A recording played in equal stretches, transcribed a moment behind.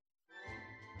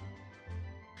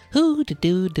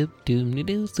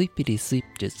Hoo-da-doo-doo-doo-doo, sleepity-sleep,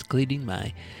 just cleaning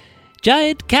my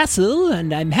giant castle,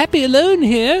 and I'm happy alone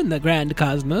here in the grand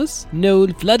cosmos. No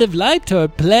flood of light or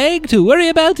plague to worry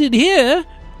about in here.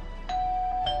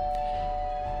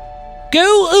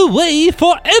 Go away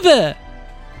forever!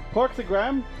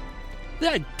 Porksagram?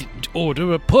 I didn't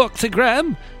order a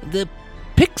porksagram. The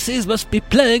pixies must be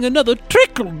playing another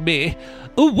trick on me.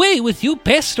 Away with you,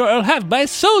 pest, or I'll have my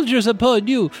soldiers upon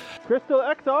you. Crystal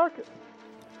Exarch?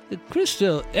 The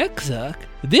Crystal Exarch?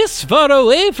 This far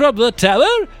away from the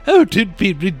tower? Oh, don't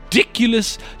be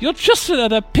ridiculous. You're just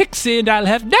another pixie, and I'll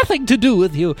have nothing to do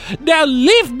with you. Now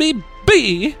leave me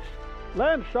be.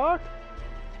 Land Shark?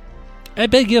 I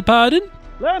beg your pardon?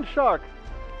 Land Shark!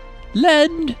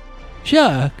 Land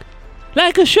shark.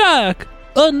 Like a shark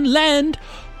on land.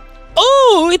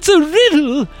 Oh, it's a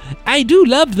riddle. I do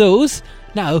love those.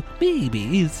 Now,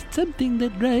 maybe it's something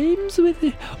that rhymes with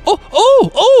it.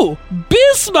 Oh,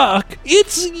 Bismarck,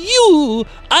 it's you.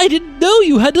 I didn't know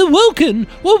you had awoken.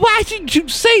 Well, why didn't you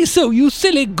say so, you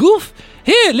silly goof?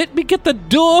 Here, let me get the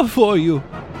door for you.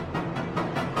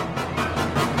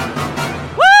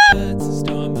 It's a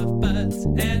storm of buzz,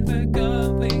 and we're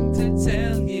going to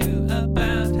tell you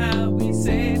about how we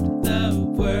saved the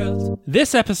world.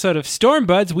 This episode of Storm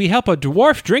Buds, we help a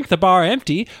dwarf drink the bar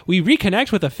empty, we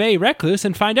reconnect with a fey recluse,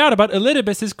 and find out about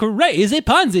Elidibus's crazy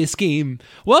Ponzi scheme.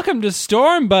 Welcome to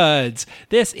Storm Buds.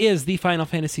 This is the Final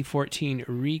Fantasy XIV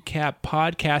recap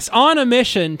podcast on a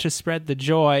mission to spread the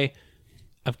joy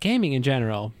of gaming in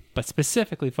general, but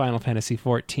specifically Final Fantasy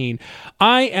XIV.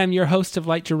 I am your host of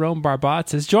Light, Jerome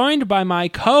Barbatzes, joined by my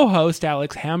co-host,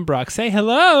 Alex Hambrock. Say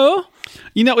hello.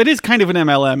 You know, it is kind of an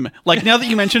MLM. Like, now that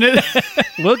you mention it.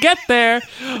 We'll get there.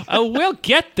 We'll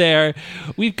get there.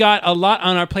 We've got a lot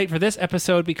on our plate for this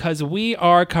episode because we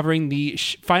are covering the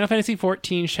Final Fantasy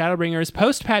XIV Shadowbringers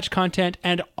post-patch content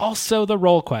and also the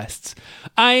role quests.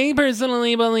 I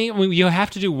personally believe you have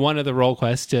to do one of the role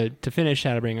quests to finish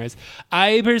Shadowbringers.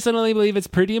 I personally believe it's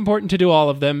pretty important to do all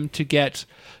of them to get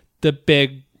the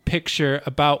big picture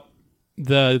about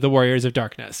the Warriors of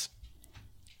Darkness,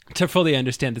 to fully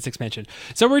understand this expansion.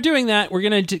 So we're doing that. We're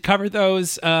going to cover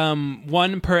those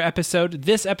one per episode.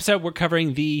 This episode, we're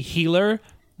covering the healer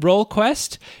role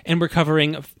quest, and we're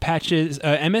covering patches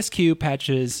MSQ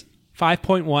patches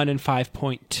 5.1 and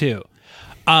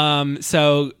 5.2.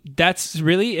 So that's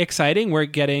really exciting. We're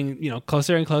getting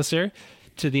closer and closer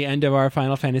to the end of our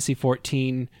Final Fantasy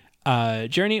XIV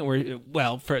journey. We're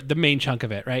for the main chunk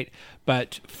of it, right?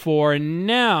 But for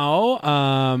now,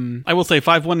 I will say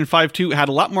 5.1 and 5.2 had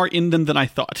a lot more in them than I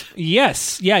thought.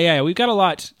 Yes, yeah. We've got a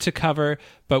lot to cover,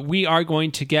 but we are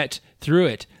going to get through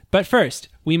it. But first,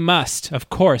 we must, of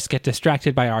course, get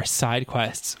distracted by our side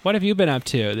quests. What have you been up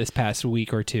to this past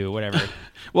week or two, whatever?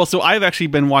 Well, so I've actually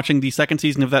been watching the second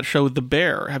season of that show, The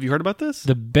Bear. Have you heard about this?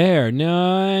 The Bear?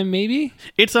 No, maybe?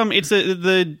 It's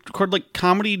the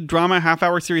comedy drama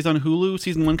half-hour series on Hulu.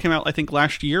 Season 1 came out, I think,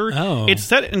 last year. Oh. It's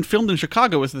set and filmed in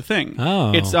Chicago is the thing.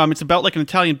 Oh. It's about like an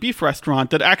Italian beef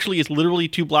restaurant that actually is literally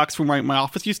 2 blocks from where my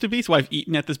office used to be, so I've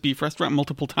eaten at this beef restaurant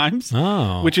multiple times.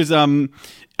 Oh. Which is, I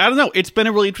don't know, it's been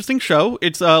a really interesting show.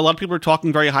 It's a lot of people are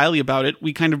talking very highly about it.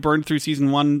 We kind of burned through season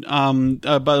 1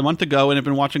 about a month ago and have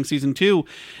been watching season 2.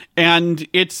 And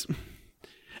it's,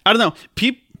 I don't know,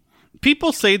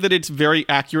 people say that it's very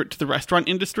accurate to the restaurant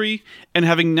industry, and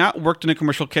having not worked in a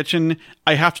commercial kitchen,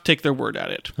 I have to take their word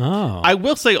at it. Oh. I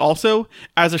will say also,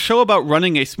 as a show about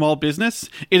running a small business,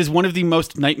 it is one of the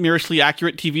most nightmarishly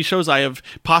accurate TV shows I have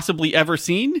possibly ever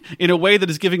seen, in a way that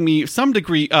is giving me some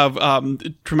degree of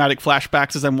traumatic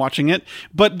flashbacks as I'm watching it.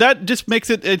 But that just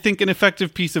makes it, I think, an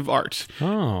effective piece of art.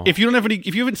 Oh. If you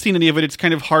haven't seen any of it, it's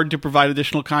kind of hard to provide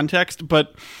additional context,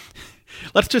 but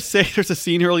let's just say there's a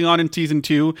scene early on in season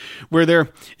 2 where they're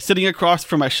sitting across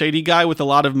from a shady guy with a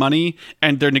lot of money,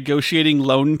 and they're negotiating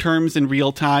loan terms in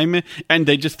real time, and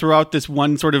they just throw out this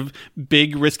one sort of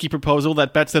big risky proposal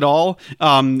that bets it all,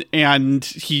 and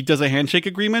he does a handshake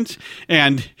agreement,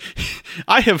 and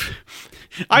I've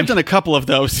done a couple of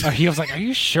those. He was like, are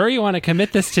you sure you want to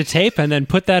commit this to tape and then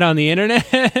put that on the internet?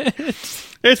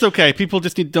 It's okay. People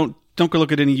just don't go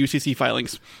look at any UCC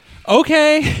filings.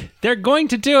 Okay, they're going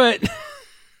to do it.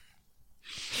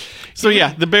 So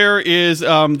yeah, The Bear is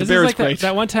like great.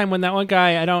 That one time when that one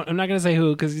guy, I'm not going to say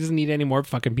who because he doesn't need any more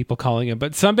fucking people calling him,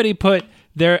 but somebody put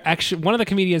one of the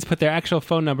comedians put their actual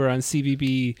phone number on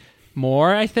CBB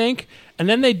More, I think, and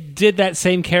then they did that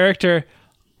same character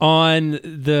on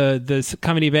the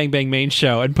Comedy Bang Bang main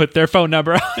show and put their phone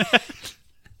number on.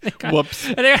 Whoops.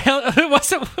 And it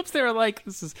wasn't whoops. They were like,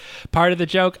 this is part of the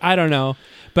joke. I don't know.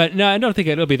 But no, I don't think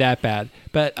it'll be that bad.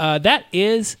 But that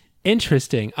is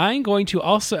interesting. I'm going to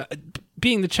also,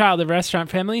 being the child of a restaurant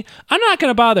family, I'm not going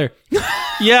to bother.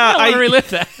 Yeah, I want to relive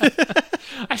that.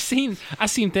 I've seen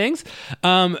things.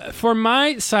 For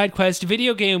my side quest,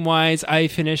 video game wise, I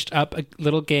finished up a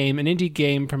little game, an indie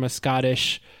game from a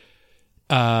Scottish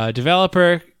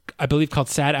developer, I believe called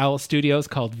Sad Owl Studios,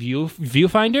 called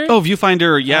Viewfinder. Oh,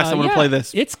 Viewfinder. Yes, I want to play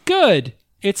this. It's good.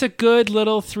 It's a good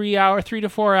little 3 to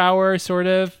 4 hour sort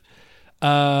of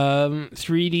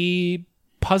 3D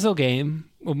puzzle game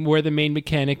where the main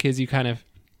mechanic is it's kind of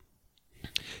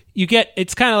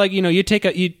like, you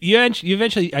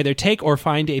eventually either take or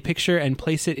find a picture and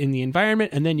place it in the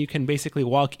environment, and then you can basically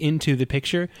walk into the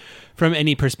picture from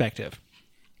any perspective.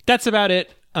 That's about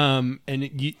it. I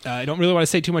don't really want to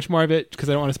say too much more of it because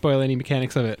I don't want to spoil any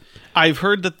mechanics of it. I've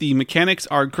heard that the mechanics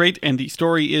are great and the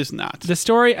story is not. The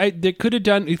story they could have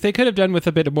done with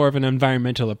a bit more of an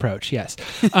environmental approach. Yes.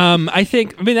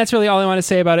 That's really all I want to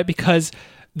say about it, because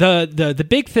the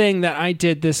big thing that I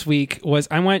did this week was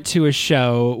I went to a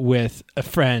show with a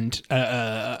friend,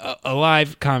 a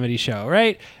live comedy show,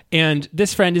 right? And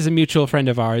this friend is a mutual friend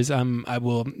of ours. I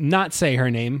will not say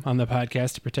her name on the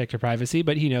podcast to protect her privacy,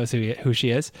 but he knows who she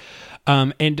is.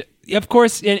 And of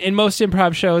course, in most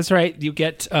improv shows, right,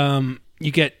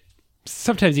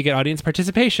 sometimes you get audience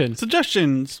participation.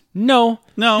 Suggestions. No.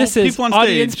 This is people on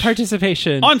audience stage.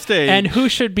 Participation. On stage. And who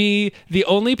should be the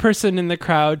only person in the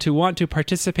crowd to want to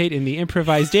participate in the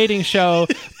improvised dating show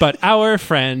but our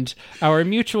friend, our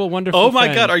mutual wonderful friend. Oh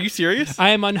my God, are you serious? I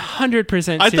am 100%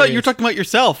 serious. I thought you were talking about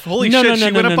yourself. Holy shit,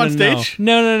 she went up on stage?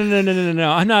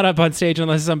 No. I'm not up on stage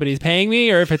unless somebody's paying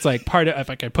me, or if it's like if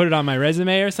I could put it on my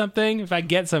resume or something. If I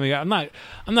get something, I'm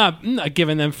not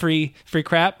giving them free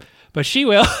crap, but she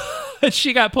will.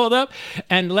 She got pulled up,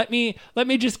 and let me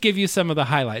just give you some of the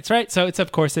highlights, right? So it's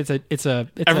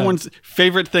everyone's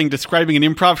favorite thing, describing an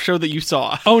improv show that you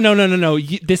saw. Oh no!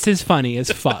 This is funny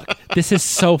as fuck. This is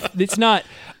so. It's not.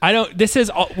 I don't. This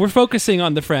is. We're focusing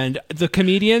on the friend. The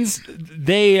comedians.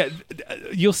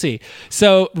 You'll see.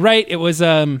 So right, it was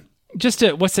what's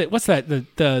that?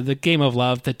 The game of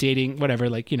love, the dating, whatever.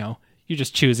 Like, you're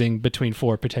just choosing between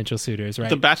 4 potential suitors, right?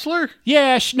 The Bachelor?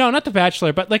 Yeah, no, not The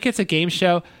Bachelor, but like it's a game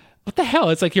show. What the hell?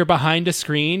 It's like you're behind a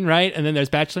screen, right? And then there's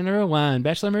Bachelor number 1,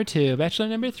 Bachelor number 2, Bachelor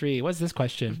number 3. What's this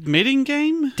question? Mating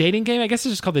game? Dating game? I guess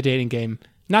it's just called the dating game.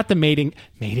 Not the mating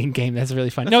game. That's really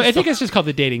fun. No, I think it's just called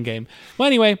the dating game. Well,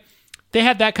 anyway, they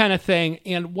had that kind of thing.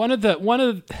 And one of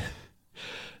the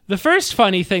first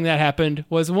funny thing that happened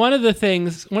was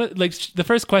the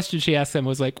first question she asked them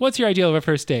was like, what's your ideal of a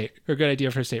first date, or good idea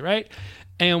of a first date, right?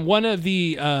 And one of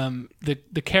the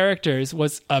characters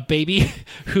was a baby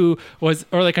who was,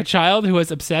 or like a child who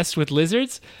was obsessed with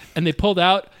lizards, and they pulled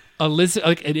out a lizard,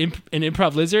 like an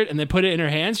improv lizard, and they put it in her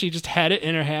hands. She just had it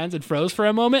in her hands and froze for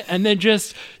a moment, and then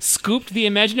just scooped the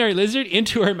imaginary lizard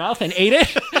into her mouth and ate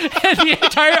it. And the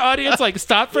entire audience like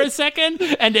stopped for a second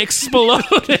and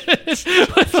exploded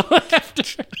with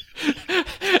laughter.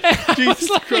 Jesus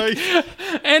Christ.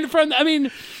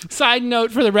 And side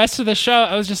note, for the rest of the show,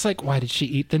 I was just like, why did she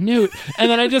eat the newt? And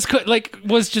then I just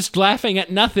was just laughing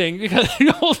at nothing, because I'm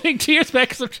holding tears back,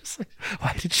 because I'm just like,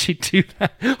 why did she do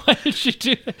that? Why did she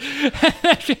do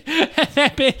that? And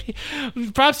that baby,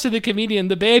 props to the comedian,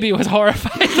 the baby was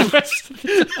horrified the rest of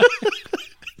the time.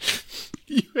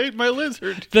 You ate my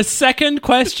lizard. The second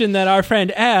question that our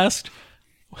friend asked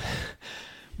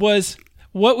was,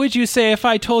 what would you say if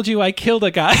I told you I killed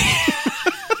a guy?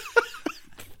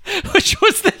 Which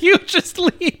was the hugest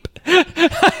leap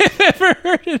I've ever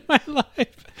heard in my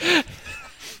life.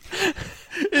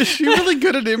 Is she really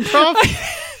good at improv?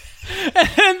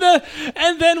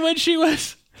 And then when she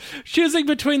was choosing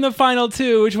between the final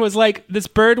two, which was like this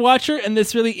bird watcher and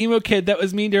this really emo kid that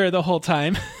was mean to her the whole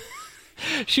time,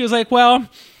 she was like, well,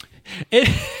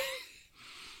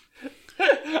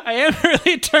 I am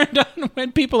really turned on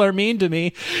when people are mean to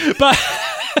me, but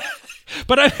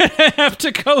I'm gonna have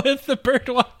to go with the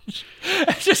birdwatch.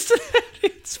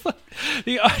 It's fun.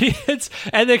 The audience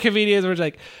and the comedians were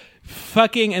like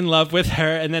fucking in love with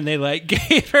her, and then they like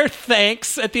gave her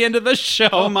thanks at the end of the show.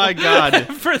 Oh my God.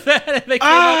 For that, and they came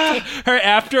up to her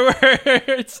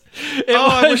afterwards.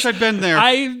 I wish I'd been there.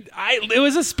 It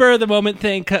was a spur of the moment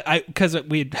thing, because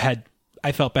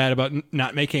I felt bad about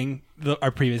not making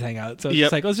our previous hangout. So it's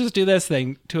just like, let's just do this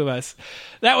thing, two of us.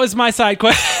 That was my side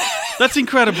quest. That's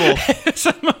incredible.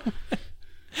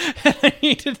 I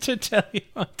needed to tell you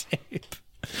on tape,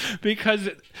 because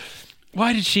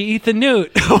why did she eat the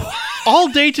newt? All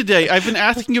day today, I've been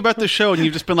asking you about the show, and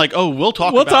you've just been like, "Oh, we'll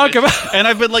talk about it." And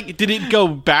I've been like, "Did it go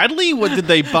badly? What did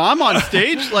they bomb on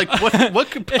stage? Like,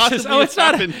 what could possibly have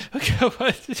happened?"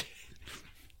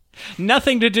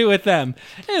 Nothing to do with them.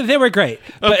 They were great,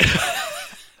 but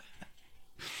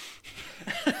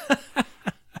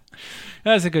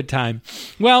That was a good time.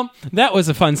 Well, that was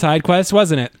a fun side quest,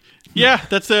 wasn't it? Yeah,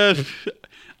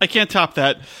 I can't top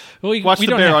that. Well, Watch the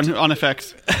bear on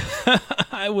FX.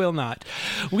 I will not.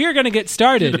 We are going to get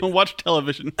started. Don't watch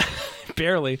television.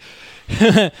 Barely.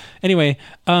 Anyway,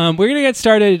 we're going to get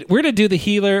started. We're going to do the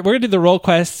healer. We're going to do the role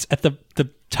quests at the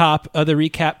top of the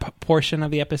recap portion of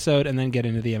the episode, and then get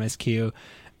into the MSQ,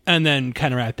 and then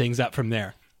kind of wrap things up from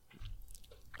there.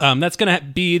 That's going to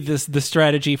be the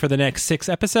strategy for the next 6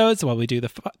 episodes while we do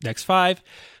the next 5,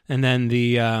 and then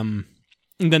the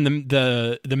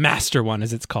master one,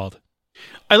 as it's called.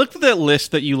 I looked at that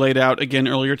list that you laid out again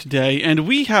earlier today, and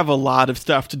we have a lot of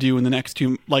stuff to do in the next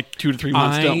 2 to 3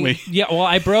 months, don't we? Yeah, well,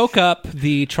 I broke up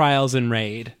the Trials and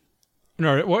Raid.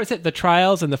 No, what was it? The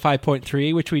Trials and the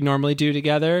 5.3, which we normally do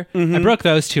together. Mm-hmm. I broke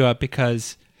those 2 up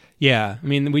because, yeah, I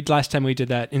mean, last time we did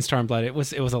that in Stormblood, it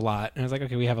was a lot. And I was like,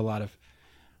 okay, we have a lot of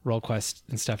role quests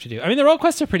and stuff to do. I mean, the role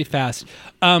quests are pretty fast.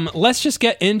 Let's just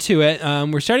get into it.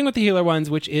 We're starting with the healer ones,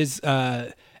 which is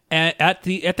at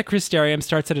the Crystarium,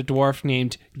 starts at a dwarf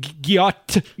named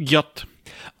Gyot.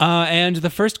 And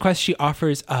the first quest she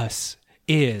offers us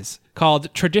is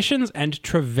called Traditions and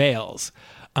Travails.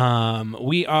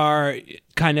 We are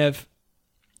kind of,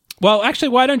 well, actually,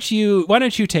 why don't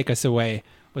you take us away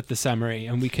with the summary,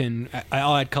 and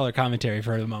I'll add color commentary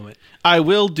for the moment. I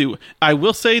will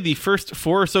say the first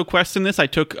 4 or so quests in this, I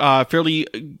took fairly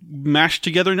mashed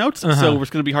together notes, so it's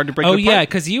going to be hard to break apart. Oh, yeah,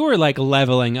 because you were like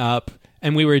leveling up,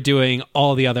 and we were doing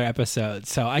all the other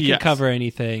episodes, so I can cover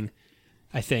anything,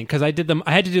 I think, because I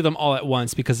had to do them all at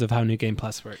once because of how New Game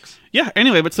Plus works. Yeah.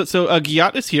 Anyway, but so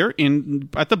Gyat is here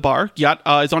at the bar. Gyat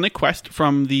is on a quest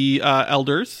from the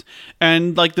elders,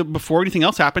 and before anything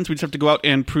else happens, we just have to go out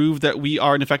and prove that we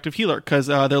are an effective healer, because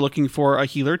they're looking for a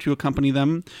healer to accompany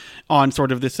them on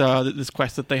sort of this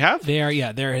quest that they have. They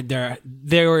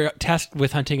were tasked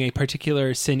with hunting a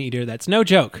particular sin eater that's no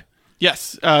joke.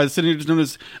 Yes, the sin eater is known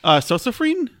as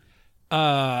Sosofrene?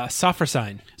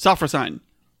 Sophrosine.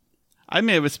 I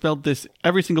may have spelled this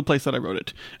every single place that I wrote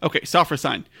it. Okay,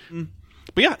 Sophrosine.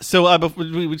 But yeah, so before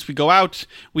we go out,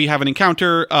 we have an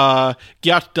encounter.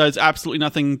 Gyat does absolutely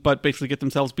nothing but basically get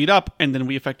themselves beat up, and then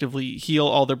we effectively heal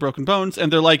all their broken bones.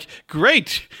 And they're like,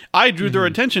 great, I drew their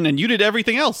attention, and you did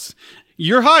everything else.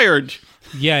 You're hired.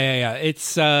 Yeah.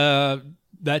 It's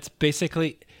that's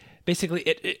basically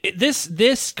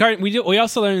this card. We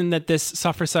also learned that this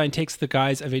Sophrosine takes the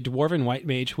guise of a dwarven white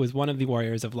mage who is one of the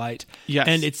warriors of light. Yes,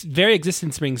 and its very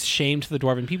existence brings shame to the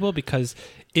dwarven people because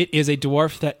it is a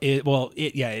dwarf that it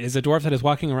is a dwarf that is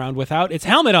walking around without its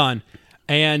helmet on,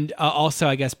 and also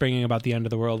I guess bringing about the end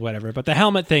of the world, whatever. But the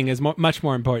helmet thing is much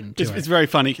more important. It's very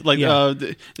funny.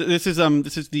 This is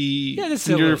it's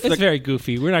very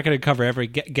goofy. We're not going to cover every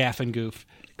gaff and goof,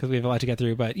 because we have a lot to get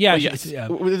through, but yeah. Yes.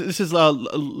 This is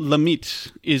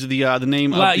Lamit is the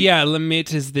name of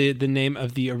Lamit is the name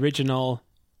of the original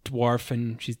dwarf,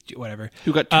 and she's whatever.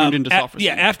 Who got turned into Sophrosine.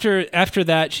 Yeah, after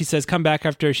that, she says, come back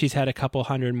after she's had a couple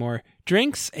hundred more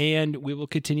drinks, and we will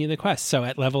continue the quest. So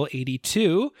at level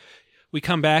 82, we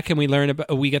come back and we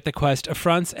get the quest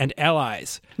Affronts and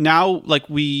Allies. Now,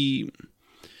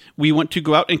 we want to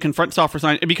go out and confront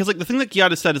Sophrosine, because the thing that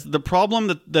Gyat said is the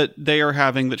problem that they are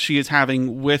having, that she is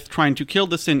having with trying to kill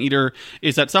the Sin Eater,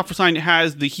 is that Sophrosine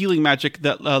has the healing magic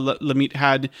that Lamit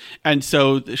had, and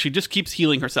so she just keeps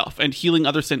healing herself and healing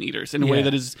other Sin Eaters in a way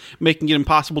that is making it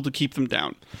impossible to keep them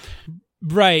down.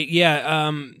 Right, yeah.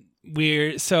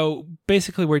 We're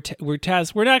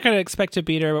tasked. We're not going to expect to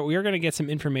beat her, but we are going to get some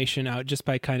information out just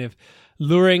by kind of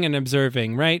luring and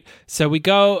observing, right? So we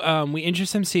go, we injure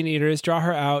some Sin Eaters, draw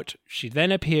her out. She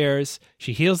then appears.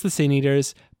 She heals the Sin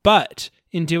Eaters, but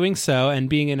in doing so and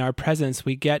being in our presence,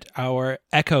 we get our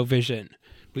Echo Vision,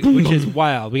 which is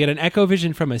wild. We get an Echo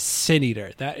Vision from a Sin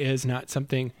Eater. That is not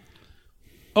something.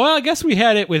 Well, I guess we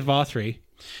had it with Vothri.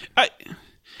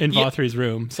 In Vothri's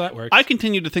room, so that works. I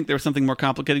continue to think there was something more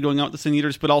complicated going on with the Sin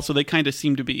Eaters, but also they kind of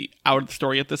seem to be out of the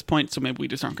story at this point, so maybe we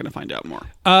just aren't going to find out more.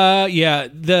 Yeah.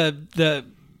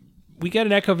 We get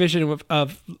an Echo Vision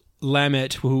of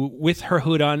Lamit, who, with her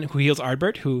hood on, who heals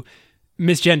Ardbert, who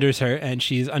misgenders her, and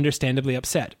she's understandably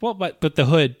upset. Well, but the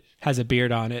hood has a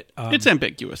beard on it. It's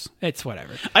ambiguous. It's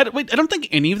whatever. I don't think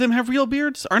any of them have real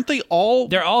beards. Aren't they all?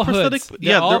 They're all prosthetic? hoods.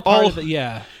 They're all.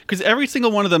 Yeah. Because every single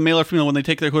one of them, male or female, when they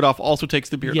take their hood off, also takes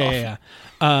the beard off. Yeah.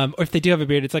 Or if they do have a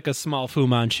beard, it's like a small Fu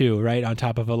Manchu, right, on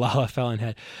top of a Lalafellin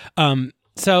head.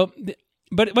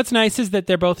 But what's nice is that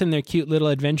they're both in their cute little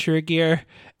adventure gear,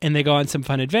 and they go on some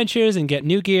fun adventures and get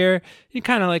new gear.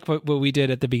 Kind of like what we did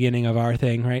at the beginning of our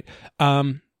thing, right?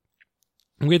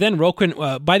 We're then woken,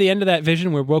 by the end of that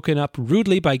vision, we're woken up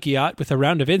rudely by Gyat with a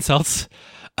round of insults.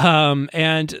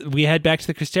 And we head back to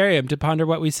the Crystarium to ponder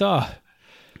what we saw.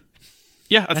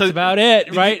 Yeah, That's about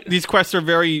it, right? These quests are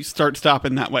very start-stop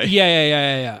in that way.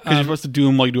 Yeah. Because you're supposed to do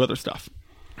them while you do other stuff.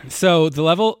 So the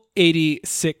level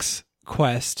 86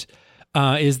 quest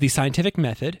is the scientific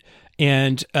method.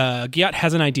 And Giat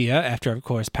has an idea after, of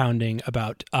course, pounding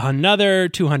about another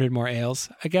 200 more ales,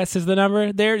 I guess is the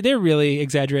number. They're really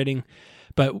exaggerating,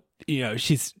 but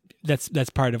that's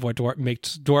part of what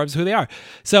makes dwarves who they are.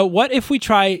 So what if we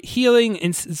try healing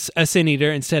a Sin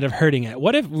Eater instead of hurting it?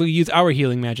 What if we use our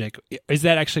healing magic? Is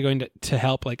that actually going to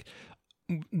help? Like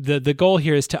the goal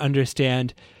here is to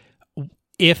understand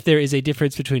if there is a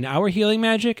difference between our healing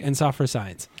magic and Software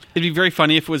Science. It'd be very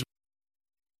funny if it was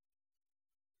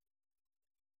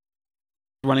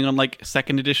running on like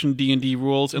second edition D&D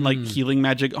rules and like healing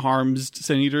magic harms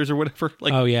Sin Eaters or whatever.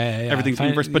 Like, everything's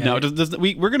reversed. But no, it does,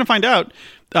 we're going to find out.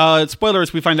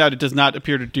 Spoilers, we find out it does not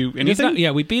appear to do anything.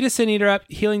 We beat a Sin Eater up.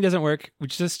 Healing doesn't work.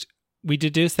 We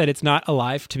deduce that it's not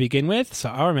alive to begin with, so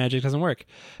our magic doesn't work.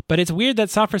 But it's weird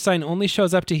that Software Sign only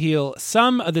shows up to heal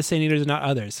some of the Sin Eaters and not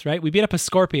others, right? We beat up a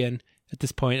Scorpion at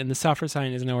this point, and the Software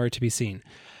Sign is nowhere to be seen.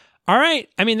 All right.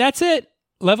 I mean, that's it.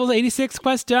 Level 86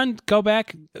 quest done. Go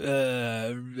back,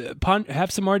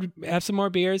 have some more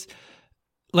beers.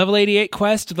 Level 88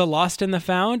 quest, The Lost and the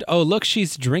Found. Oh, look,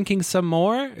 she's drinking some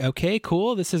more. Okay,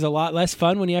 cool. This is a lot less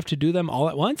fun when you have to do them all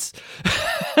at once.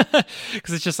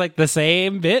 Because it's just like the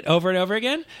same bit over and over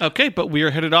again. Okay, but we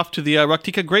are headed off to the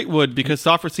Raktika Greatwood because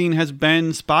Software Scene has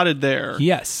been spotted there.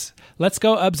 Yes. Let's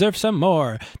go observe some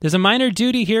more. There's a minor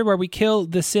duty here where we kill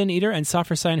the Sin Eater and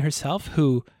Software Sign herself,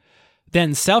 who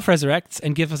then self-resurrects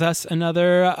and gives us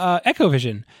another Echo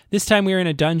Vision. This time we are in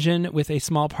a dungeon with a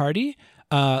small party.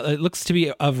 It looks to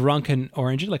be of Runken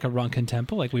origin, like a Runken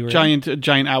temple, like we were giant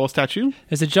owl statue.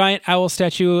 There's a giant owl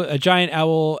statue, a giant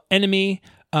owl enemy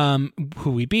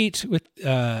who we beat with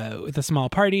a small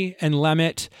party, and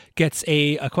Lemmet gets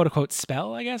a quote-unquote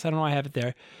spell, I guess. I don't know why I have it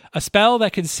there. A spell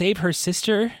that can save her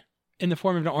sister in the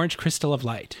form of an orange crystal of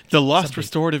light. The lost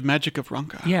restorative magic of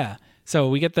Ronka. Yeah. So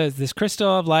we get this crystal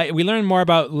of light. We learn more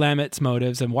about Lemmet's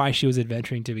motives and why she was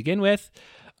adventuring to begin with.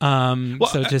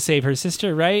 So to save her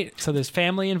sister, right? So there's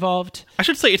family involved. I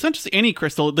should say, it's not just any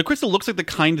crystal. The crystal looks like the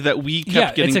kind that we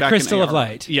kept getting back in it's a crystal AR. of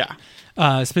light. Yeah.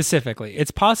 Specifically.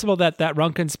 It's possible that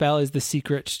Runken spell is the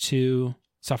secret to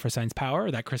Software Sign's power,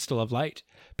 that crystal of light,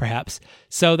 perhaps.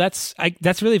 So that's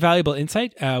really valuable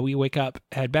insight. We wake up,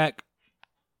 head back,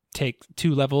 take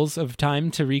 2 levels of time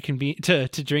to reconvene, to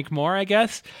drink more, I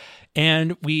guess.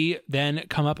 And we then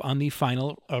come up on the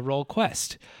final role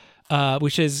quest,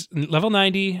 which is level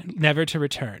 90, Never to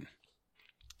Return.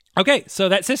 Okay, so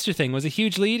that sister thing was a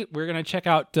huge lead. We're going to check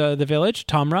out the village,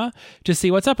 Tomra, to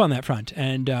see what's up on that front.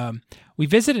 And we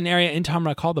visit an area in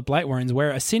Tomra called the Blightwarrens,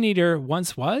 where a Sin Eater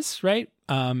once was, right?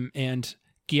 And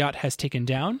Giat has taken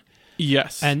down.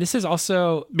 Yes. And this is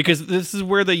also... because this is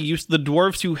where they used... the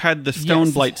dwarves who had the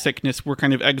stone blight sickness were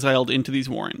kind of exiled into these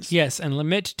warrens. Yes, and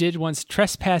Lemmet did once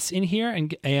trespass in here,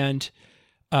 and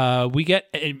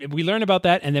we learn about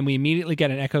that, and then we immediately get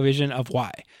an Echo Vision of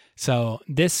why. So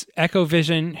this Echo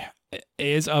Vision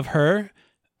is of her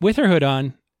with her hood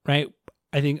on, right?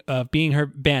 I think of being her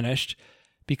banished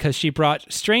because she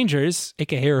brought strangers,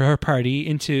 aka her party,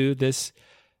 into this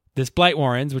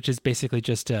Blightwarrens, which is basically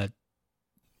just a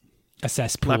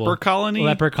cesspool.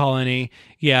 Leper colony.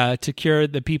 Yeah, to cure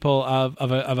the people of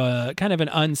a kind of an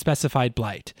unspecified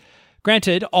blight.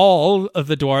 Granted, all of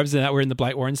the dwarves that were in the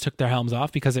Blightwarrens took their helms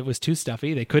off because it was too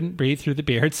stuffy. They couldn't breathe through the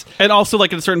beards. And also,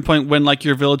 like, at a certain point when, like,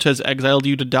 your village has exiled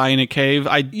you to die in a cave,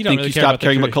 you stop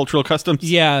caring about cultural customs.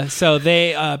 Yeah, so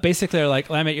they basically are like,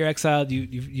 Lemmet, you're exiled.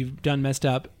 You've done messed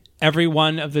up. Every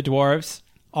one of the dwarves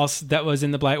also that was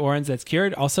in the Blightwarrens that's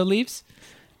cured also leaves.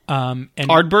 And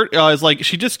Ardbert is like,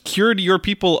 she just cured your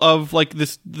people of, like, the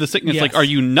sickness. Yes. Like, are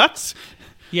you nuts?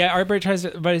 Yeah, Ardbert tries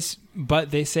to,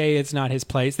 but they say it's not his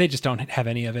place. They just don't have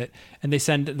any of it, and they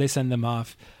send them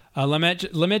off.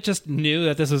 Lemmet just knew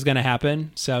that this was going to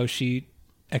happen, so she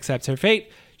accepts her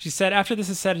fate. She said, after this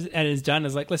is said and is done,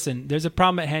 is like, listen, there's a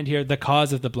problem at hand here. The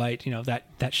cause of the blight,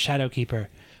 that Shadow Keeper.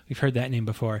 We've heard that name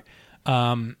before,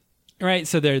 right?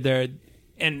 So they're,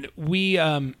 and we.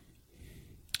 Oh,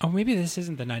 maybe this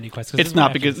isn't the 90 quest. It's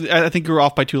not, because I think you're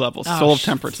off by 2 levels. Soul of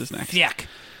Temperance is next. Yuck.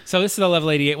 So this is the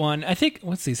level 88 one. I think,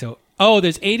 let's see. So,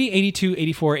 there's 80, 82,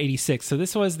 84, 86. So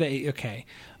this was okay.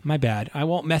 My bad. I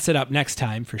won't mess it up next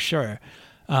time for sure.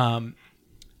 The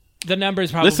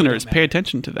numbers probably... Listeners, pay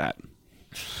attention to that.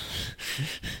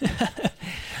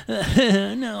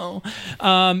 No.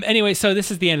 Anyway, so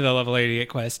this is the end of the level 88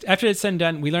 quest. After it's said and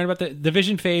done, we learn about the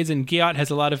vision fades, and Giat has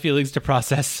a lot of feelings to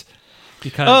process.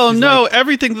 Because Oh she's no, like,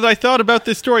 everything that I thought about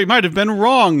this story might have been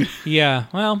wrong. yeah,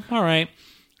 well, all right.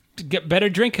 Get better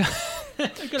drink.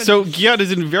 So Giat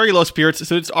is in very low spirits,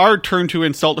 so it's our turn to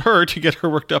insult her to get her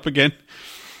worked up again.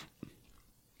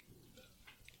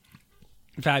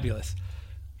 Fabulous.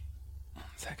 1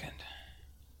 second.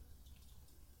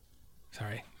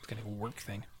 Sorry, it's getting a work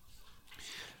thing.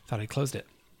 Thought I closed it.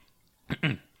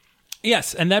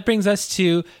 Yes, and that brings us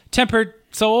to Tempered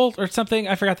Soul or something.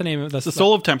 I forgot the name of The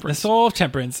Soul of Temperance. The Soul of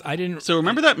Temperance. I didn't. So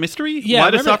remember that mystery? Yeah,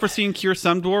 Why does remember Sophrosine cure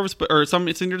some dwarves, or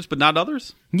some seniors, but not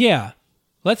others? Yeah.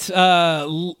 Let's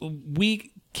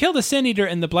we killed the Sin Eater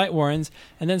and the Blight Warrens,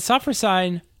 and then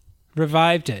Sophrosine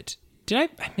revived it. Did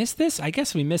I miss this? I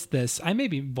guess we missed this. I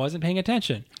maybe wasn't paying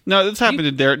attention. No, this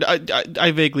happened there.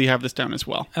 I vaguely have this down as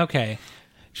well. Okay.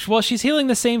 Well, she's healing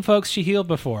the same folks she healed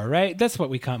before, right? That's what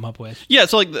we come up with. Yeah,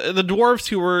 so like the dwarves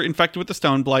who were infected with the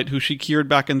Stone Blight, who she cured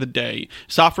back in the day,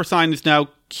 Sophrosine is now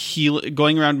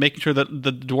going around making sure that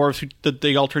the dwarves that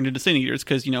they all turned into Sin Eaters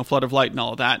because Flood of Light and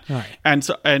all of that, right. and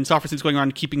Sophrosine's going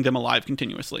around keeping them alive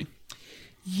continuously.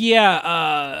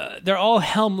 Yeah, they're all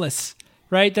helmless,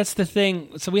 right? That's the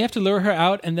thing. So we have to lure her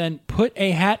out and then put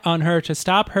a hat on her to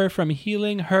stop her from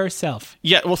healing herself.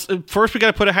 Yeah, well, first we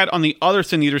got to put a hat on the other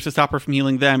Sin Eaters to stop her from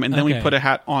healing them, and then we put a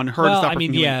hat on her to stop her from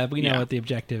healing. Yeah, we know what the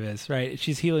objective is, right?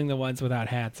 She's healing the ones without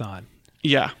hats on.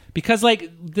 Yeah. Because,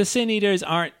 the Sin Eaters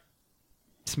aren't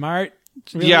smart.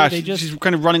 Really. Yeah, she's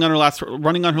kind of running on her last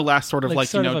sort of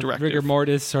directive. Rigor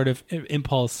mortis sort of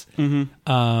impulse.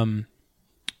 Mm-hmm.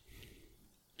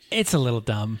 It's a little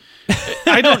dumb.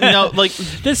 I don't know.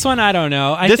 This one, I don't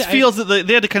know. This feels that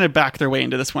they had to kind of back their way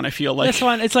into this one. I feel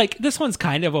like this one's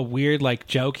kind of a weird,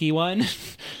 jokey one.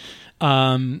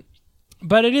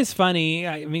 But it is funny.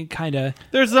 I mean, kind of.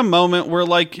 There's a moment where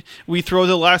we throw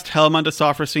the last helm onto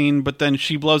Sophrosine, but then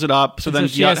she blows it up. So then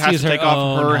Giat has to take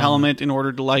off her helmet in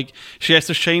order to she has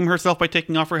to shame herself by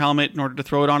taking off her helmet in order to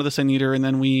throw it onto the Sin Eater, and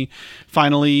then we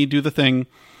finally do the thing.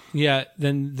 Yeah.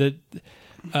 Then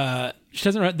she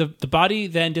doesn't. The body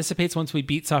then dissipates once we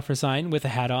beat Sophrosine with a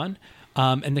hat on,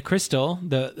 and the crystal,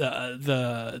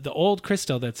 the old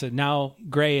crystal that's now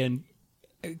gray and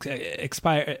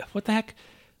expired. What the heck?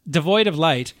 Devoid of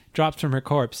light, drops from her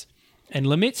corpse, and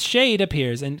Limit's shade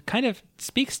appears and kind of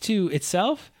speaks to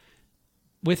itself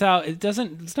without.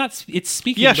 It's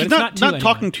speaking. Yeah, but she's it's not to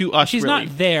talking to us. She's really.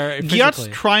 not there. Giat's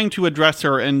trying to address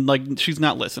her, and she's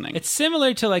not listening. It's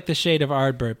similar to the shade of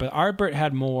Ardbert, but Ardbert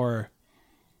had more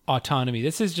autonomy.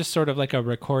 This is just sort of like a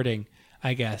recording,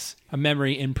 I guess, a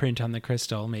memory imprint on the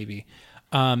crystal, maybe.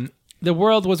 The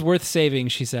world was worth saving,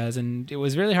 she says, and it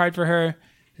was really hard for her.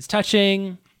 It's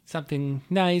touching. Something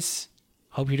nice.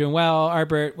 Hope you're doing well,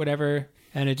 Ardbert, whatever.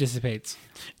 And it dissipates.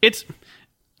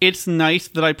 It's nice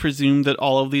that I presume that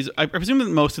all of these... I presume that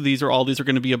most of these or all of these are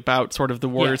going to be about sort of the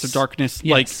Warriors of Darkness,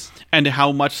 and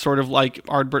how much sort of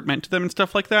Ardbert meant to them and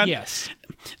stuff like that. Yes.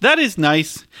 That is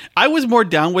nice. I was more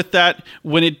down with that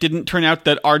when it didn't turn out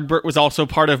that Ardbert was also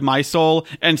part of my soul,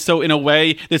 and so in a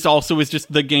way, this also is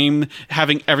just the game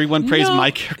having everyone praise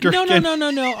my character again.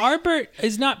 No. Ardbert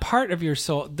is not part of your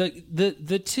soul.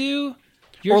 The two...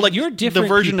 You're different the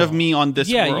version people. of me on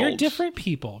this world. Yeah, you're different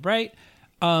people, right?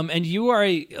 And you are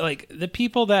the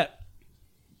people that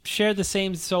share the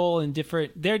same soul and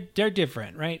different. They're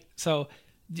different, right? So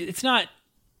it's not.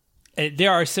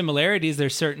 There are similarities. There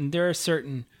are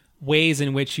certain ways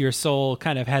in which your soul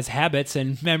kind of has habits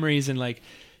and memories and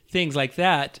things like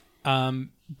that.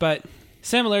 But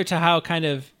similar to how kind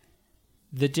of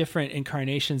the different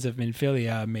incarnations of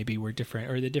Minfilia maybe were different,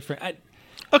 or the different.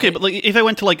 Okay, but if I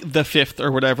went to the fifth or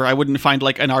whatever, I wouldn't find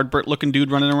an Ardbert looking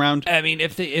dude running around. I mean,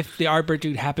 if the Ardbert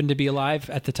dude happened to be alive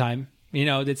at the time,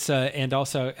 it's and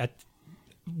also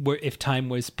if time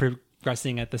was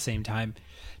progressing at the same time,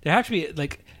 there have to be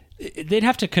they'd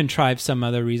have to contrive some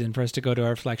other reason for us to go to our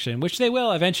reflection, which they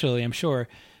will eventually, I'm sure.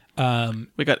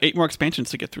 We got 8 more expansions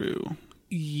to get through.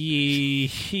 Yeah,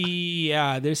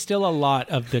 there's still a lot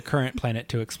of the current planet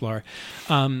to explore.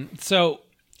 So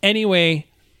anyway.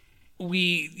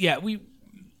 Giat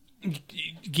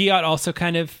also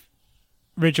kind of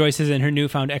rejoices in her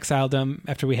newfound exiledom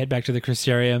after we head back to the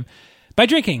Crystarium by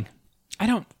drinking. I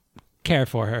don't care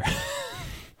for her.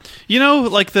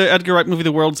 The Edgar Wright movie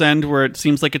The World's End, where it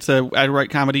seems like it's a Edgar Wright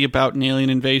comedy about an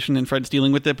alien invasion and Fred's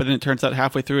dealing with it, but then it turns out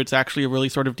halfway through it's actually a really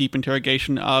sort of deep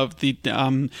interrogation of the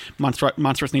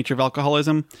monstrous nature of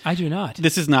alcoholism. I do not.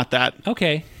 This is not that.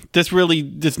 Okay. This really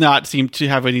does not seem to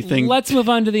have anything. Let's move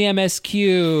on to the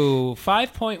MSQ.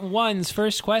 5.1's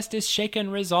first quest is Shaken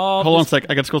Resolve. Hold on a sec.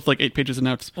 I got to scroll through like 8 pages of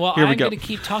notes. Well, Here we I'm go. going to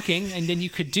keep talking, and then you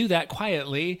could do that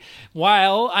quietly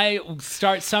while I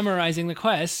start summarizing the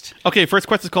quest. Okay, first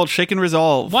quest is called Shaken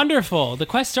Resolve. Wonderful. The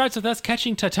quest starts with us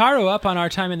catching Tataru up on our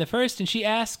time in the first, and she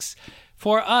asks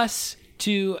for us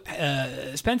to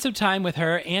spend some time with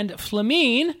her and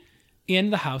Flamine in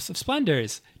the House of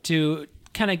Splendors to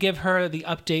kind of give her the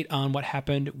update on what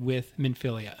happened with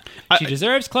Minfilia. She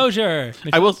deserves closure.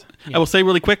 I will say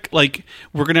really quick, like,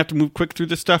 we're going to have to move quick through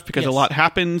this stuff because a lot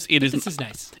happens. This is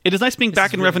nice. It is nice being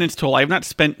back in really Revenant's Toll. I have not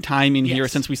spent time in here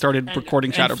since we started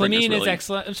recording Shadowbringers. Flamine is really.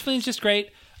 excellent. Flamine's just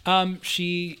great.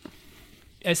 She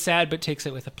is sad but takes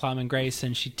it with a plum and grace,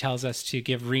 and she tells us to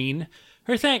give Reen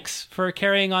her thanks for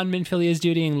carrying on Minfilia's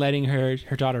duty and letting her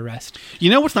daughter rest. You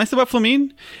know what's nice about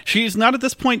Flamine? She's not at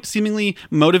this point seemingly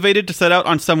motivated to set out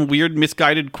on some weird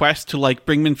misguided quest to like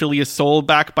bring Minfilia's soul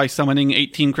back by summoning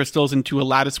 18 crystals into a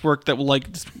lattice work that will like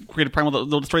create a primal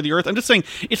that'll destroy the earth. I'm just saying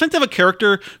it's nice to have a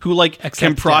character who like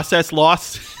can process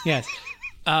loss. Yes.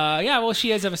 Well,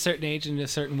 she is of a certain age and a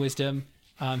certain wisdom.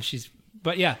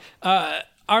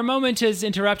 Our moment is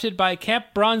interrupted by Camp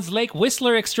Bronze Lake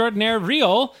Whistler extraordinaire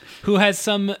Riol, who has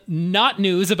some not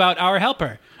news about our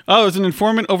helper. Oh, it's an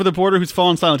informant over the border who's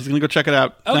fallen silent. He's going to go check it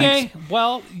out. Okay, Thanks.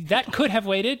 well, that could have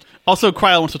waited. Also,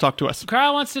 Cryle wants to talk to us.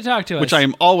 Cryle wants to talk to us. Which I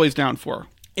am always down for.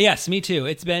 Yes, me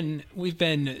too. We've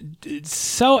been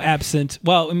so absent.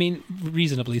 Well, I mean,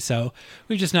 reasonably so.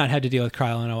 We've just not had to deal with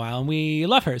Cryle in a while, and we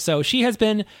love her. So she has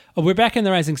been, we're back in the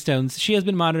Rising Stones. She has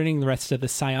been monitoring the rest of the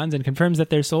Scions and confirms that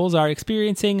their souls are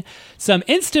experiencing some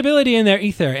instability in their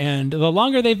ether, and the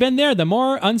longer they've been there, the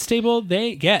more unstable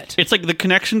they get. It's like the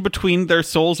connection between their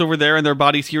souls over there and their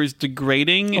bodies here is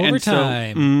degrading. Over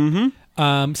time.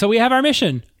 So we have our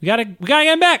mission. We gotta get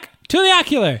him back to the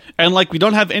Ocular. And like we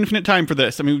don't have infinite time for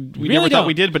this. I mean, we never thought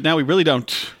we did, but now we really don't.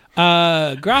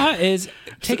 Graha is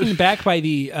taken back by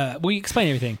the. We explain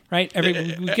everything, right?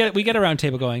 We get a round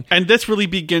table going, and this really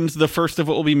begins the first of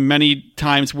what will be many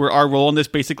times where our role in this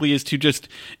basically is to just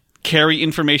carry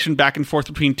information back and forth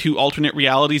between two alternate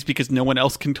realities because no one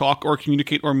else can talk or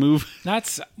communicate or move.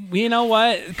 That's, you know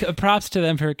what? Props to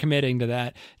them for committing to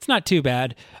that. It's not too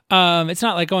bad. It's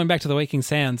not like going back to the Waking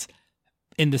Sands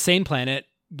in the same planet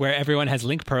where everyone has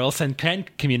link pearls and can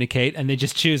communicate and they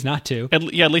just choose not to. At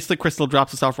least the crystal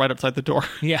drops us off right outside the door.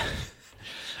 Yeah.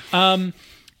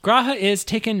 Graha is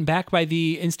taken back by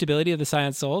the instability of the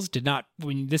Scion souls.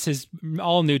 This is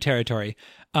all new territory.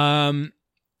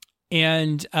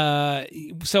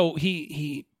 So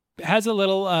he has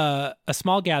a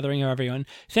small gathering of everyone.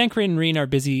 Thancred and Reen are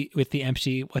busy with the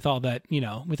empty, with all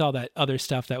that other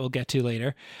stuff that we'll get to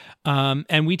later.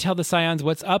 And we tell the Scions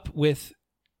what's up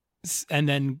and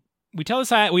then we tell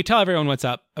everyone what's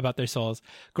up about their souls.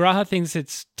 Graha thinks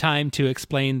it's time to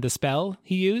explain the spell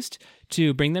he used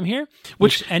to bring them here,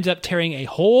 which ends up tearing a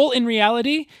hole in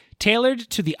reality tailored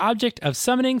to the object of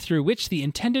summoning through which the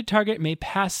intended target may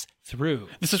pass through.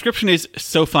 This description is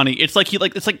so funny. It's like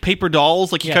it's like paper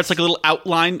dolls. Like he cuts like a little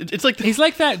outline. It's like he's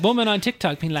like that woman on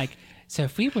TikTok being like, so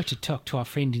if we were to talk to our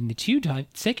friend in the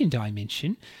second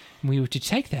dimension, and we were to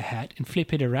take their hat and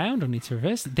flip it around on its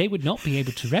reverse, they would not be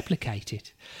able to replicate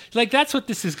it. Like that's what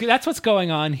this is. That's what's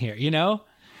going on here. You know.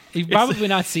 You've probably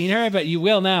not seen her, but you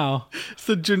will now. It's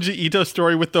the Junji Ito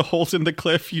story with the holes in the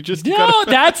cliff. No,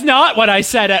 that's not what I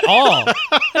said at all.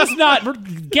 That's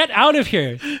not. Get out of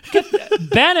here.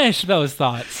 Banish those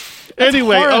thoughts. That's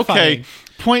anyway, horrifying. Okay.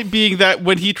 Point being that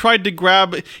when he tried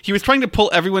to he was trying to pull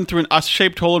everyone through an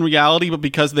us-shaped hole in reality, but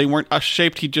because they weren't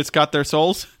us-shaped, he just got their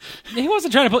souls. He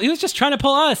wasn't trying to pull. He was just trying to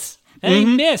pull us. And he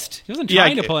missed. He wasn't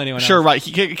trying to pull anyone else. Sure, right.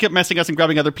 He kept messing us and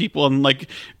grabbing other people and like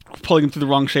pulling them through the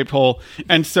wrong shaped hole.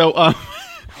 And so, and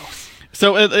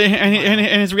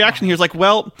his reaction here is like,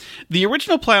 well, the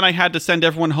original plan I had to send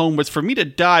everyone home was for me to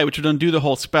die, which would undo the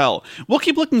whole spell. We'll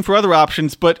keep looking for other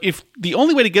options, but if the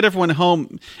only way to get everyone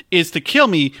home is to kill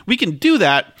me, we can do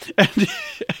that. And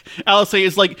Alice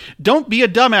is like, don't be a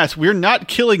dumbass. We're not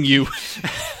killing you.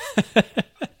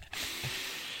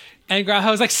 And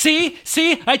Graha was like, see,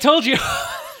 I told you.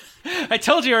 I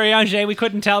told you, Urianger, we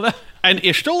couldn't tell them. And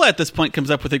Y'shtola at this point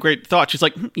comes up with a great thought. She's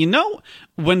like,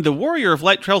 when the Warrior of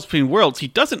Light travels between worlds, he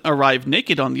doesn't arrive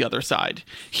naked on the other side.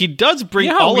 He does bring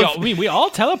we all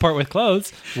teleport with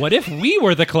clothes. What if we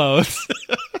were the clothes?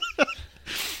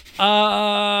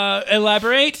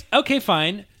 Elaborate? Okay,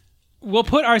 fine. We'll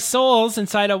put our souls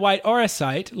inside a white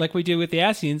auracite, like we do with the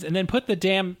Ascians, and then put the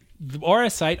damn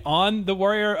auracite on the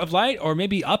Warrior of Light, or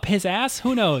maybe up his ass.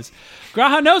 Who knows?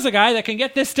 Graha knows a guy that can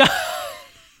get this done.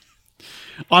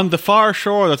 On the far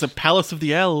shore, there's a palace of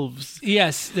the elves.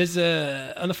 Yes, there's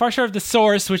on the far shore of the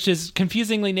Source, which is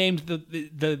confusingly named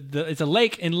it's a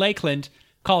lake in Lakeland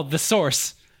called the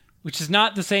Source, which is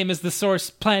not the same as the Source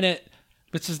planet,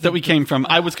 which is That we came from.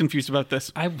 I was confused about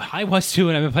this. I was too,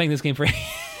 and I've been playing this game for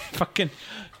fucking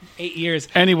 8 years.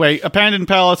 Anyway, abandoned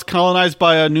palace colonized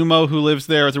by a Numo who lives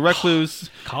there as a recluse.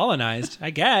 Colonized,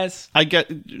 I guess. I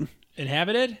get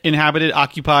Inhabited,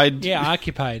 occupied. Yeah,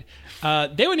 occupied.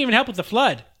 They wouldn't even help with the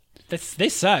flood. They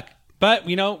suck. But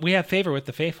we have favor with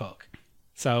the Fae folk,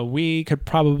 so we could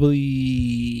probably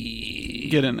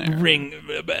get in there. Ring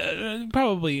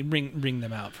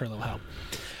them out for a little help.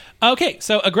 Okay,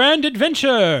 so a grand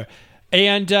adventure.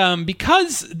 And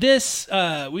because this,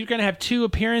 we're going to have 2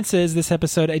 appearances this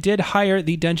episode, I did hire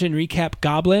the Dungeon Recap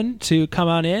Goblin to come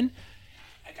on in.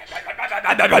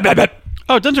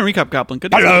 Oh, Dungeon Recap Goblin.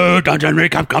 Good. Hello, Dungeon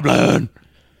Recap Goblin.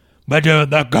 We're doing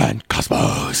the Grand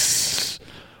Cosmos.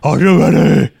 Are you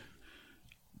ready?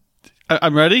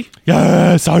 I'm ready.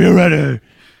 Yes, are you ready?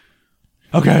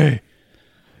 Okay.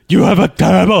 You have a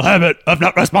terrible habit of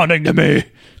not responding to me.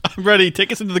 I'm ready.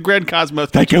 Take us into the Grand Cosmos.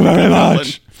 Thank you very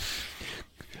much.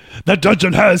 The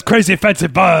dungeon has crazy fancy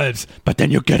vibes, but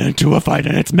then you get into a fight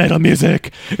and it's metal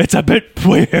music. It's a bit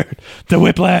weird. The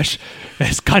whiplash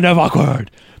is kind of awkward.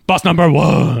 Boss number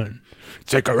 1,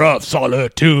 Seeker of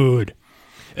Solitude.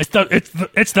 It's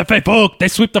the Fae folk. They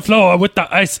sweep the floor with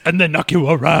the ice and then knock you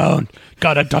around.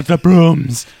 Gotta dodge the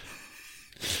brooms.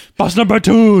 Boss number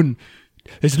 2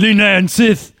 is Lena and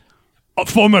Sith,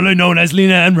 formerly known as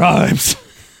Lena and Rhymes.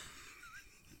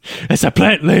 It's a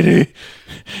plant lady,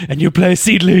 and you play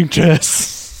seedling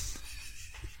chess.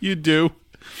 You do.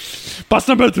 Boss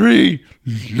number 3,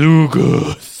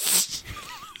 Lugus.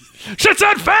 Shit's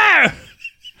on fire!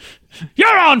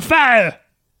 You're on fire!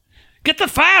 Get the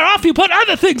fire off, you put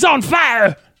other things on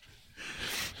fire!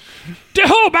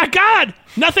 Oh my god!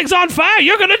 Nothing's on fire,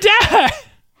 you're gonna die!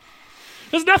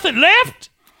 There's nothing left?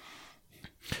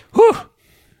 Whew!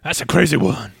 That's a crazy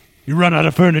one. You run out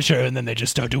of furniture and then they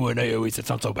just start doing AoEs. It's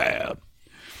not so bad.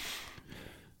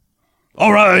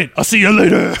 Alright, I'll see you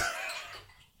later.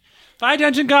 Bye,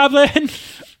 Dungeon Goblin!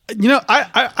 You know,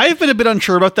 I've been a bit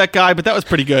unsure about that guy, but that was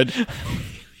pretty good.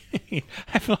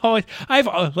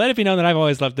 I've let it be known that I've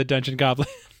always loved the Dungeon Goblin.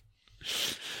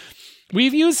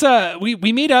 We've used we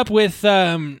meet up with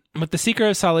the Seeker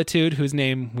of Solitude, whose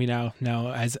name we now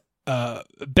know as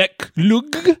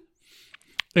Beklug,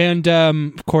 and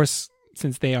of course,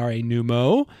 since they are a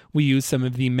Numo, we use some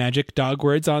of the magic dog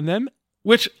words on them.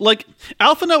 Which, like,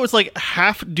 Alphinaud was, like,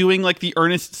 half doing, like, the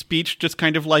earnest speech, just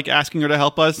kind of, like, asking her to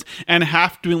help us, and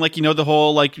half doing, like, you know, the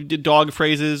whole, like, dog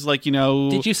phrases, like, you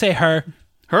know... Did you say her?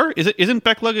 Her? Isn't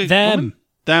Beklug a them. woman?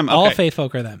 Them, okay. All Fae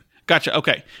folk are them. Gotcha,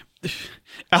 okay.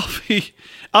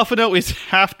 Alphinaud is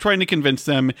half trying to convince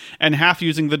them and half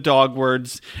using the dog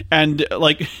words, and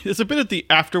like there's a bit at the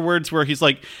afterwards where he's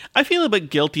like, I feel a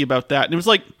bit guilty about that, and it was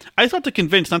like, I thought to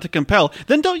convince, not to compel.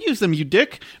 Then don't use them, you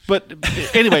dick. But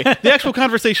anyway, the actual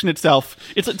conversation itself,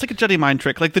 it's like a Jedi mind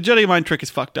trick. Like the Jedi mind trick is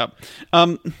fucked up.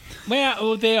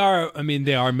 Well, they are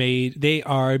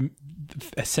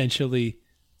essentially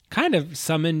kind of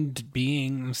summoned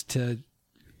beings to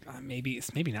maybe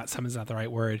not summoned is not the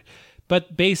right word.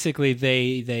 But basically,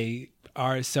 they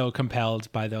are so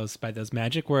compelled by those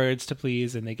magic words to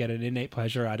please, and they get an innate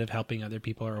pleasure out of helping other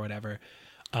people or whatever.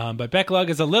 But Beklug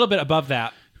is a little bit above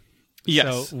that.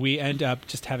 Yes. So we end up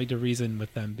just having to reason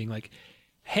with them, being like,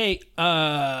 "Hey,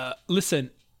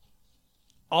 listen,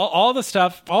 all this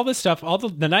stuff,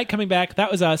 the night coming back, that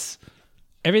was us.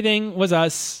 Everything was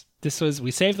us. We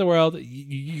saved the world.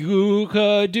 You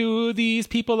could do these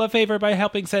people a favor by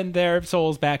helping send their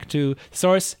souls back to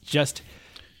Source. Just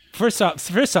first off,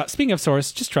 speaking of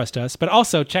Source, just trust us, but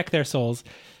also check their souls.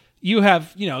 You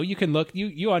have, you can look,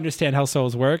 you understand how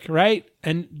souls work, right?"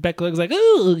 And Beklug's like,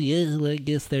 "Oh, yeah, well, I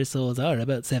guess their souls are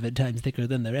about 7 times thicker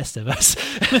than the rest of us."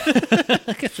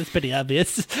 I guess it's pretty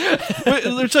obvious. But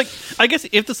it's like, I guess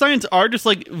if the Scions are just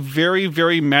like very,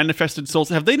 very manifested souls,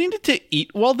 have they needed to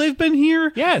eat while they've been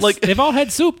here? Yes, like they've all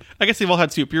had soup. I guess they've all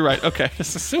had soup. You're right. Okay,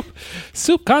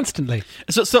 soup constantly.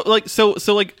 So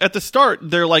like at the start,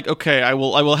 they're like, okay, I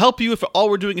will help you if all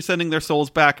we're doing is sending their souls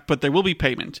back, but there will be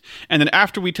payment. And then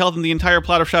after we tell them the entire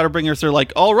plot of Shadowbringers, they're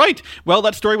like, all right, well,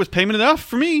 that story was payment enough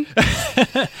for me.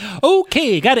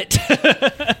 Okay, got it.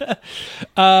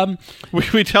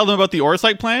 We tell them about the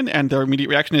Orsite plan, and their immediate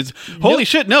reaction is, holy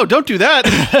shit, no, don't do that.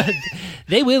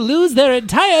 They will lose their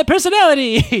entire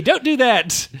personality. Don't do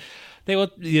that. They will.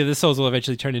 Yeah, the souls will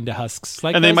eventually turn into husks,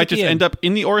 and they might just end up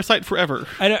in the Orsite forever.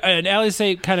 And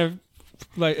Alizé kind of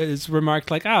like is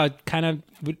remarked like, kind of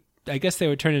I guess they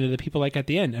would turn into the people like at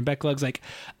the end. And Becklug's like,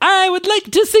 I would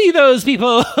like to see those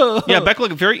people. Yeah,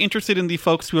 Becklug very interested in the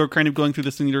folks who are kind of going through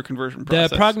the Cineater conversion process.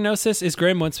 The prognosis is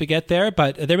grim once we get there,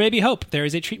 but there may be hope. There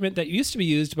is a treatment that used to be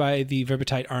used by the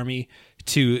Verbitite army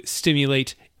to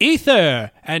stimulate ether,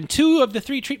 and 2 of the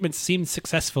 3 treatments seemed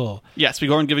successful. Yes, we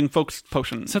go on giving folks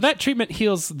potions. So that treatment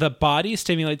heals the body,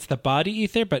 stimulates the body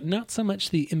ether, but not so much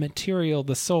the immaterial,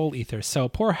 the soul ether. So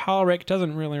poor Halric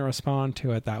doesn't really respond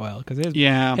to it that well because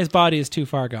his body is too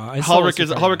far gone. Halric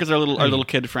is our little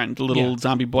kid friend, the little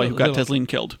zombie boy who got Tesleen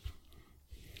killed.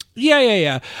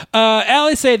 Yeah.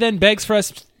 Alizé then begs for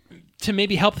us to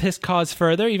maybe help his cause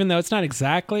further, even though it's not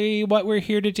exactly what we're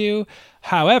here to do.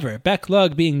 However,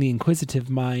 Becklug, being the inquisitive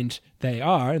mind they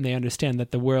are, and they understand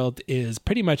that the world is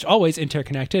pretty much always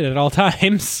interconnected at all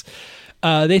times,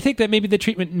 they think that maybe the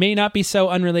treatment may not be so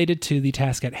unrelated to the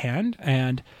task at hand,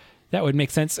 and that would make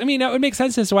sense. I mean, that would make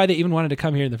sense as to why they even wanted to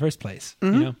come here in the first place.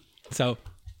 You know, so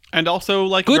and also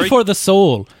like good for the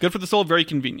soul. Good for the soul. Very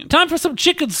convenient. Time for some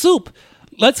chicken soup.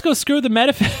 Let's go screw the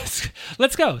metaphysics.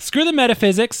 Let's go. Screw the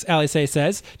metaphysics, Alizé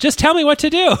says. Just tell me what to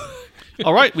do.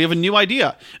 All right, we have a new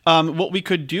idea. What we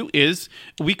could do is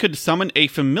we could summon a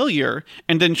familiar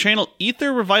and then channel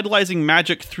ether revitalizing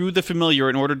magic through the familiar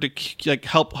in order to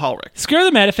help Halric. Screw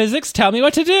the metaphysics. Tell me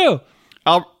what to do.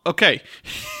 Okay.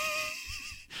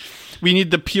 We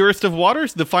need the purest of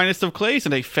waters, the finest of clays,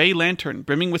 and a fey lantern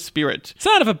brimming with spirit.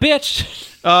 Son of a bitch.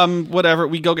 Whatever.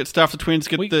 We go get stuff. The twins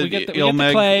get the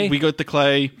clay. We get the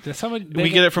clay. We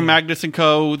get it from Magnus and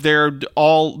Co. They're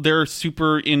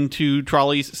super into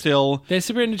trolleys still. They're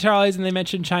super into trolleys, and they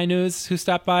mentioned Chinese who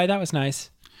stopped by. That was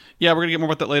nice. Yeah, we're gonna get more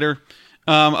about that later.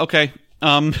 Okay.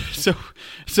 So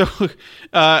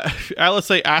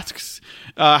Alizé asks,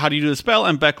 how do you do the spell?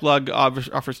 And Becklug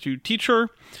offers to teach her.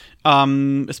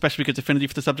 Especially because affinity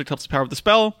for the subject helps the power of the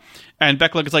spell. And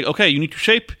Becklug is like, okay, you need to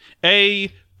shape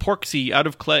a porksy out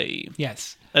of clay.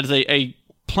 Yes. That is a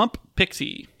plump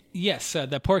pixie. Yes,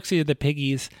 the porksy are the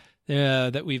piggies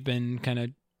that we've been kind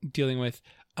of dealing with.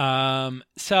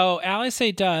 So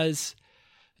Alizé does...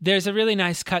 There's a really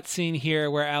nice cutscene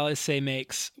here where Alizé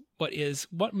makes what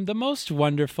the most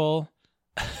wonderful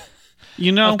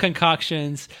of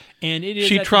concoctions. And it is...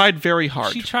 She tried very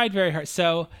hard. She tried very hard.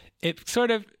 So it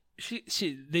sort of...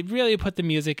 they really put the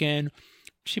music in.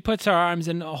 She puts her arms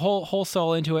and a whole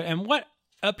soul into it, and what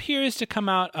appears to come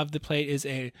out of the plate is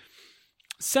a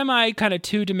semi kind of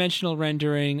 2-dimensional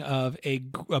rendering of a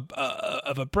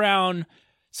brown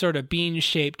sort of bean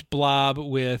shaped blob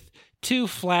with 2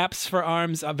 flaps for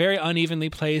arms, very unevenly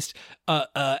placed.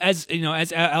 As you know,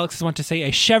 as Alex wants to say,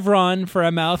 a chevron for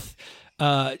a mouth.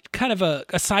 Kind of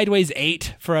a sideways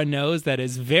 8 for a nose that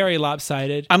is very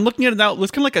lopsided. I'm looking at it now. It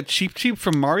looks kind of like a Cheep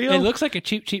from Mario. It looks like a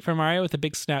Cheep from Mario with a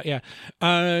big snout. Yeah.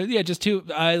 Just 2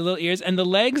 little ears. And the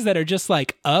legs that are just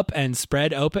like up and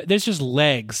spread open. There's just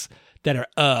legs that are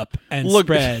up and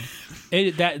spread.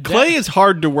 Clay is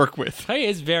hard to work with. Clay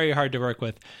is very hard to work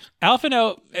with.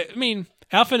 Alphino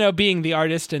being the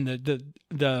artist and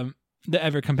the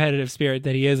ever competitive spirit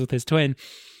that he is with his twin,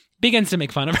 begins to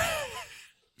make fun of her.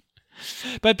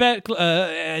 But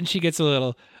and she gets a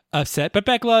little upset. But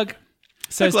Becklug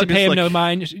says to pay him no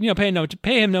mind.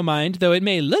 Pay him no mind. Though it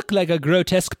may look like a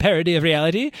grotesque parody of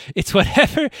reality, it's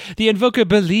whatever the invoker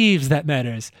believes that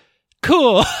matters.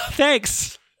 Cool.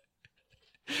 Thanks.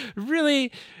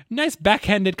 Really nice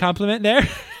backhanded compliment there.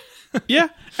 Yeah,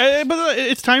 but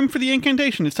it's time for the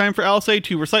incantation. It's time for Alizé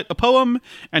to recite a poem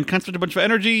and concentrate a bunch of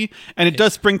energy, and it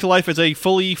does spring to life as a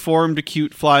fully formed,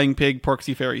 cute, flying pig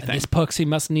porksy fairy thing. This porksy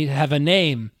must need to have a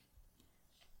name.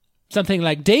 Something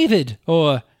like David,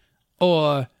 or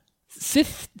Psoriasis.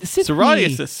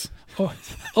 Or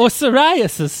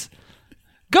psoriasis.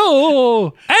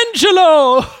 Go,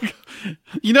 Angelo!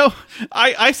 You know,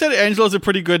 I said Angelo's a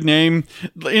pretty good name.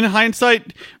 In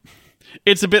hindsight...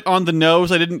 It's a bit on the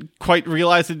nose. I didn't quite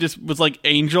realize it just was like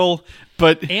Angel,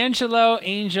 but...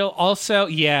 Angel, also,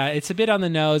 yeah, it's a bit on the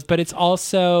nose, but it's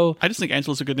also... I just think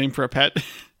Angelo's a good name for a pet.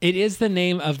 It is the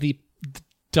name of the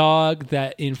dog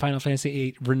that in Final Fantasy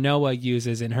VIII Rinoa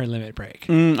uses in her limit break.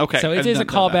 Okay. So it is a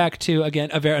callback to,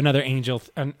 again, another Angel...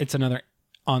 It's another...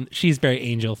 She's very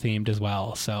Angel themed as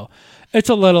well, so it's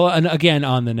a little, again,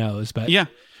 on the nose, but... Yeah.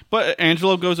 But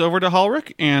Angelo goes over to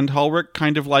Halric, and Halric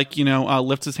kind of like,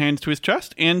 lifts his hands to his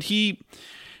chest, and he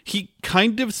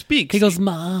kind of speaks. He goes,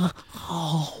 Ma.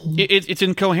 Oh. It's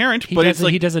incoherent, but it's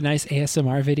like... He does a nice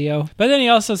ASMR video. But then he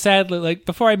also sadly, like,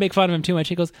 before I make fun of him too much,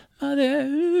 he goes, Mother.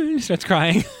 He starts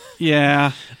crying.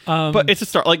 Yeah. But it's a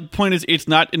start. Like, point is, it's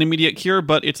not an immediate cure,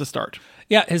 but it's a start.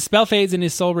 Yeah, his spell fades and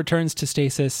his soul returns to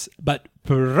stasis, but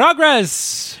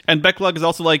Progress. And Becklug is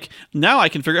also like, now I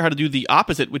can figure out how to do the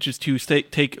opposite, which is to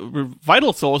take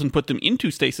vital souls and put them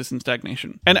into stasis and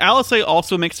stagnation. And Alice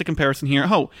also makes a comparison here.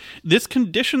 Oh, this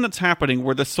condition that's happening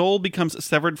where the soul becomes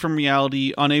severed from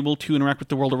reality, unable to interact with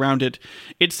the world around it,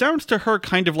 it sounds to her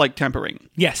kind of like tempering.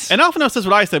 Yes. And Alphinaud says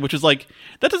what I said, which is like,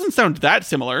 that doesn't sound that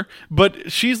similar.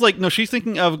 But she's like, no, she's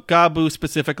thinking of Gabu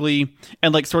specifically,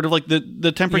 and like sort of like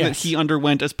the tempering that he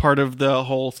underwent as part of the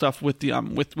whole stuff with the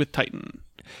with Titan.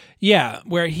 Yeah,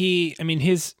 where it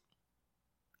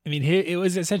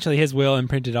was essentially his will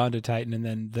imprinted onto Titan, and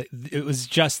then it was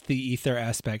just the ether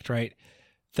aspect, right?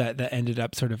 That ended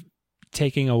up sort of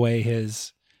taking away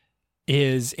his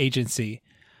agency.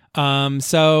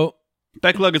 So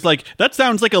Becklug is like, that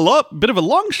sounds like a bit of a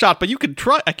long shot, but you could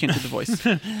try. I can't do the voice.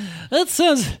 That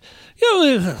sounds,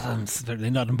 certainly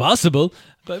not impossible,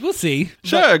 but we'll see.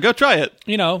 Sure, go try it.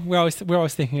 We're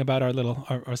always thinking about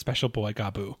our special boy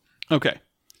Gabu. Okay.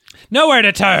 Nowhere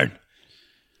to turn.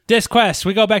 This quest,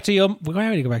 we go back to you. Why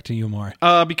would we go back to Yulmore?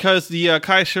 Because the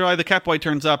Kai Shirai, the Catboy,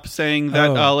 turns up saying that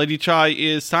Lady Chai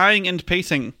is sighing and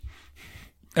pacing.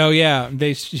 Oh yeah,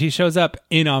 she shows up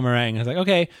in Amarang. I was like,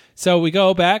 okay, so we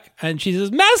go back, and she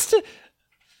says, Master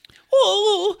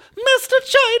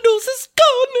Chinos is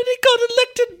gone, and he got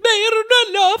elected mayor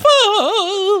and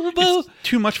It's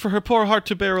too much for her poor heart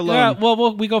to bear alone. Yeah,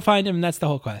 well, we go find him, and that's the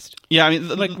whole quest. Yeah, I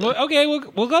mean, okay,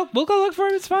 we'll go look for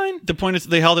him. It's fine. The point is,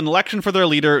 they held an election for their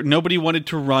leader. Nobody wanted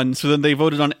to run, so then they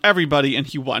voted on everybody, and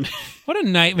he won. What a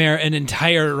nightmare an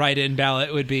entire write-in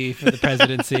ballot would be for the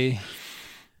presidency.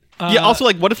 Yeah, also,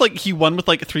 like, what if, like, he won with,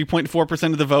 like,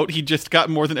 3.4% of the vote? He just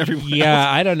got more than everyone else.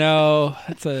 Yeah, I don't know.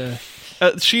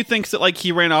 She thinks that, like,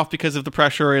 he ran off because of the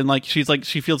pressure, and, like, she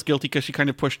feels guilty because she kind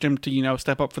of pushed him to,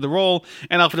 step up for the role.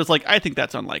 And Alfreda's like, I think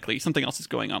that's unlikely. Something else is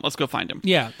going on. Let's go find him.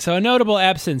 Yeah, so a notable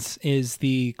absence is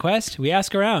the quest. We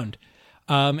ask around.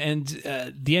 And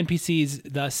the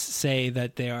NPCs thus say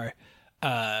that they are,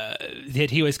 that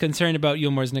he was concerned about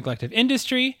Yulmore's neglect of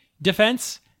industry,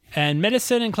 defense, and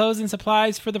medicine and clothes and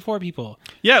supplies for the 4 people.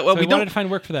 Yeah, well, so we wanted to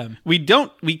find work for them. We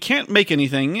can't make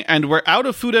anything, and we're out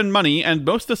of food and money, and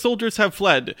most of the soldiers have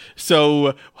fled.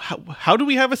 So how do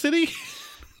we have a city?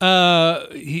 The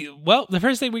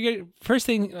first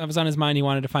thing that was on his mind, he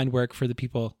wanted to find work for the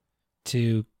people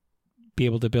to be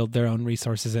able to build their own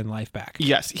resources and life back.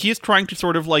 Yes, he is trying to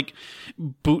sort of like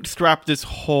bootstrap this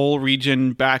whole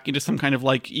region back into some kind of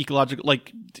like ecological,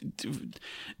 like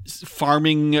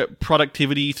farming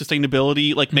productivity,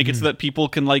 sustainability, like make it so that people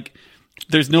can like,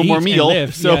 there's no more meal.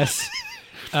 Live, so yes.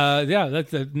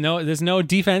 There's no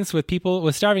defense with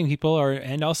starving people,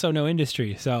 and also no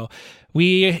industry. So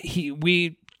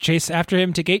we chase after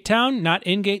him to Gate Town, not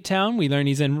in Gate Town. We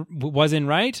learn was in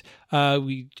Wright.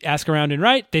 We ask around in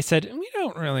Wright. They said, we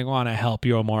don't really want to help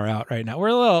Yulmore out right now.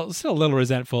 We're still a little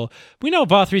resentful. We know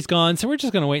Vothri's gone, so we're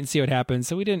just going to wait and see what happens.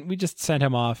 So we just sent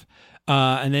him off.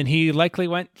 And then he likely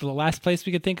went, the last place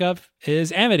we could think of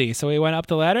is Amity. So we went up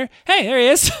the ladder. Hey, there he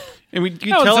is. And we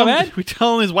tell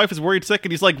him his wife is worried sick,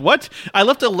 and he's like, what? I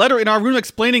left a letter in our room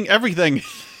explaining everything.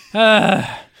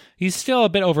 He's still a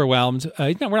bit overwhelmed.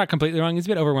 We're not completely wrong. He's a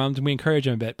bit overwhelmed, and we encourage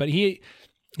him a bit. But he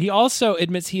also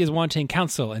admits he is wanting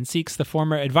counsel and seeks the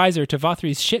former advisor to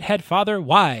Vothri's shithead father.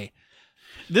 Why?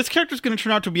 This character's going to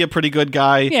turn out to be a pretty good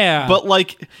guy. Yeah. But,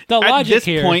 like, at this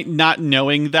point, not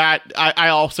knowing that, I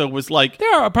also was like...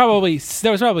 There was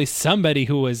probably somebody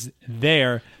who was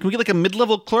there. Can we get, like, a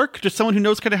mid-level clerk? Just someone who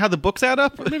knows kind of how the books add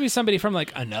up? Maybe somebody from,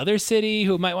 like, another city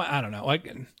who might want... I don't know. Like,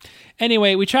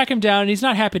 anyway, we track him down, and he's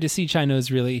not happy to see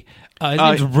Chinos, really. His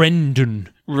name's Rendon.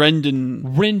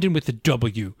 Rendon with the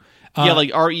W. Yeah,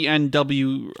 like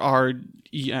Renwren.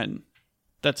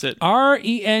 That's it.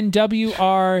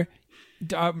 Renwr...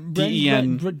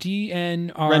 DEN.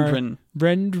 DNR.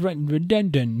 Rendren.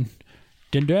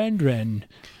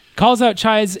 Calls out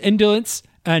Chai's indolence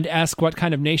and asks what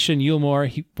kind of nation Yulmore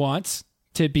he wants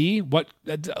to be. What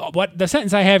the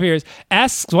sentence I have here is,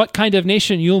 asks what kind of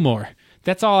nation Yulmore.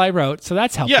 That's all I wrote, so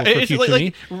that's helpful for future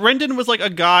me. Rendon was like a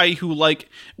guy who like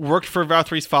worked for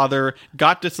Vothri's father,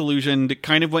 got disillusioned,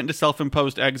 kind of went into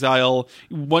self-imposed exile,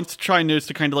 wants Chi-News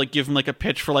to kind of like give him like a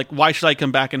pitch for like, why should I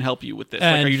come back and help you with this?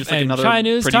 Like, are you just like another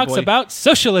Chi-News talks about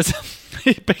socialism.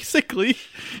 Basically,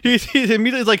 he's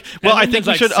immediately like, well, I think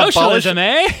we should socialism,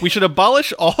 we should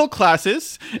abolish all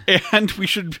classes, and we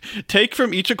should take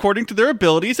from each according to their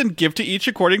abilities and give to each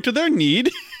according to their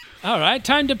need. All right,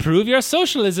 time to prove your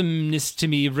socialismness to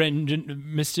me,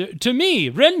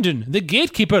 Rendon, the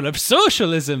gatekeeper of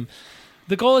socialism.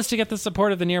 The goal is to get the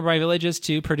support of the nearby villages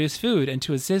to produce food, and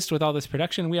to assist with all this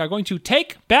production, we are going to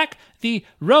take back the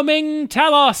roaming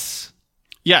Talos.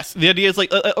 Yes, the idea is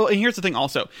like, and here's the thing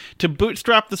also, to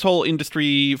bootstrap this whole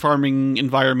industry farming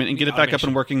environment and get it back up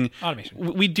and working,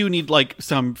 we do need like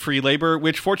some free labor,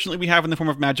 which fortunately we have in the form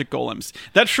of magic golems.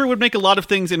 That sure would make a lot of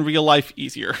things in real life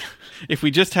easier if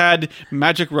we just had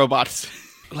magic robots.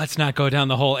 Let's not go down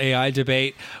the whole AI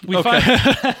debate.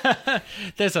 Okay.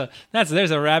 There's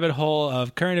a rabbit hole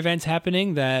of current events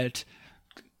happening that,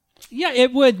 yeah,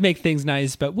 it would make things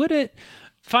nice, but would it?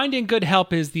 Finding good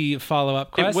help is the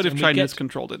follow-up quest. It would have China's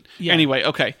controlled it. Yeah. Anyway,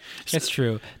 okay. That's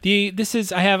true. I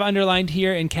have underlined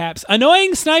here in caps,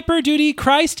 annoying sniper duty,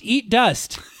 Christ, eat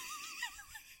dust.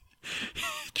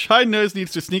 China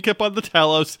needs to sneak up on the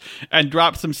Talos and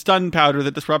drop some stun powder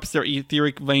that disrupts their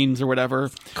etheric veins or whatever.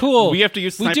 Cool. We have to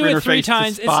use sniper we do it interface 3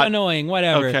 times. to spot. It's annoying.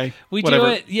 Whatever. Okay. Do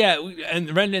it. Yeah. And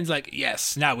Rendon's like,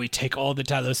 yes. Now we take all the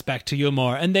Talos back to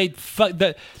Yumor, and they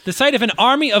the sight of an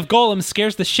army of golems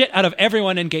scares the shit out of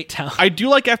everyone in Gate Town. I do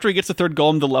like after he gets the third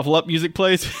golem, the level up music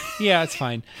plays. Yeah, it's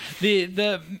fine.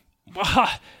 The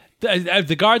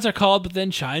guards are called, but then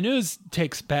Chai-Nuz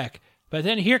takes back. But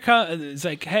then here comes, it's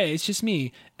like, hey, it's just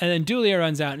me. And then Dulia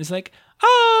runs out and is like,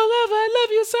 oh, love, I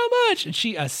love you so much. And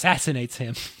she assassinates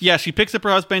him. Yeah, she picks up her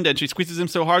husband and she squeezes him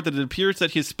so hard that it appears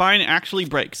that his spine actually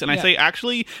breaks. And I say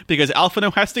actually because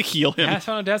Alphino has to heal him.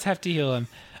 Alphino does have to heal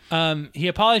him. He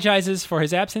apologizes for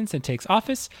his absence and takes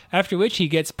office, after which he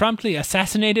gets promptly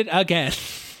assassinated again.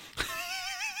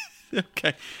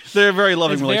 Okay. They're a very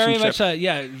loving relationship.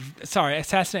 Very much, sorry,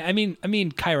 assassinate. I mean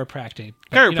chiropractic.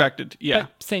 Chiropractic, yeah.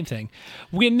 Same thing.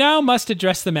 We now must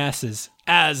address the masses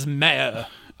as mayor.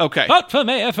 Okay. Vote for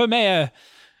mayor.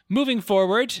 Moving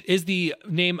forward is the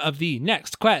name of the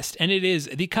next quest, and it is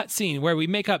the cutscene where we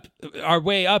make up our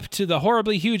way up to the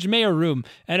horribly huge mayor room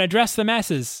and address the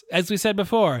masses. As we said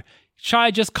before, Chai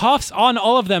just coughs on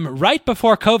all of them right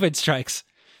before COVID strikes.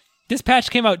 This patch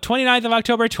came out 29th of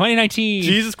October, 2019.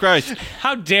 Jesus Christ.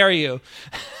 How dare you?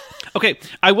 Okay,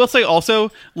 I will say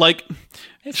also, like,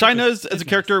 China's as a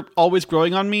character always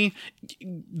growing on me.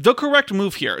 The correct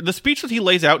move here. The speech that he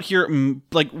lays out here,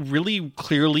 like, really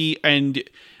clearly and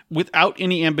without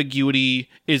any ambiguity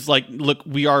is like, look,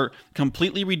 we are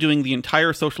completely redoing the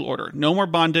entire social order. No more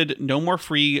bonded, no more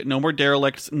free, no more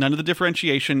derelicts, none of the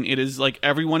differentiation. It is like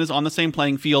everyone is on the same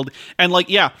playing field. And like,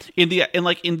 yeah, in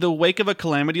the wake of a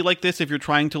calamity like this, if you're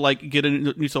trying to like get a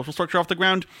new social structure off the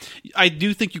ground, I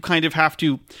do think you kind of have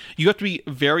to be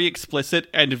very explicit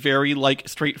and very like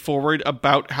straightforward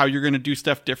about how you're going to do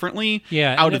stuff differently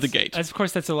out of the gate. Of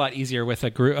course, that's a lot easier with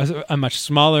a much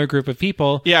smaller group of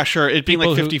people. Yeah, sure. It being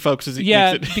like 50 folks is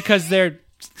because they're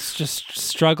just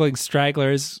struggling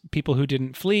stragglers, people who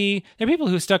didn't flee. They're people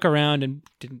who stuck around and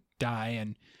didn't die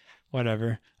and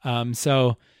whatever.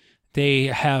 So they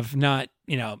have not,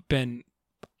 been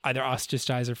either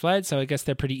ostracized or fled. So I guess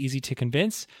they're pretty easy to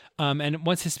convince. And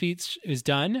once his speech is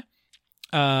done,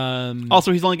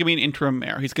 also he's only going to be an interim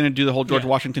mayor. He's going to do the whole George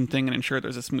Washington thing and ensure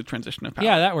there's a smooth transition of power.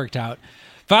 Yeah, that worked out.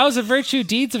 Vows of virtue,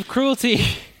 deeds of cruelty.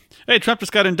 Hey, Trump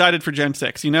just got indicted for Gen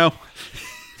 6,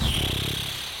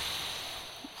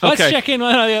 Let's check in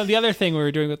on the other thing we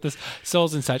were doing with this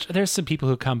souls and such. There's some people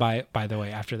who come by the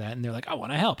way, after that, and they're like, I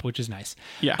want to help, which is nice.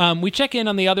 Yeah. We check in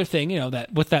on the other thing,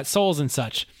 that with that souls and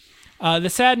such. The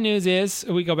sad news is,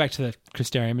 we go back to the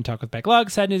Crystarium and talk with Beck Lug.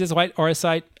 Sad news is White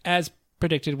Auracite, as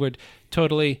predicted, would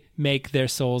totally make their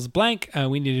souls blank.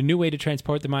 We need a new way to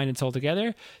transport the mind and soul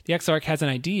together. The Exarch has an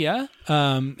idea,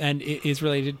 and it is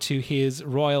related to his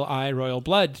royal eye, royal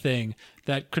blood thing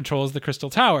that controls the crystal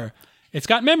tower. It's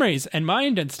got memories and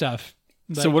mind and stuff.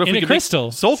 So what if we could crystal?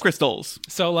 Make soul crystals?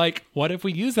 So like, what if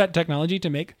we use that technology to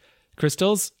make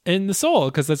crystals in the soul?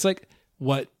 Because that's like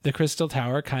what the crystal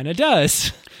tower kind of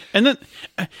does. And then,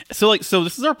 so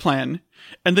this is our plan.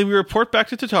 And then we report back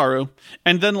to Tataru,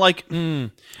 and then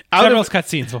several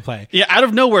cutscenes will play. Yeah, out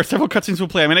of nowhere, several cutscenes will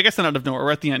play. I mean, I guess not out of nowhere.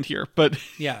 We're at the end here, but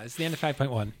yeah, it's the end of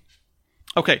 5.1.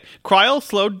 Okay, Kryl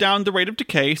slowed down the rate of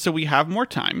decay, so we have more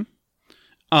time.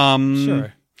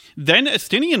 Sure. Then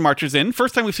Estinian marches in.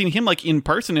 First time we've seen him in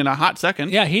person in a hot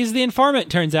second. Yeah, he's the informant.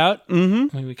 Turns out.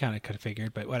 Mm-hmm. I mean, we kind of could have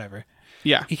figured, but whatever.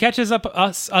 Yeah, he catches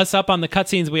us up on the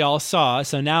cutscenes we all saw.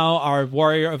 So now our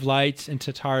Warrior of Light and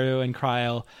Tataru and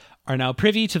Kryl are now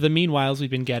privy to the meanwhiles we've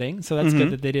been getting. So that's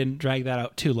good that they didn't drag that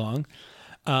out too long.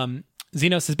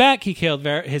 Xenos is back. He killed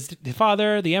his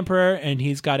father, the Emperor, and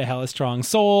he's got a hella strong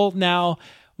soul now.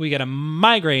 We get a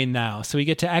migraine now, so we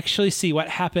get to actually see what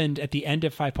happened at the end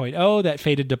of 5.0 that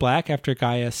faded to black after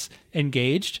Gaius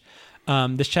engaged.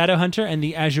 The Shadow Hunter and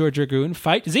the Azure Dragoon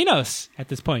fight Xenos at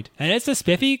this point, and it's a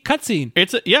spiffy cutscene.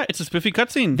 It's a spiffy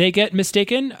cutscene. They get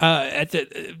mistaken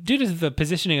due to the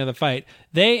positioning of the fight.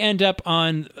 They end up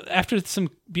after some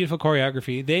beautiful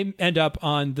choreography. They end up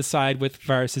on the side with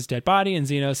Varys' dead body, and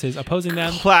Xenos is opposing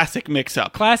them. Classic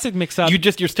mix-up. Classic mix-up.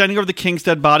 You're standing over the king's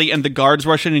dead body, and the guards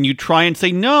rush in, and you try and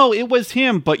say, no, it was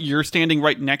him, but you're standing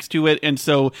right next to it, and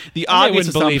so the obvious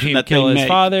assumption that kill they his make.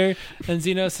 father, and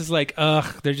Xenos is like,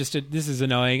 ugh, this is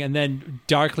annoying, and then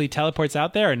darkly teleports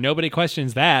out there, and nobody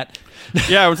questions that.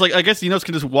 Yeah, I was like, I guess Xenos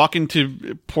can just walk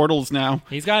into portals now.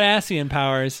 He's got Ascian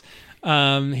powers.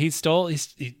 He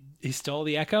stole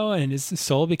the Echo, and his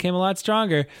soul became a lot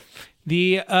stronger.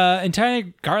 The entire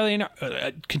Garlean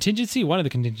contingency, one of the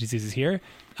contingencies, is here.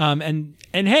 And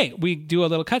hey, we do a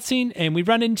little cutscene, and we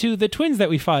run into the twins that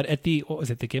we fought at the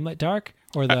Gimlet Dark,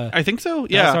 or the I think so.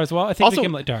 Yeah, As well. I think the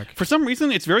Gimlet Dark. For some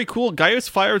reason, it's very cool. Gaius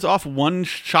fires off one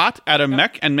shot at a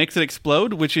mech and makes it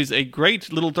explode, which is a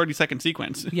great little 30-second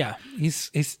sequence. Yeah, he's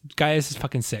Gaius is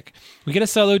fucking sick. We get a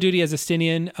solo duty as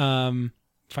Estinian.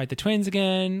 Fight the twins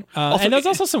again. And there's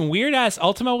also some weird-ass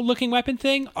Ultima-looking weapon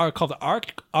thing called the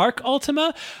Arc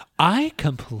Ultima. I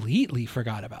completely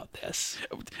forgot about this.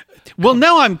 Well,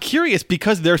 now I'm curious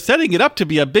because they're setting it up to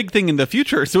be a big thing in the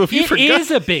future. So if you forgot... It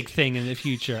is a big thing in the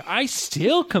future. I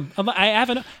still... I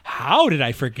haven't... How did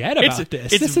I forget about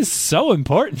this? This is so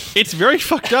important. It's very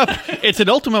fucked up. It's an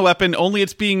Ultima weapon, only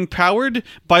it's being powered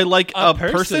by, like, a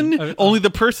person. Only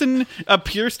the person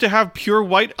appears to have pure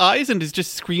white eyes and is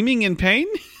just screaming in pain.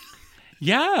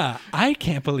 Yeah, I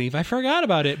can't believe I forgot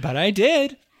about it, but I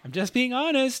did. I'm just being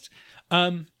honest.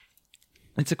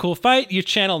 It's a cool fight. You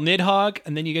channel Nidhogg,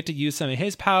 and then you get to use some of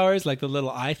his powers, like the little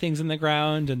eye things in the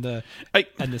ground and the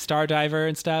Star Diver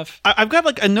and stuff. I've got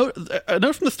like a note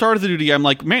from the start of the duty. I'm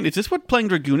like, man, is this what playing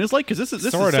Dragoon is like? Because this is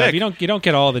sort of sick. You don't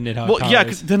get all the Nidhogg. Well, powers. yeah.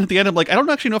 Because then at the end, I'm like, I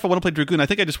don't actually know if I want to play Dragoon. I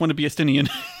think I just want to be Estinian.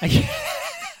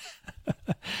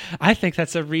 I think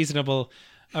that's a reasonable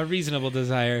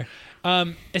desire.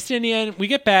 Estinian, we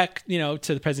get back, to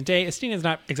the present day. Estinian's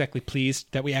not exactly pleased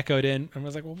that we echoed in, and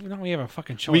was like, well, don't we have a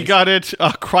fucking choice? We got it.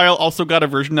 Kryl also got a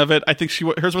version of it. I think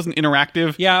hers wasn't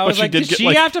interactive. Yeah, I was like, did she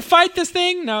have to fight this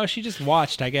thing? No, she just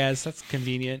watched, I guess. That's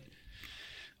convenient.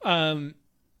 Garlemald,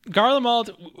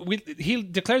 he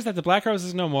declares that the Black Rose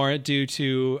is no more due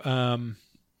to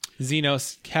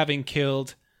Xenos having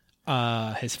killed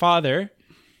his father.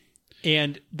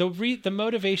 And the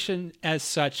motivation as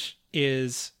such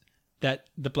is that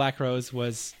the Black Rose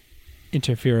was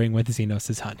interfering with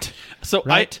Xenos' hunt. So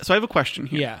right? I have a question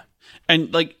here. Yeah.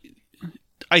 And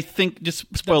I think,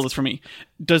 just spoil this for me.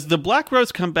 Does the Black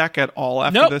Rose come back at all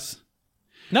after this?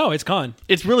 No, it's gone.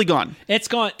 It's really gone. It's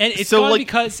gone. And it's gone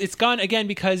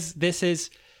because this is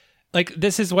what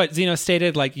Xenos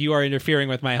stated, like, you are interfering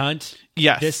with my hunt.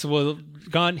 Yes. This will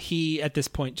gone. He, at this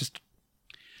point, just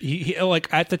he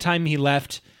like at the time he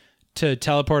left to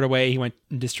teleport away, he went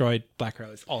and destroyed Black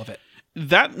Rose, all of it.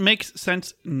 That makes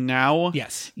sense now.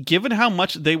 Yes. Given how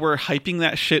much they were hyping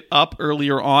that shit up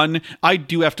earlier on, I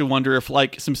do have to wonder if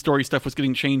some story stuff was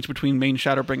getting changed between main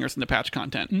Shadowbringers and the patch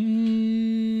content.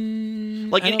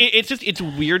 It's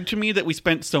weird to me that we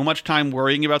spent so much time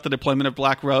worrying about the deployment of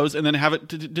Black Rose and then have it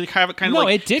kind of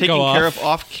it did taken go care off. of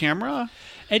off camera.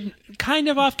 And kind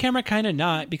of off camera, kind of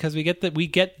not, because we get the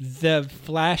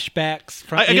flashbacks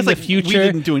from I guess the future. We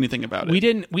didn't do anything about it. We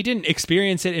didn't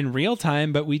experience it in real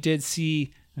time, but we did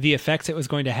see the effects it was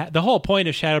going to have. The whole point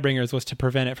of Shadowbringers was to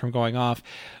prevent it from going off.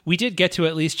 We did get to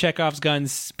at least Chekhov's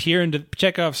guns peer into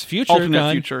Chekhov's future alternate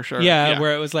gun. future, sure. Yeah,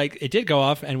 where it was like it did go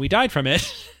off and we died from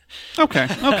it. Okay.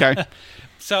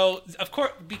 So of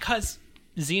course, because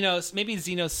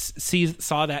Xenos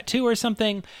saw that too or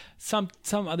something. Some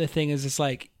other thing is just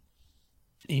like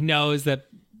he knows that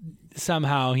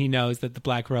the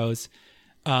Black Rose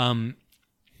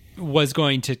was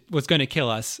going to kill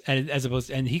us,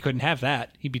 and he couldn't have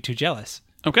that. He'd be too jealous.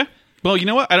 Okay. Well, you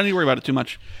know what? I don't need to worry about it too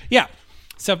much. Yeah.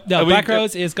 So the Black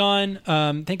Rose is gone.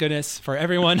 Thank goodness for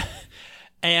everyone.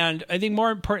 And I think more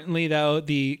importantly, though,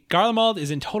 the Garlemald is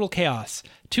in total chaos.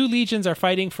 2 legions are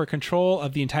fighting for control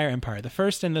of the entire empire, the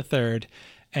first and the third.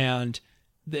 And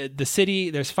the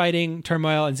city, there's fighting,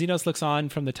 turmoil, and Xenos looks on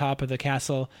from the top of the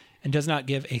castle and does not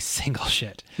give a single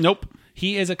shit. Nope.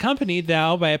 He is accompanied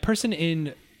now by a person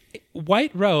in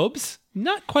white robes,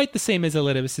 not quite the same as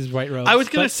Elidibus' white robes. I was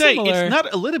going to say, similar. it's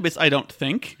not Elidibus, I don't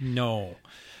think. No.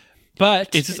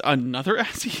 But is this another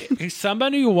Ascian? He's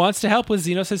somebody who wants to help with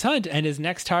Xenos' hunt, and his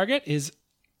next target is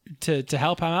to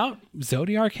help him out,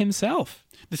 Zodiark himself.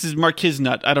 This is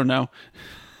Marquiznut. I don't know.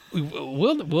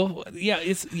 We're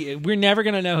never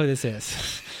going to know who this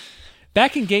is.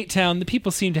 Back in Gatetown, the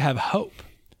people seem to have hope.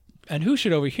 And who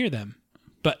should overhear them?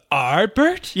 But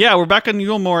Ardbert? Yeah, we're back on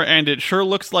Yulmore, and it sure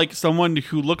looks like someone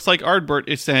who looks like Ardbert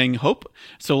is saying, hope,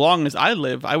 so long as I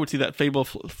live, I would see that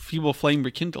feeble flame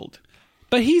rekindled.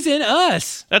 But he's in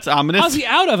us. That's ominous. How's he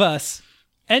out of us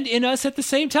and in us at the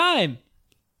same time?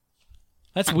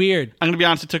 That's weird. I'm going to be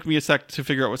honest, it took me a sec to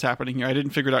figure out what's happening here. I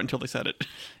didn't figure it out until they said it.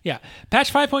 Yeah.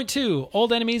 Patch 5.2,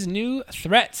 old enemies, new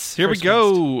threats. Here we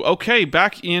go. Okay,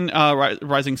 back in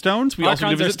Rising Stones. We also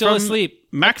Archons do are visit still from asleep.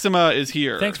 Maxima is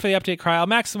here. Thanks for the update, Kryl.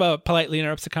 Maxima politely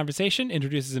interrupts the conversation,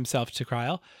 introduces himself to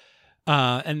Kryl,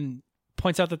 and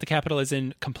points out that the capital is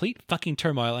in complete fucking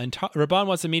turmoil, and Raban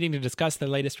wants a meeting to discuss the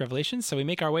latest revelations, so we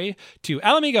make our way to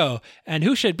Alamigo, and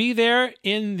who should be there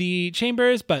in the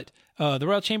chambers, but the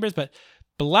royal chambers, but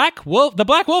Black Wolf, the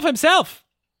Black Wolf himself.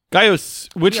 Gaius,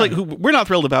 which who we're not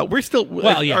thrilled about. We're still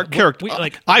our character.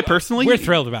 I personally, we're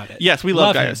thrilled about it. Yes, we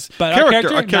love Gaius, him, but our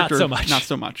character not so much. Not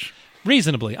so much.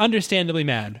 Reasonably, understandably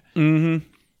mad.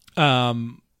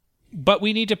 Mm-hmm. But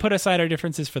we need to put aside our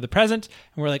differences for the present,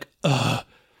 and we're like, ugh.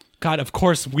 God, of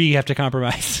course we have to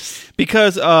compromise.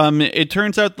 Because it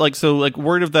turns out,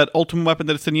 word of that Ultima weapon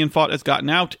that Asinian fought has gotten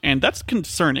out, and that's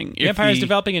concerning. The Empire is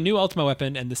developing a new Ultima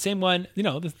weapon, and the same one, the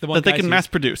one that they can mass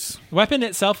produce. The weapon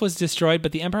itself was destroyed,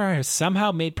 but the Empire has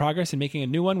somehow made progress in making a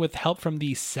new one with help from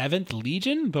the 7th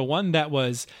Legion, the one that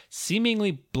was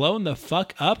seemingly blown the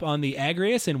fuck up on the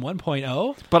Agrius in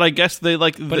 1.0. But I guess they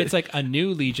But it's like a new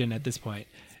Legion at this point.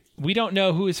 We don't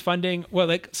know who is funding.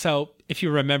 Well, so if you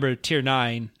remember Turn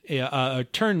 9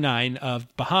 of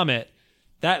Bahamut,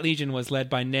 that legion was led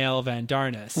by Nail Van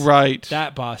Darnus. Right.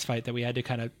 That boss fight that we had to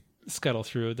kind of scuttle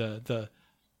through. The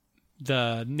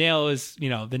Nail is,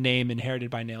 the name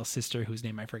inherited by Nail's sister, whose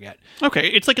name I forget. Okay,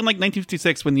 it's like in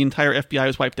 1956 when the entire FBI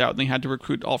was wiped out and they had to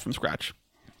recruit all from scratch.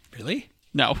 Really?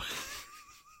 No.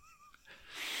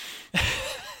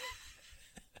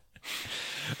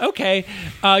 Okay.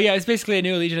 It's basically a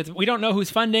new legion. We don't know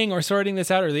who's funding or sorting this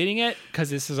out or leading it because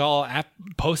this is all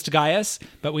post-Gaius,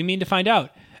 but we mean to find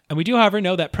out. And we do, however,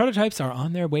 know that prototypes are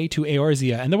on their way to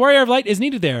Eorzea, and the Warrior of Light is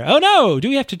needed there. Oh no! Do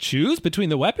we have to choose between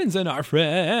the weapons and our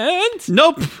friends?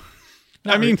 Nope.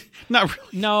 Not really. No,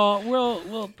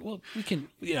 we can,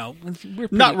 we're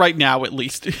pretty, not right now, at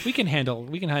least. we can handle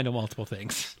multiple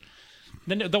things.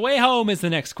 The way home is the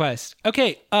next quest.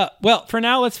 Okay, for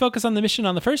now, let's focus on the mission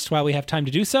on the first while we have time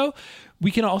to do so. We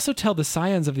can also tell the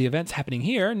scions of the events happening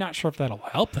here. Not sure if that'll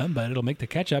help them, but it'll make the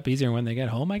catch-up easier when they get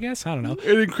home, I guess. I don't know.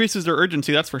 It increases their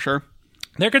urgency, that's for sure.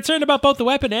 They're concerned about both the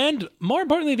weapon and, more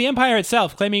importantly, the Empire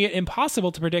itself, claiming it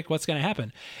impossible to predict what's going to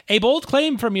happen. A bold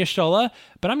claim from Y'shtola,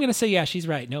 but I'm going to say, yeah, she's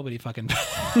right. Nobody fucking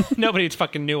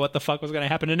knew what the fuck was going to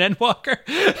happen in Endwalker.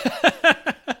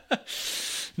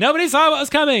 Nobody saw what was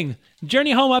coming.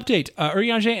 Journey home update.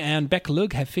 Urianger and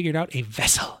Beck-Lug have figured out a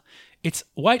vessel. It's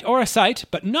white auracite,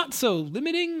 but not so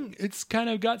limiting. It's kind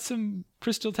of got some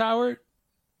crystal tower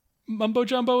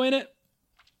mumbo-jumbo in it.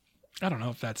 I don't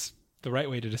know if that's the right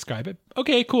way to describe it.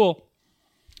 Okay, cool.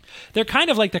 They're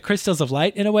kind of like the crystals of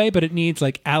light in a way, but it needs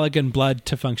like Allagan blood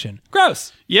to function.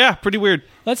 Gross. Yeah, pretty weird.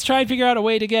 Let's try and figure out a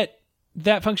way to get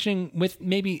that functioning with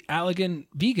maybe Allagan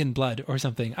vegan blood or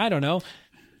something. I don't know.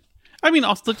 I mean,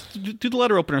 also do the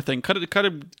letter opener thing. Cut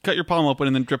your palm open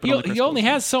and then drip it on the crystals. He only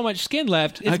has so much skin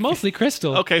left. It's mostly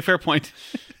crystal. Okay, fair point.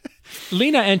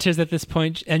 Lena enters at this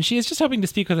point, and she is just hoping to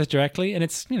speak with us directly, and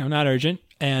it's not urgent.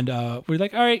 And we're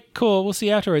like, all right, cool, we'll see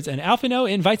you afterwards. And Alphino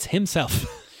invites himself.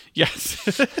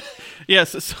 Yes.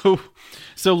 Yes.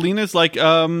 So Lena's like,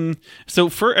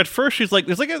 at first she's like,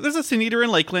 there's a Sin Eater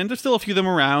in Lakeland. There's still a few of them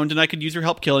around, and I could use your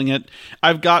help killing it.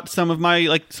 I've got some of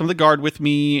the guard with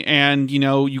me, and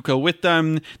you go with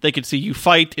them. They could see you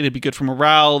fight. It'd be good for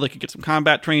morale. They could get some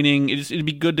combat training. It'd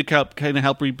be good to kind of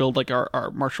help rebuild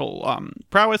our martial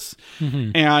prowess.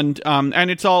 Mm-hmm. And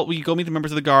it's all, we go meet the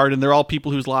members of the guard, and they're all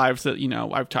people whose lives that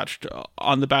I've touched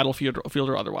on the battlefield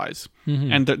or otherwise,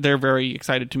 mm-hmm. And they're very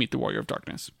excited to meet the Warrior of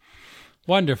Darkness.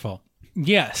 Wonderful.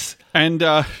 Yes. And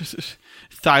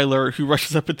Thyler, who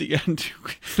rushes up at the end.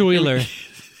 Thyler.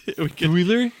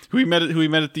 Who we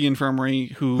met at the infirmary,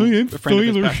 who a friend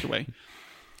of his passed away.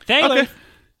 Thyler. Okay.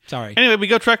 Sorry. Anyway, we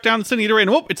go track down the Sin Eater, and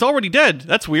whoop, it's already dead.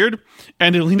 That's weird.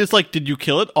 And Alina's like, did you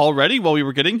kill it already while we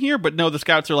were getting here? But no, the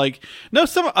scouts are like, no,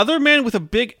 some other man with a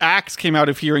big axe came out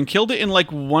of here and killed it in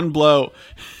one blow.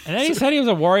 And then he said he was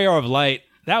a warrior of light.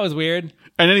 That was weird.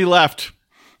 And then he left.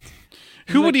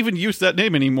 Who would even use that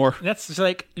name anymore? That's just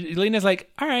like, Lena's like,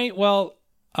 all right, well,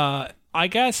 I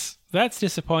guess that's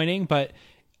disappointing, but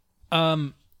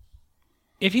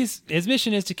if his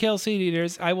mission is to kill Seed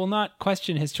Eaters, I will not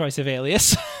question his choice of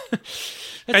alias.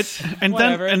 and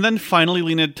then finally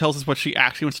Lena tells us what she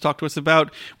actually wants to talk to us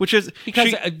about, which is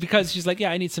because she's like,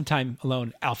 yeah, I need some time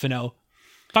alone, Alphino.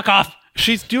 Fuck off.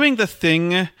 She's doing the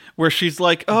thing where she's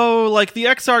like, oh, like the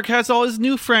Exarch has all his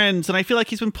new friends, and I feel like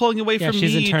he's been pulling away from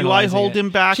she's me. internalizing Do I hold it. him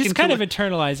back? She's until kind of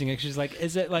internalizing it. She's like,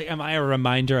 is it like, am I a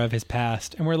reminder of his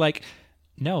past? And we're like,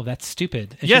 no, that's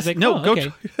stupid. And Yes, she's like, no, oh, go.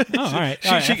 okay. Oh, all right.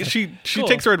 All right. She Cool.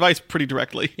 takes her advice pretty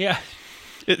directly. Yeah.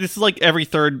 This is like every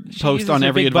third She post uses on her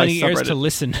every big advice bunny ears subreddit. to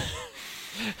listen.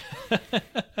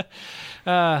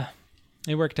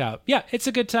 It worked out. Yeah, it's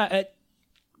a good time.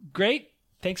 Great.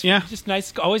 Thanks. Yeah. Just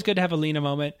nice. Always good to have a Lena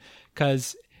moment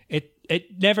because it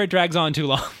never drags on too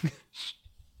long.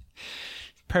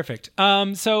 Perfect.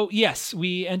 So yes,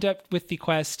 we end up with the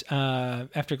quest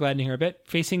after gladdening her a bit,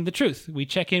 facing the truth. We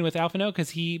check in with Alphino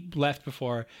because he left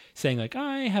before saying like,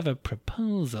 I have a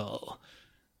proposal.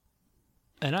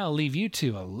 And I'll leave you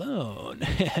two alone.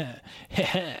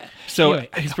 So Anyway,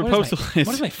 his what proposal is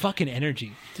what is my fucking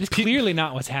energy? It's clearly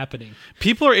not what's happening.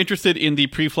 people are interested in the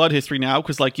pre-flood history now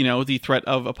because, like, you know, the threat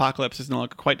of apocalypse is no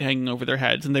longer quite hanging over their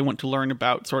heads, and they want to learn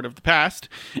about sort of the past.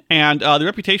 And the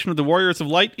reputation of the Warriors of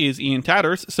Light is in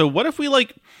tatters. So what if we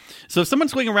so if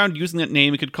someone's going around using that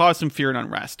name, it could cause some fear and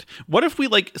unrest. What if we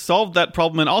solved that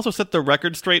problem and also set the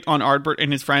record straight on Ardbert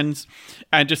and his friends,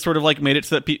 and just sort of made it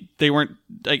so that they weren't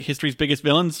history's biggest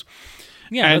villains?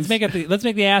 Yeah, And- let's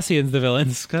make the Asians the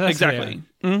villains. 'Cause that's Exactly.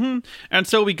 And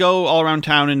so we go all around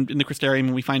town in the Crystarium,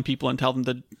 and we find people and tell them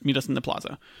to meet us in the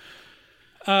plaza.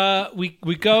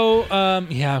 We go.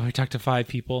 We talked to 5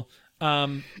 people.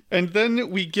 And then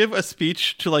we give a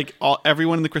speech to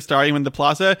everyone in the Crystarium in the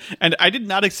plaza, and I did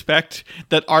not expect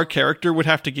that our character would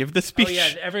have to give this speech. Oh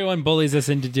yeah, everyone bullies us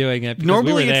into doing it. because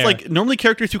Normally, we were it's there. normally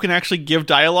characters who can actually give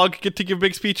dialogue get to give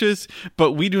big speeches,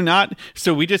 but we do not.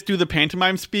 So we just do the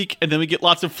pantomime speak, and then we get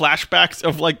lots of flashbacks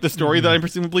of the story that I'm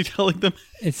presumably telling them.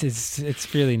 It's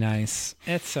really nice.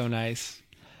 It's so nice.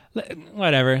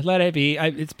 Whatever, let it be.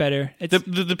 It's better. It's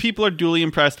The people are duly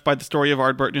impressed by the story of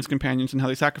Ardbert and his companions and how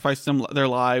they sacrificed their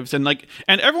lives, and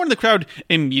everyone in the crowd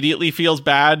immediately feels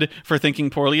bad for thinking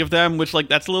poorly of them, which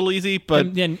that's a little easy. But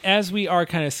and then as we are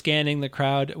kind of scanning the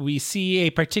crowd, we see a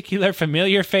particular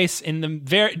familiar face in the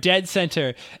very dead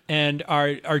center, and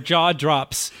our jaw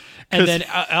drops. And then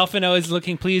Alphino is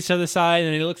looking pleased to the side,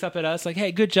 and he looks up at us like,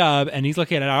 "Hey, good job!" And he's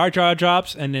looking at our jaw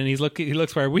drops, and then he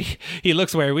looks where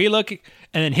we look, and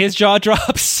then his jaw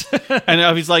drops.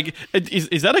 and he's like,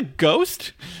 "Is that a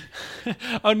ghost?"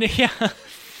 Oh no, yeah.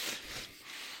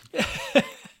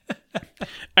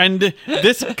 And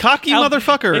this cocky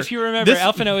motherfucker. If you remember, this-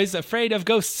 Alphino is afraid of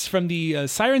ghosts from the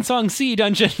Siren Song Sea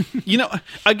dungeon.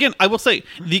 Again, I will say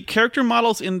the character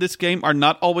models in this game are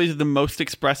not always the most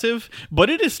expressive, but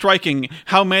it is striking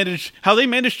how they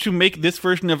managed to make this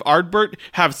version of Ardbert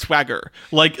have swagger.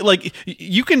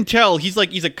 You can tell he's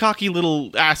a cocky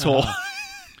little asshole.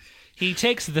 He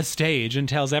takes the stage and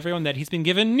tells everyone that he's been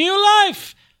given new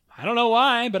life. I don't know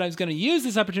why, but I was going to use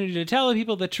this opportunity to tell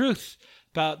people the truth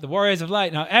about the Warriors of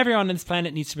Light. Now, everyone on this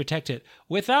planet needs to protect it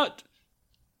without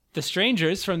the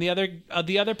strangers from the other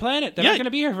planet that aren't going to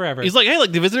be here forever. He's like, hey,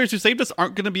 the visitors who saved us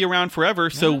aren't going to be around forever,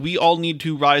 so we all need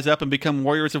to rise up and become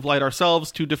Warriors of Light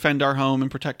ourselves to defend our home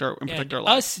and protect our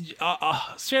lives.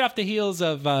 Us, straight off the heels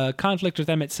of conflict with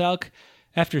Emmett Selk,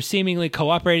 after seemingly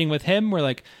cooperating with him, we're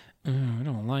like, I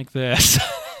don't like this.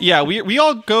 Yeah, we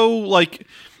all go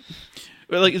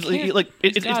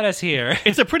He's got us here.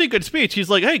 It's a pretty good speech. He's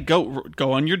like, hey, go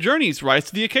on your journeys, rise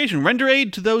to the occasion, render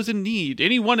aid to those in need.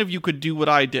 Any one of you could do what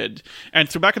I did. And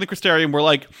so back in the Crystarium, we're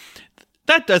like,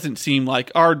 that doesn't seem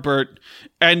like Ardbert.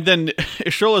 And then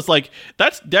Shola's like,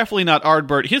 that's definitely not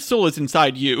Ardbert. His soul is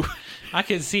inside you. I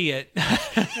can see it.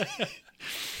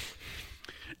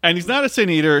 And he's not a Sin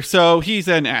Eater, so he's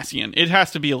an Ascian. It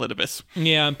has to be Elidibus.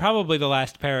 Yeah, and probably the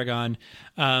last Paragon.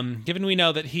 Given we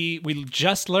know that we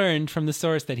just learned from the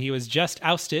source that he was just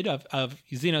ousted of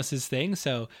Xenos' thing,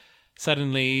 so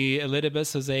suddenly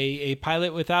Elidibus was a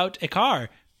pilot without a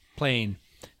plane.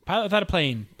 Pilot without a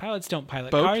plane. Pilots don't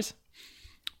pilot Boat? cars.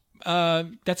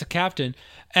 That's a captain.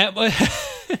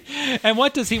 And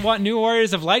what does he want new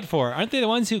Warriors of Light for? Aren't they the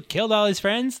ones who killed all his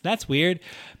friends? That's weird.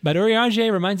 But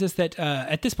Urianger reminds us that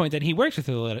at this point that he worked with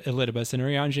Elidibus, and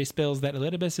Urianger spills that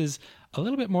Elidibus is a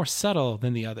little bit more subtle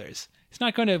than the others. He's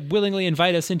not going to willingly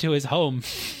invite us into his home.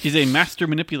 He's a master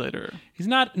manipulator. He's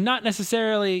not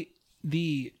necessarily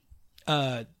the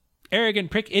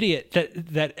arrogant prick idiot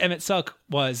that Emmett Selk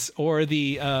was, or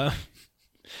the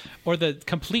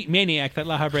complete maniac that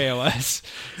La Habrea was.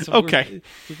 So Okay.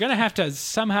 we're going to have to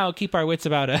somehow keep our wits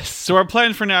about us. So our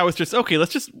plan for now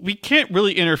is we can't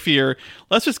really interfere.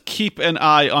 Let's just keep an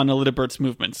eye on Elidibert's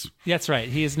movements. That's right.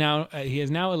 He is now a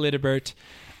Lidibert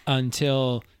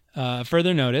until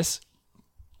further notice.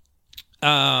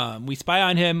 We spy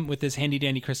on him with this handy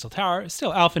dandy crystal tower.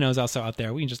 Still, Alphinaud's also out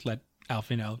there. We can just let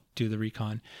Alphinaud do the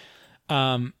recon.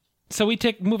 So we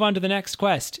move on to the next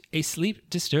quest, A Sleep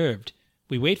Disturbed.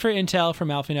 We wait for intel from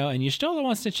Alphinaud, and Y'shtola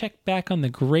wants to check back on the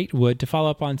Great Wood to follow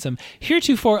up on some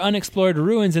heretofore unexplored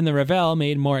ruins in the Revel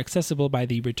made more accessible by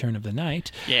the return of the night.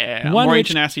 Yeah, One more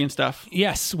which- ancient Ascian stuff.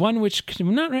 Yes, one which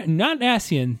not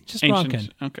Ascian, just Ancient,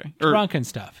 Ronkin. okay. Ronkin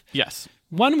stuff. Yes.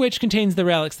 One which contains the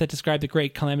relics that describe the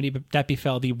great calamity that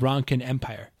befell the Ronkin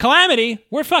Empire. Calamity?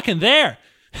 We're fucking there!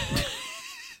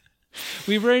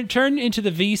 We return into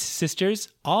the V's sisters,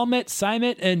 Almet,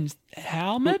 Simet, and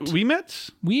Halmet? We met?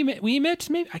 We met?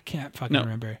 Maybe? I can't fucking No.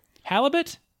 remember.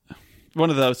 Halibut? One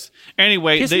of those.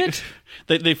 Anyway, Kismet?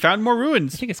 they found more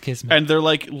ruins. I think it's Kismet. And they're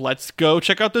like, let's go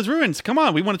check out those ruins. Come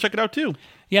on, we want to check it out too.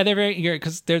 Yeah, they're very eager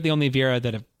because they're the only Vera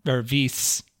that have, or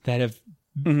V's that have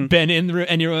been in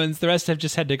any ruins. The rest have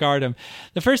just had to guard them.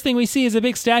 The first thing we see is a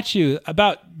big statue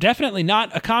about definitely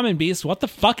not a common beast. What the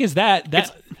fuck is that?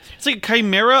 It's like a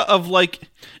chimera of like,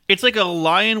 it's like a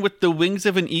lion with the wings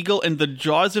of an eagle and the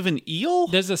jaws of an eel.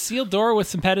 There's a sealed door with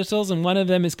some pedestals, and one of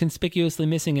them is conspicuously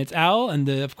missing its owl. And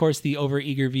of course, the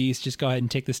overeager V's just go ahead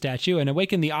and take the statue and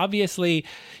awaken the obviously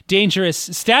dangerous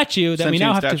statue that we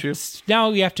now have Sentient to. Now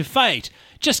we have to fight.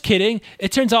 Just kidding.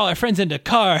 It turns all our friends into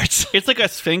cards. It's like a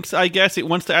sphinx, I guess. It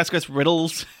wants to ask us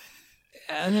riddles.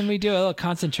 And then we do a little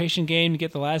concentration game to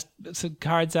get the last some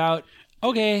cards out.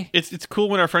 Okay. It's cool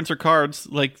when our friends are cards,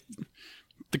 like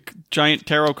the giant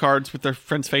tarot cards with their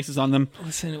friends' faces on them.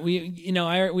 Listen, we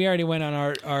already went on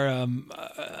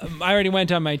I already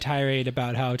went on my tirade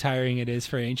about how tiring it is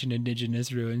for ancient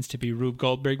indigenous ruins to be Rube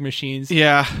Goldberg machines.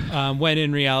 Yeah. When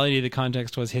in reality, the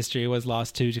context was history was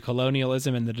lost to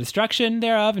colonialism and the destruction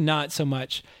thereof, not so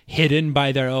much hidden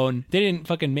by their own. They didn't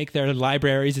fucking make their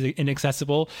libraries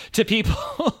inaccessible to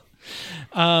people.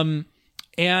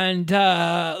 And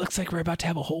looks like we're about to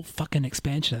have a whole fucking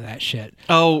expansion of that shit.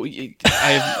 Oh,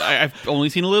 I've only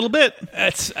seen a little bit.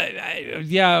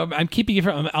 I'm keeping it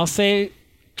from. I'll say.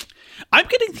 I'm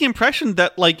getting the impression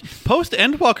that, like, post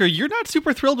Endwalker, you're not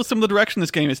super thrilled with some of the direction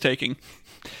this game is taking.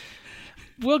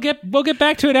 We'll get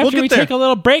back to it after get we there. take a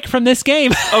little break from this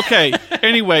game. Okay.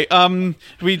 Anyway,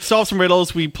 we solve some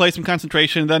riddles, we play some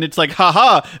concentration, then it's like,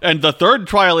 haha, and the third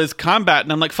trial is combat,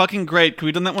 and I'm like, fucking great. Could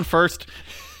we done that one first?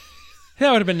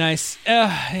 That would have been nice.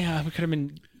 Yeah, we could have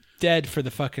been dead for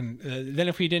the fucking. Then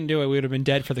if we didn't do it, we would have been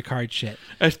dead for the card shit.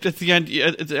 At the end,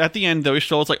 though,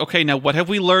 Y'shtola's like, okay, now what have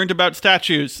we learned about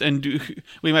statues? And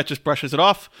we might just brushes it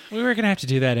off. We were gonna have to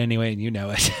do that anyway, and you know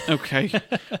it. Okay.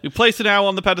 We place an owl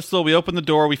on the pedestal. We open the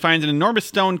door. We find an enormous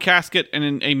stone casket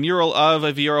and a mural of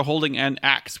a Viera holding an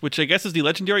axe, which I guess is the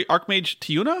legendary Archmage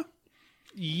Tiuna?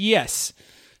 Yes.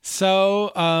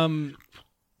 So,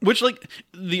 Which, like,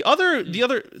 the other,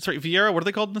 Viera, what are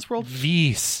they called in this world?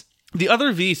 V's. The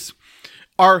other V's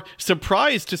are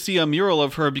surprised to see a mural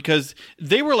of her because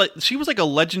they were like, she was like a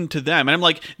legend to them. And I'm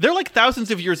like, they're like thousands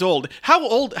of years old.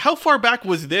 How far back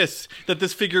was this that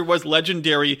this figure was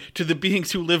legendary to the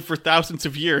beings who lived for thousands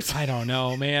of years? I don't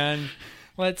know, man.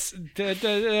 I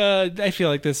feel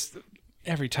like this.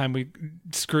 Every time we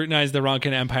scrutinize the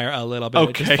Ronkin Empire a little bit,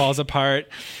 it just Okay. falls apart.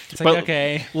 It's like, But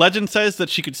okay. Legend says that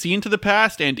she could see into the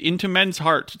past and into men's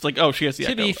hearts. It's like, oh, she has the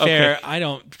To echo. be fair, I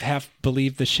don't half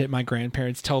believe the shit my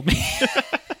grandparents told me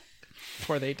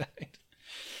before they died.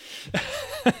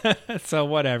 So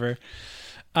whatever.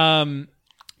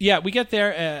 Yeah, we get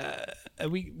there.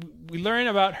 We learn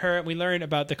about her. We learn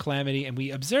about the calamity, and we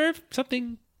observe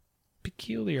something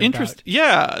peculiar.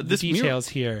 Yeah, The this details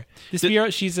here. This mural,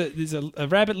 she's a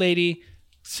rabbit lady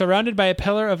surrounded by a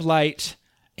pillar of light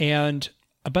and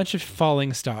a bunch of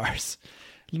falling stars.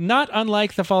 Not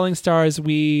unlike the falling stars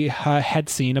we had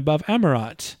seen above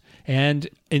Amarant and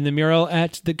in the mural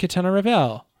at the Kitana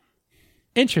Revel.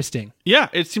 Interesting. Yeah,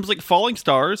 it seems like falling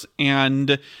stars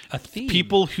and A theme.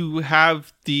 people who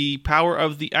have the power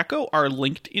of the echo are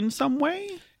linked in some way.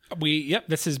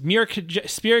 This is pure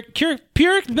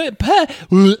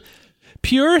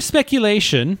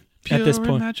speculation at this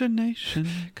point. Imagination.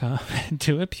 Come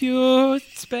to a pure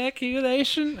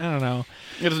speculation. I don't know.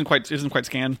 It doesn't quite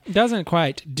scan. Doesn't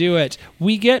quite do it.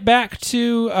 We get back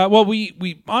to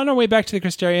we on our way back to the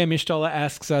Crystarium, Y'shtola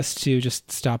asks us to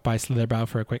just stop by Slitherbow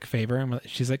for a quick favor, and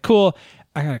she's like, "Cool,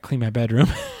 I gotta clean my bedroom."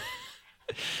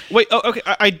 Wait, okay.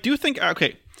 I do think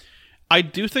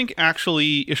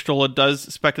actually Y'shtola does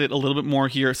speculate a little bit more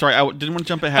here. Sorry, I didn't want to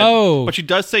jump ahead. Oh. But she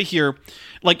does say here,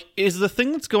 like, is the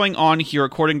thing that's going on here,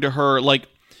 according to her, like,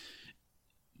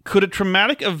 could a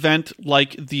traumatic event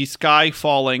like the sky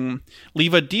falling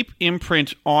leave a deep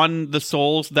imprint on the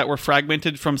souls that were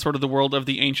fragmented from sort of the world of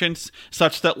the ancients,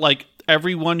 such that, like,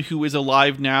 everyone who is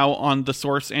alive now on the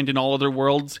Source and in all other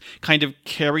worlds kind of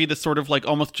carry the sort of like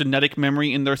almost genetic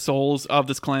memory in their souls of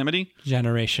this calamity.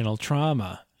 Generational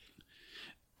trauma.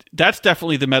 That's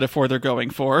definitely the metaphor they're going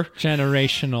for.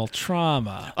 Generational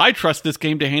trauma. I trust this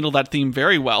game to handle that theme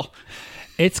very well.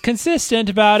 It's consistent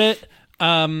about it.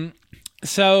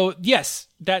 So yes,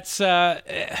 that's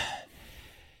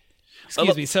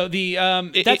excuse me. So the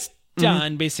that's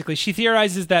done. Basically, she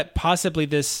theorizes that possibly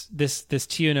this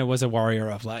Tiuna was a warrior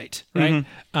of light, right?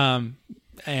 And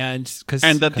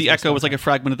that the Echo was like a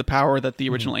fragment of the power that the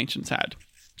original ancients had.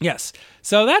 Yes.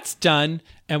 So that's done,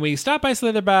 and we stop by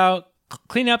Slitherbow,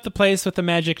 clean up the place with the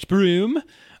magic broom,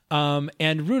 and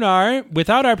Runar,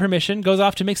 without our permission, goes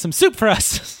off to make some soup for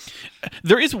us.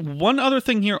 There is one other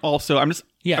thing here also. I'm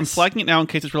flagging it now in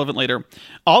case it's relevant later.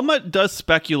 Alma does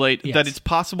speculate that it's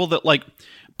possible that like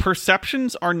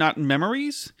perceptions are not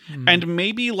memories, and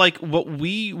maybe like what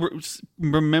we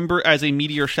remember as a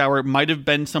meteor shower might have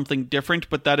been something different,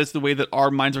 but that is the way that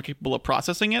our minds are capable of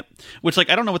processing it, which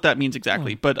like I don't know what that means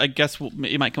exactly, but I guess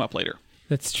it might come up later.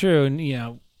 That's true.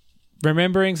 And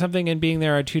remembering something and being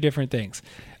there are two different things.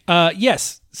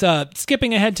 Yes. So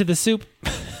skipping ahead to the soup.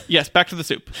 Yes, back to the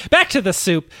soup. Back to the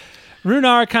soup.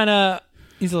 Runar kind of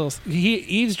he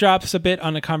eavesdrops a bit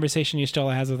on a conversation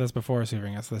Y'shtola has with us before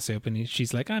serving us the soup, and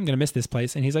she's like, "I'm gonna miss this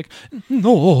place," and he's like,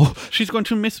 "No, she's going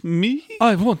to miss me.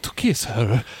 I want to kiss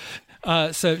her."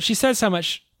 So she says how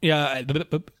much. Yeah,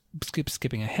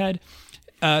 skipping ahead.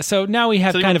 So now we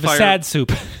have kind of a sad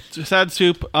soup. Sad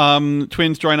soup.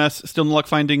 Twins join us. Still no luck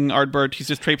finding Ardbert. He's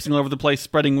just traipsing all over the place,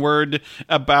 spreading word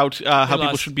about how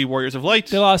people should be warriors of light.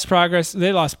 They lost progress.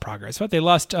 What? They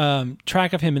lost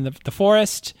track of him in the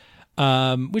forest,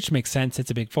 which makes sense.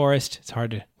 It's a big forest. It's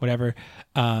hard to whatever.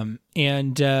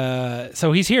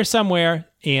 So he's here somewhere,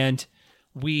 and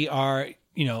we are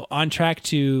on track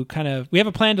to we have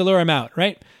a plan to lure him out,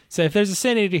 right? So if there's a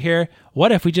Sin Eater here,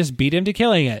 what if we just beat him to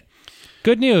killing it?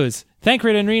 Good news.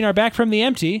 Thancred and Reen are back from the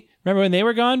empty. Remember when they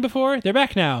were gone before? They're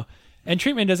back now. And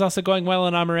treatment is also going well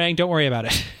in Amarang. Don't worry about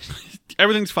it.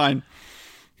 Everything's fine.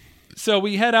 So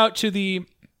we head out to the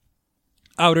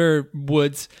outer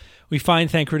woods. We find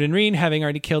Thancred and Reen having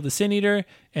already killed the Sin Eater.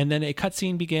 And then a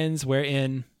cutscene begins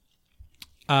wherein...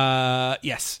 a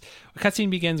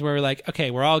cutscene begins where we're like, okay,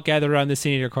 we're all gathered around the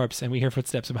Sin Eater corpse and we hear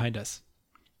footsteps behind us.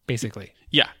 Basically.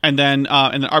 Yeah, and then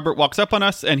Ardbert walks up on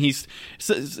us, and Elidibert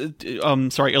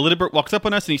walks up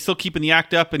on us, and he's still keeping the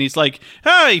act up, and he's like,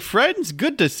 "Hey, friends,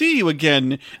 good to see you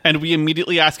again." And we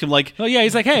immediately ask him, like, "Oh yeah,"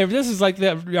 he's like, "Hey, this is like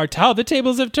how the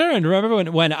tables have turned.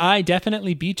 Remember when I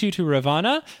definitely beat you to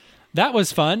Ravana? That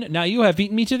was fun. Now you have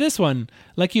beaten me to this one,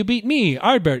 like you beat me,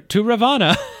 Ardbert, to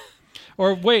Ravana."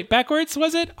 Or wait, backwards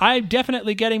was it? I'm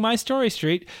definitely getting my story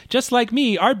straight, just like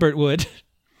me, Ardbert would.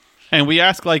 And we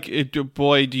ask, like,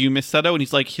 "Boy, do you miss Seto?" And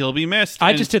he's like, "He'll be missed."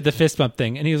 I just did the fist bump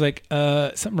thing, and he was like,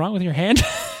 "Something wrong with your hand?"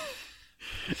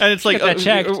 And it's like,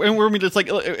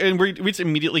 and we just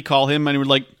immediately call him, and we're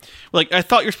like, "I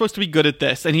thought you're supposed to be good at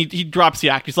this." And he drops the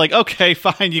act. He's like, "Okay,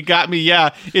 fine, you got me. Yeah,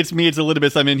 it's me. It's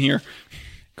Elidibus. I'm in here."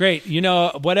 Great,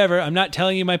 whatever. I'm not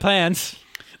telling you my plans.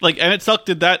 Like Emmett Selk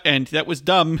did that, and that was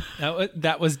dumb.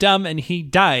 That was dumb, and he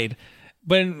died.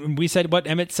 When we said what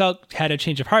Emmett Selk had a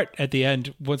change of heart at the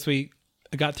end once we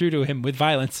got through to him with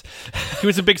violence. He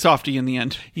was a big softie in the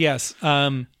end. Yes.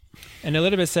 And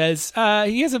Elidibus says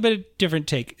he has a bit of different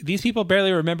take. These people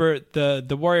barely remember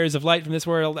the warriors of light from this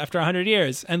world after 100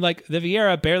 years. And like the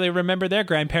Viera barely remember their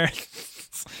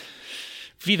grandparents.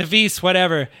 Vis,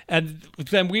 whatever. And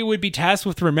then we would be tasked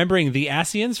with remembering the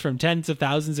Ascians from tens of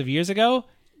thousands of years ago?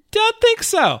 Don't think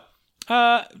so.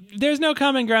 There's no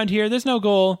common ground here. There's no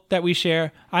goal that we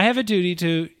share. I have a duty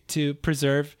to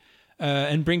preserve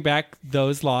and bring back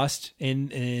those lost in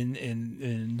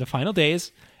the final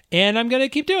days, and I'm gonna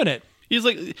keep doing it. He's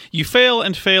like, "You fail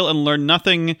and learn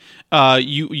nothing.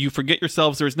 You forget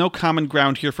yourselves. There is no common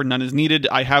ground here, for none is needed.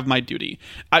 I have my duty."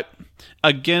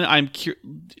 I'm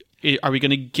are we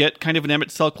going to get kind of an Emmett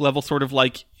Selk level sort of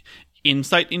like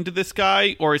insight into this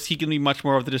guy, or is he going to be much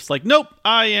more of the just like, "Nope,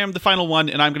 I am the final one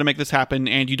and I'm going to make this happen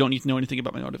and you don't need to know anything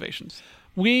about my motivations"?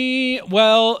 That's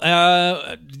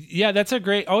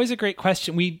always a great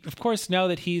question. We of course know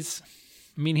that he's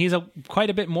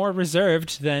quite a bit more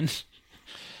reserved than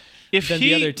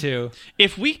the other two.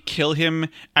 If we kill him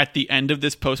at the end of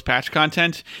this post-patch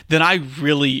content, then I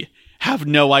really have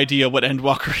no idea what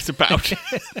Endwalker is about.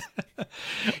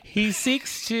 He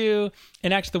seeks to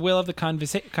enact the will of the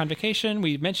Convocation.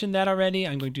 We mentioned that already.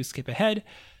 I'm going to skip ahead.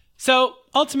 So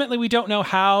ultimately, we don't know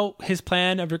how his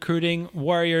plan of recruiting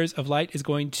warriors of light is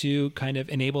going to kind of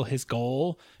enable his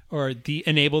goal or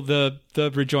enable the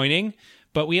rejoining.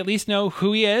 but we at least know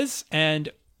who he is. And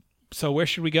so where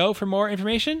should we go for more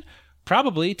information?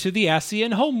 Probably to the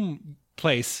Ascian home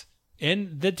place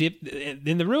in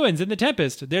the ruins in the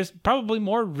Tempest. There's probably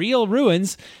more real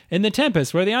ruins in the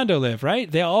Tempest where the Ondo live,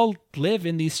 right? They all live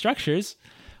in these structures.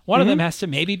 One of them has to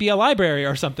maybe be a library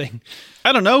or something.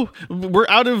 I don't know. We're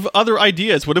out of other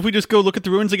ideas. What if we just go look at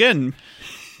the ruins again?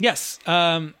 Yes.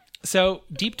 So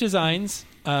Deep Designs,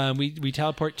 we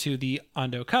teleport to the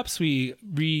Ondo Cups. We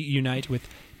reunite with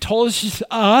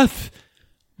Tolshath,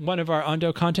 one of our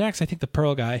Ondo contacts, I think the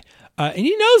Pearl guy. And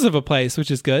he knows of a place, which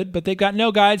is good, but they've got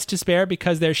no guides to spare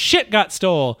because their shit got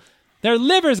stole. Their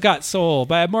livers got sold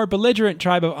by a more belligerent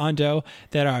tribe of Ondo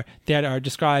that are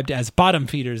described as bottom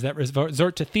feeders that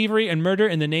resort to thievery and murder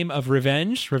in the name of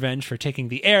revenge for taking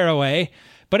the air away.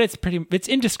 But it's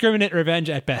indiscriminate revenge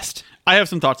at best. I have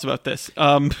some thoughts about this.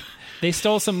 They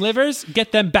stole some livers.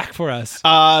 Get them back for us.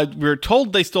 We're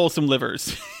told they stole some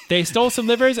livers. They stole some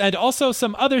livers and also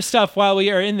some other stuff while we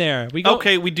are in there.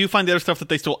 Okay, we do find the other stuff that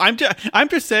they stole. I'm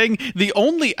just saying the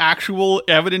only actual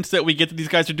evidence that we get that these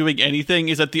guys are doing anything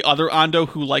is that the other Ondo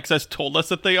who likes us told us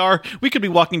that they are. We could be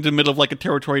walking into the middle of like a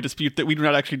territory dispute that we do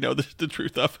not actually know the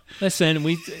truth of. Listen,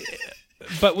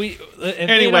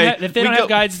 Anyway, if they don't have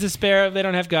guides to spare, they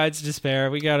don't have guides to spare.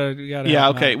 We gotta. Yeah,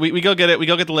 okay. We go get it. We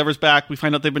go get the livers back. We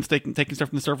find out they've been taking stuff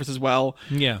from the surface as well.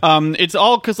 Yeah. It's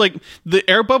all because like the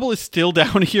air bubble is still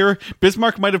down here.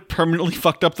 Bismarck might have permanently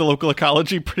fucked up the local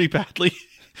ecology pretty badly.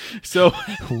 So,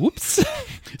 oops.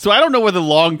 So I don't know what the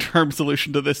long-term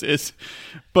solution to this is,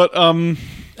 but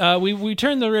we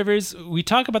turn the rivers. We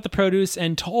talk about the produce,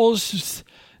 and Tolsh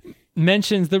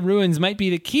mentions the ruins might be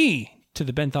the key to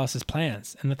the Benthos'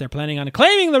 plans, and that they're planning on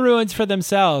claiming the ruins for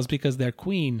themselves because their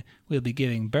queen will be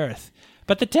giving birth.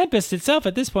 But the Tempest itself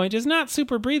at this point is not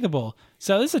super breathable,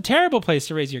 so this is a terrible place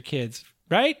to raise your kids,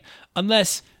 right?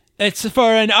 Unless it's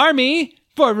for an army,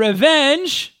 for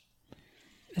revenge.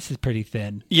 This is pretty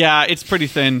thin. Yeah, it's pretty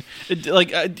thin.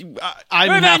 I'm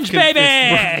Revenge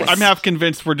babies! I'm half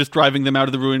convinced we're just driving them out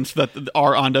of the ruins so that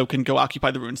our Ondo can go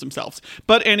occupy the ruins themselves.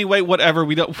 But anyway, whatever.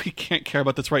 We can't care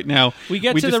about this right now. We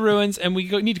get to the ruins and we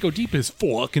need to go deep as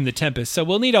fuck in the Tempest. So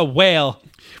we'll need a whale.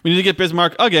 We need to get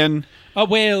Bismarck again. A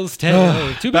whale's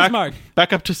tail to Bismarck.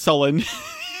 Back up to Sullen.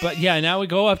 But yeah, now we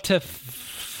go up to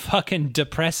fucking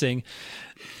depressing.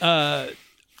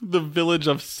 The village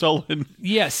of Sullen.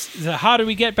 Yes. So how do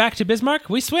we get back to Bismarck?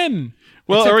 We swim.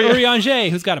 Well, Urianger,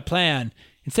 who's got a plan.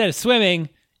 Instead of swimming,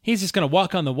 he's just going to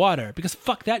walk on the water because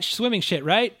fuck that swimming shit,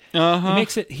 right? Uh-huh.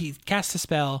 He casts a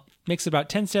spell, makes it about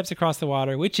 10 steps across the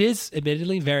water, which is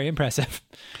admittedly very impressive.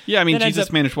 Yeah, I mean, then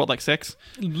Jesus managed, like 6?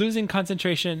 Losing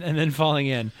concentration and then falling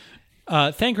in.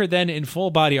 Thancred then in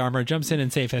full body armor jumps in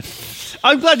and saves him.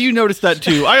 I'm glad you noticed that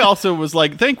too. I also was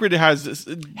like, Thancred has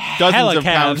dozens of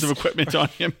pounds of equipment on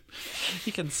him.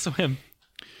 He can swim.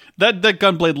 That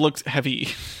gunblade looks heavy.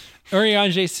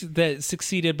 Urianger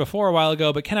succeeded before a while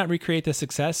ago, but cannot recreate the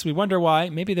success. We wonder why.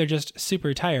 Maybe they're just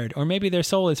super tired, or maybe their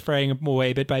soul is fraying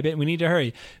away bit by bit. We need to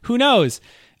hurry. Who knows?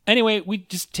 Anyway, we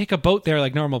just take a boat there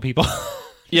like normal people.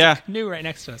 Yeah, new right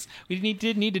next to us. We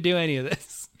didn't need to do any of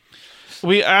this.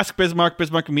 We ask Bismarck.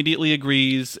 Bismarck immediately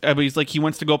agrees. He's like, he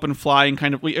wants to go up and fly and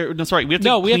kind of. We have to.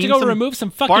 We have to go remove some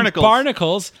fucking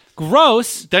barnacles.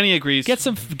 Gross. Then he agrees. Get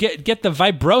the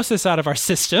vibrosis out of our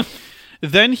system.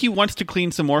 Then he wants to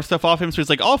clean some more stuff off him, so he's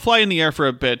like, I'll fly in the air for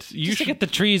a bit. You should get the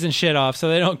trees and shit off so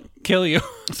they don't kill you.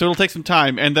 So it'll take some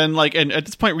time. And then, and at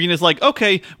this point, Rena's like,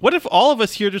 okay, what if all of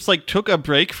us here just, took a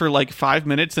break for, 5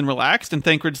 minutes and relaxed? And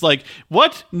Thancred's like,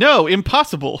 what? No,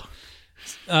 impossible.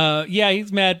 Yeah,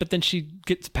 he's mad, but then she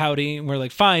gets pouty, and we're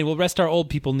like, fine, we'll rest our old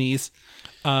people knees.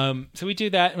 So we do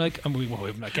that, and we're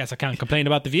like, I guess I can't complain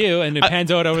about the view, and it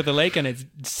pans out over the lake, and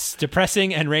it's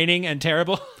depressing and raining and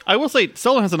terrible. I will say,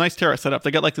 Sullen has a nice terrace set up. They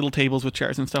got little tables with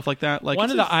chairs and stuff like that. One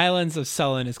of the islands of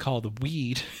Sullen is called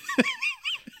Weed.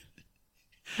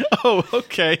 Oh,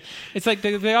 okay. It's like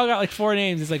they all got 4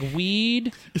 names. It's like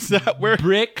Weed. Is that where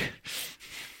Brick?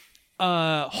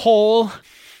 Hole.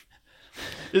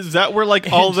 Is that where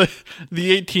all the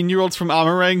 18-year-olds from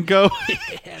Amarang go?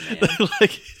 Yeah, man.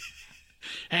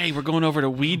 Hey, we're going over to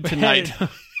Weed tonight. We're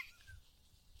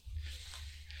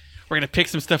going to pick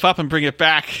some stuff up and bring it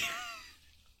back.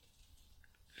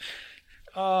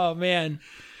 Oh, man.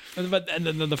 And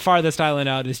then the farthest island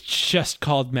out is just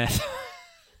called Meth.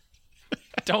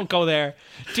 Don't go there.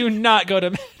 Do not go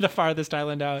to the farthest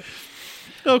island out.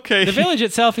 Okay. The village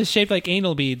itself is shaped like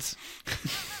anal beads.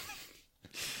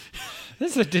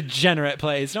 This is a degenerate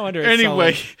place. No wonder it's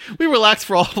Anyway, sullen. we relax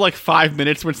for all of like 5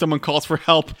 minutes when someone calls for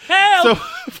help. Help! So,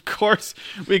 of course,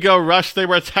 we go rush. They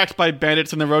were attacked by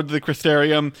bandits on the road to the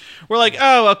Crystarium. We're like,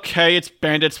 oh, okay, it's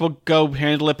bandits. We'll go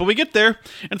handle it. But we get there,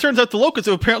 and it turns out the locals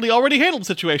have apparently already handled the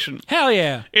situation. Hell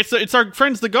yeah. It's our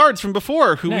friends, the guards from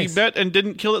before, who Nice. we met and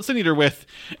didn't kill at Sin Eater with.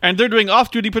 And they're doing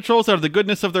off-duty patrols out of the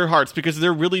goodness of their hearts because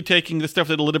they're really taking the stuff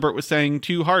that Elidibert was saying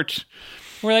to heart.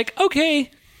 We're like, okay,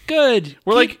 good.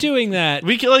 We're Keep like- doing that.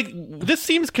 We can, this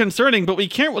seems concerning, but we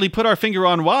can't really put our finger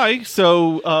on why.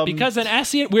 So Because an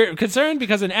Ascian, we're concerned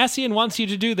because an Ascian wants you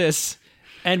to do this.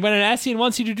 And when an Ascian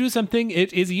wants you to do something,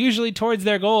 it is usually towards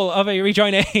their goal of a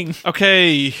rejoining.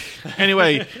 okay.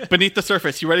 Anyway, beneath the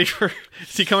surface, you ready for?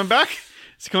 Is he coming back?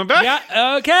 Is he coming back?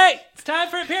 Yeah, okay. It's time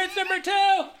for appearance number 2.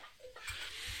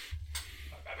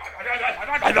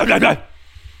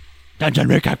 Dungeon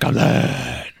recap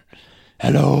goblin.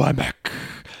 Hello, I'm back.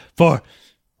 For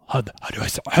how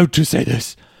to say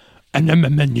this?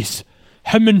 Anemenis,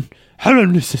 Hemen,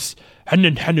 Helenesis,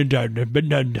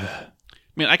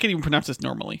 Man, I can't even pronounce this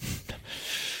normally.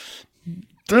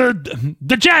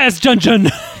 the jazz dungeon.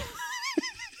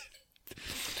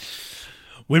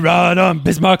 We ride on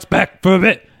Bismarck's back for a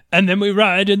bit, and then we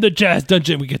ride in the jazz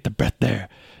dungeon. We get the breath there.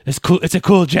 It's cool. It's a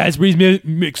cool jazz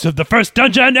remix of the first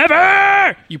dungeon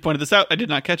ever. You pointed this out. I did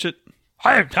not catch it.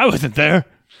 I wasn't there.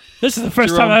 This is the first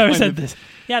Jerome time I ever pointed. said this.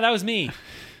 Yeah, that was me.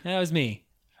 That was me.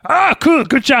 Ah, cool.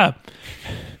 Good job.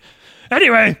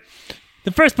 Anyway,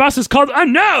 the first boss is called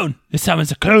Unknown. This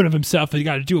summons a clone of himself, and you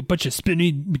got to do a bunch of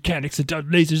spinning mechanics and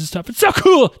lasers and stuff. It's so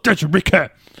cool. Dungeon recap.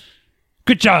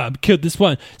 Good job. Killed this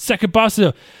one. Second boss is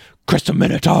a Crystal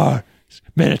Minotaur.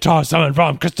 Minotaur summoned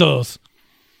from crystals.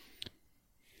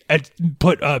 And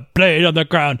put a blade on the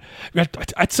ground.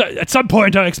 At some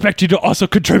point, I expect you to also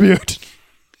contribute.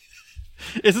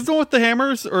 Is this the one with the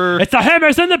hammers or It's the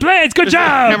hammers and the blades. Good is it the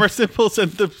job. hammer symbols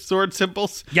and the sword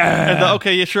symbols? Yeah. And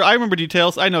okay, yeah, sure. I remember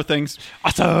details. I know things.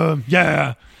 Awesome.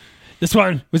 Yeah. This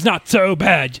one was not so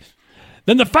bad.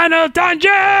 Then the final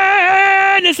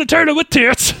dungeon is the turtle with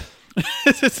tits.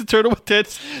 Is this the turtle with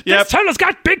tits? Yep. This turtle's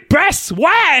got big breasts.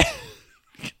 Why?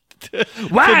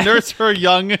 Why? To nurse her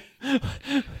young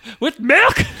With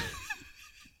milk?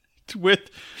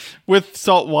 with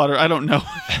salt water. I don't know.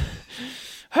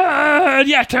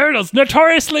 Yeah, turtles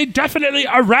notoriously definitely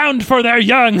around for their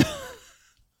young.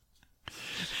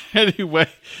 Anyway,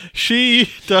 she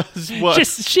does what?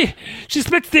 She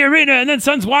splits the arena and then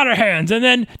sends water hands and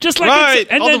then just like Right,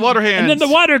 and all the then, water and then hands. the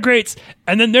water grates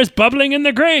and then there's bubbling in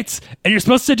the grates and you're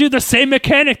supposed to do the same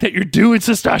mechanic that you do in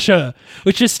Sastasha,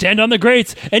 which is stand on the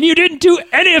grates, and you didn't do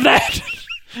any of that.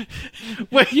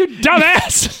 Wait, You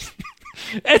dumbass!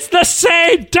 It's the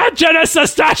same dungeon as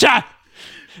Sastasha.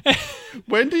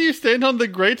 when do you stand on the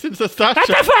grates in At the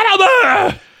Sastasha?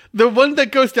 final. The one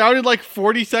that goes down in like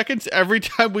 40 seconds every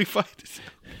time we fight.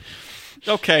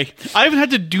 Okay, I haven't had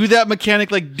to do that mechanic,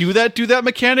 do that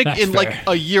mechanic That's in like fair.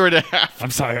 a year and a half.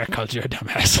 I'm sorry I called you a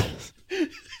dumbass.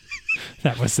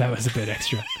 that was a bit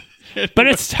extra. But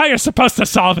it's how you're supposed to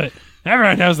solve it.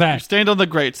 Everyone knows that. Stand on the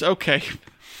grates. Okay.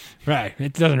 Right.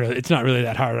 It's not really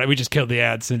that hard. Right? We just killed the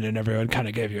ads and then everyone kind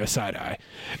of gave you a side eye.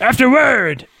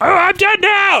 Afterward. Oh, I'm done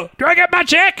now. Do I get my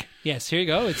check? Yes, here you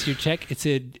go. It's your check.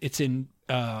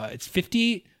 It's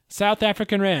 50 South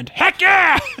African rand. Heck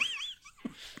yeah.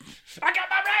 I got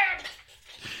my rand.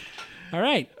 All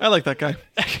right. I like that guy.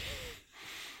 Next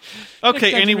Okay,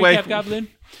 dungeon anyway, recap, Goblin.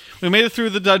 we made it through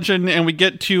the dungeon and we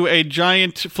get to a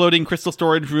giant floating crystal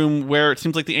storage room where it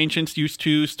seems like the ancients used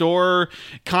to store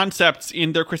concepts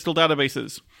in their crystal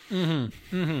databases.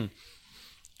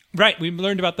 Right. We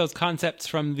learned about those concepts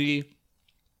from the.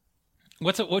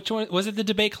 Which one was it? The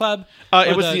debate club?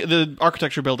 It Or was the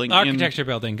architecture building. architecture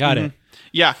building. Got it.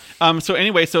 Yeah. So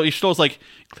anyway, so Ishto's like,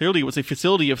 clearly it was a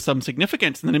facility of some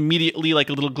significance, and then immediately like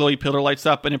a little glowy pillar lights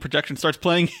up and a projection starts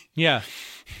playing. Yeah.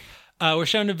 We're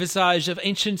shown a visage of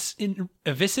ancients in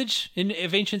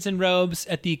robes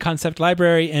at the concept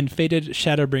library, and faded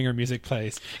Shadowbringer music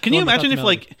plays. Can you Along with imagine if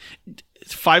melody. like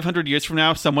 500 years from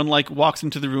now someone like walks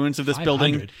into the ruins of this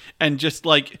building 500? and just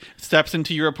like steps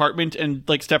into your apartment and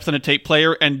like steps on a tape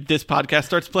player and this podcast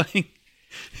starts playing?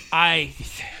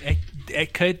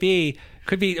 It could be.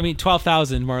 I mean,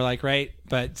 12,000 more like, right?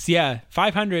 But yeah,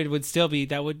 500 would still be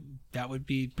that would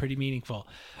be pretty meaningful.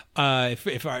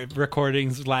 If our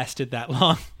recordings lasted that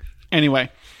long. Anyway,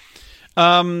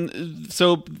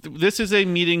 so this is a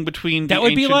meeting between the That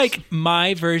would be ancients- like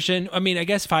my version. I mean, I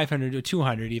guess 500 or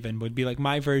 200 even would be like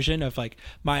my version of like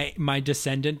my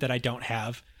descendant that I don't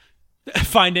have,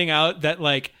 finding out that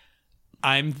like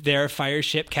I'm their fire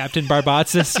ship Captain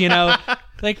Barbatsis,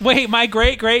 Like, wait, my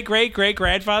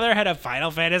great-great-great-great-grandfather had a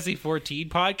Final Fantasy 14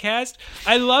 podcast?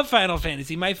 I love Final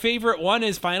Fantasy. My favorite one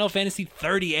is Final Fantasy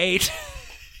 38.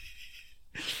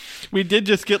 We did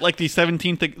just get like the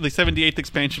 78th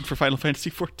expansion for Final Fantasy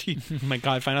 14. Oh my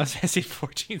god, Final Fantasy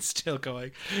 14 is still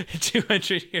going.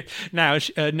 200 years. Now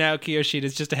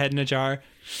Kiyoshida's just a head in a jar.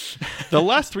 The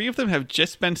last 3 of them have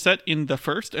just been set in the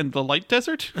first and the Light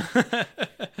Desert.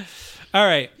 All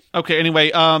right. Okay,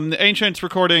 anyway, the Ancients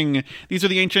recording. These are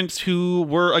the Ancients who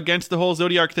were against the whole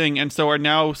Zodiark thing and so are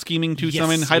now scheming to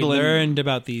summon Hydaelyn. We learned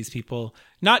about these people.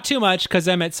 Not too much, because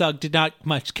Emet-Selch did not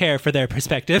much care for their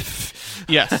perspective.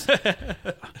 Yes.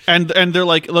 and they're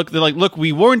like, look,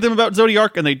 we warned them about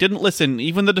Zodiark and they didn't listen.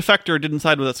 Even the Defector didn't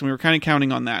side with us, and we were kind of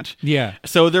counting on that. Yeah.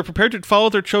 So they're prepared to follow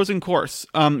their chosen course,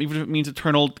 even if it means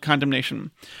eternal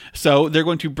condemnation. So they're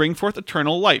going to bring forth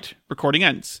eternal light. Recording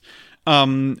ends.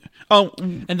 And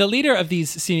the leader of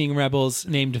these seeming rebels,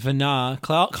 named Vana,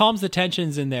 calms the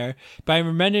tensions in there by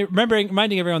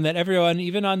reminding everyone that everyone,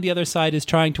 even on the other side, is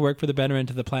trying to work for the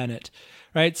betterment of the planet.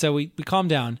 Right? So we calm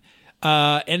down.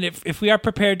 And if we are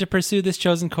prepared to pursue this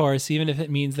chosen course, even if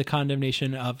it means the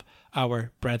condemnation of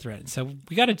our brethren. So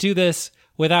we got to do this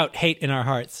without hate in our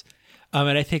hearts.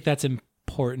 And I think that's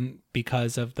important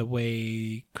because of the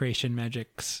way creation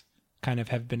magics kind of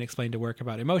have been explained to work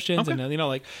about emotions. Okay. And,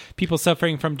 like people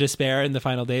suffering from despair in the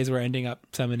final days were ending up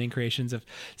summoning creations of...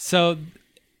 So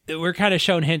we're kind of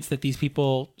shown hints that these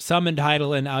people summoned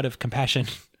Hydaelyn out of compassion.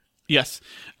 Yes.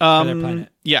 For their planet.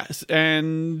 Yes.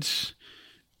 And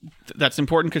that's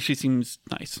important because she seems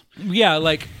nice. Yeah,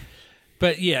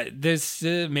 but yeah, there's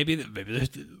maybe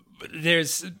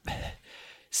there's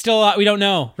still a lot we don't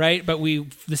know, right? But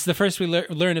this is the first we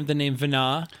learn of the name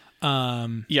Vana.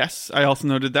 Yes, I also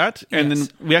noted that. And then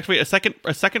we activate a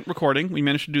second recording. We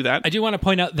managed to do that. I do want to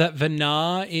point out that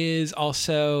Vana is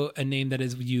also a name that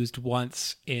is used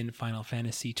once in Final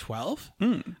Fantasy 12.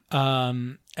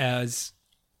 As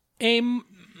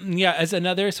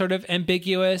another sort of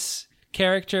ambiguous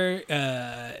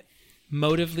character,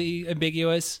 motively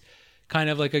ambiguous, kind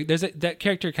of like that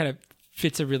character kind of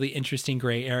fits a really interesting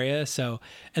gray area. So,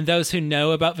 and those who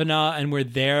know about Vana and were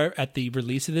there at the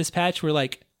release of this patch were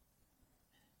like,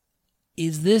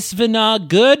 is this Vana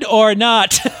good or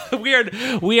not?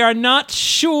 We are not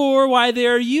sure why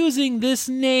they're using this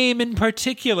name in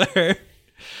particular.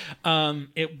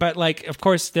 But like, of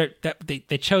course,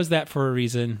 they chose that for a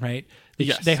reason, right?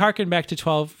 They harken back to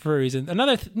 12 for a reason.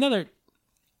 Another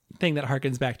thing that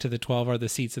harkens back to the 12 are the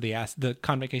seats of the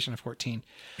Convocation of 14.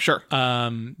 Sure.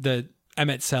 The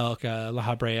Emet-Selch, La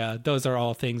Habrea, those are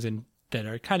all things that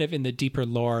are kind of in the deeper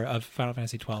lore of Final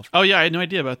Fantasy 12. Oh yeah, I had no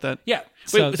idea about that. Yeah.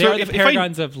 So they are the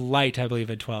Paragons of Light, I believe,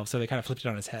 in 12. So they kind of flipped it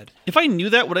on its head. If I knew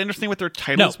that, would I understand what their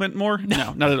titles meant more?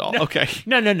 No, not at all. No. Okay.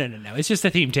 No. It's just a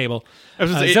theme table.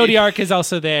 Zodiark is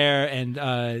also there, and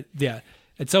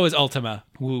and so is Ultima,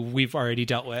 who we've already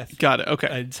dealt with. Got it. Okay.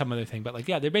 And some other thing, but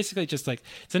they're basically just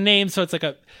it's a name, so it's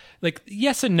like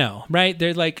yes and no, right?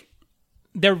 They're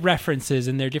they're references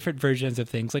and they're different versions of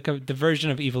things. Like the version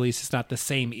of Ivalice is not the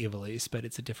same Ivalice, but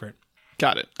it's a different.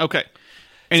 Got it. Okay.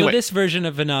 Anyway. So this version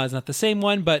of Vana is not the same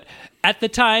one, but at the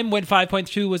time when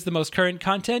 5.2 was the most current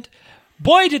content,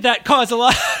 boy, did that cause a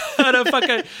lot of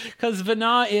fucking... Because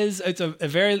Vana it's a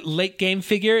very late game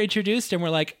figure introduced, and we're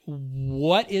like,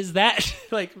 what is that?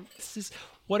 A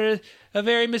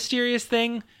very mysterious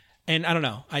thing. And I don't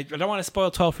know. I don't want to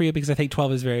spoil 12 for you because I think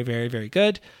 12 is very, very, very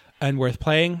good and worth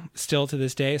playing still to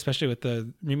this day, especially with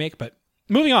the remake. But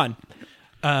moving on.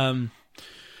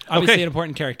 Obviously an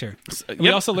important character. We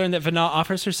also learned that Vana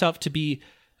offers herself to be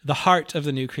the heart of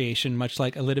the new creation, much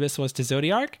like Elidibus was to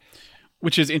Zodiark.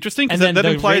 Which is interesting, because that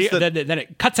implies that... Then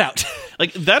it cuts out.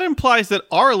 That implies that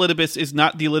our Elidibus is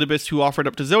not the Elidibus who offered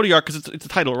up to Zodiark, because it's a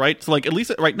title, right? So, at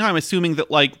least right now, I'm assuming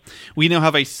that, we now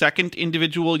have a second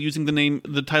individual using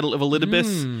the title of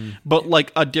Elidibus, but,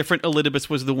 a different Elidibus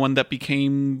was the one that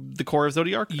became the core of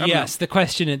Zodiark? Yes, the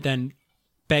question it then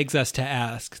begs us to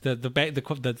ask,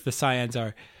 the Scions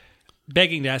are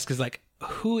begging to ask is,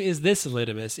 who is this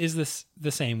Elidibus? Is this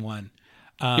the same one?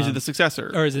 Is it the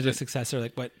successor? Or is it a successor?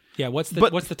 What? Yeah, what's the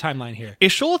timeline here?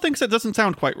 Ishola thinks that doesn't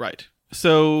sound quite right.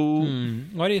 So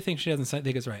why do you think she doesn't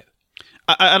think it's right?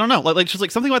 I don't know.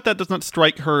 She's something like that does not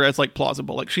strike her as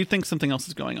plausible. She thinks something else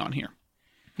is going on here.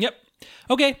 Yep.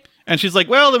 Okay. And she's like,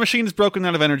 well, the machine is broken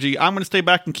out of energy. I'm going to stay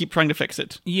back and keep trying to fix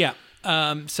it. Yeah.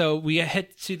 So we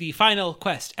head to the final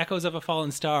quest, Echoes of a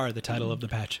Fallen Star, the title of the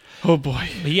patch. Oh boy.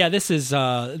 But yeah, this is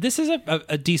a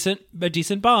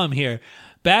decent bomb here.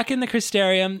 Back in the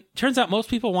Crystarium, turns out most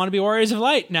people want to be Warriors of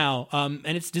Light now, and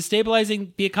it's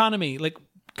destabilizing the economy.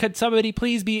 could somebody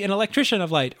please be an electrician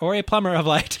of light or a plumber of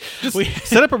light?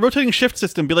 Set up a rotating shift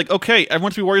system. Be like, okay, everyone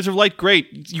wants to be Warriors of Light.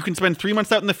 Great. You can spend 3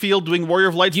 months out in the field doing Warrior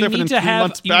of Light stuff, and then 3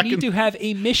 months back. You need to have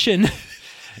a mission.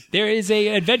 There is a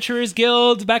Adventurers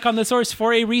Guild back on the source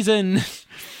for a reason.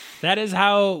 That is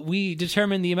how we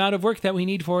determine the amount of work that we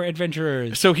need for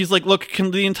adventurers. So he's like, look, can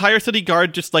the entire city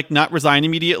guard just like not resign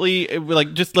immediately?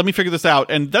 Like, just let me figure this out.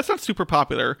 And that's not super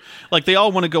popular. Like, they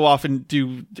all want to go off and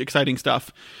do exciting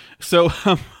stuff. So,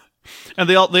 and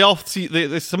they all see,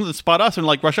 some of them spot us and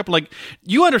like rush up and like,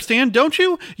 you understand, don't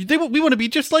you? We want to be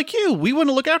just like you. We want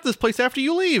to look after this place after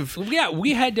you leave. Yeah,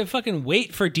 we had to fucking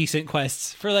wait for decent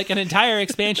quests for like an entire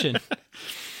expansion.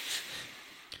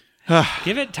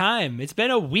 Give it time. It's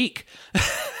been a week.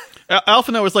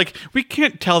 Alphinaud was like, we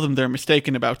can't tell them they're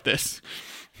mistaken about this.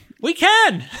 We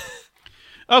can.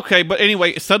 Okay, but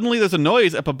anyway, suddenly there's a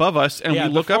noise up above us, and we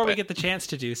look up. Before we get the chance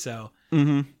to do so,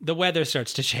 the weather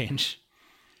starts to change.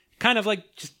 Kind of like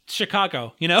just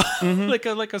Chicago, you know?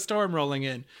 like a storm rolling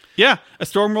in. Yeah, a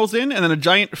storm rolls in, and then a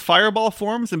giant fireball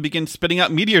forms and begins spitting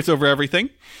out meteors over everything.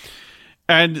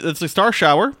 And it's a star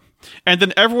shower. And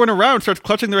then everyone around starts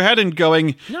clutching their head and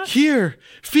going, hear,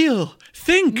 feel,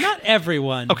 think. Not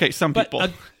everyone. Okay, some people.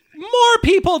 More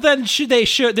people than there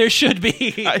should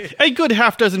be. A good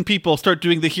half dozen people start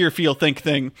doing the hear, feel, think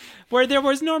thing. Where there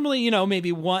was normally, you know,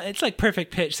 maybe one. It's like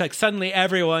perfect pitch. It's like suddenly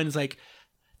everyone's like,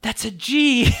 that's a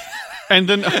G. And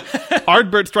then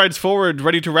Ardbert strides forward,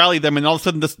 ready to rally them. And all of a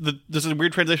sudden, this is a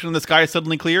weird transition, and the sky is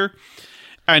suddenly clear.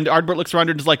 And Ardbert looks around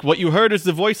and is like, what you heard is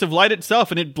the voice of light itself,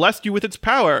 and it blessed you with its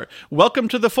power. Welcome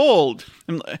to the fold.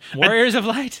 Warriors of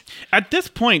Light. At this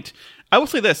point, I will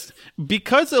say this.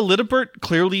 Because Elidibert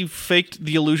clearly faked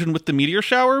the illusion with the meteor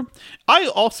shower, I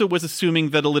also was assuming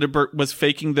that Elidibert was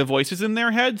faking the voices in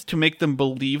their heads to make them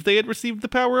believe they had received the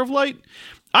power of light.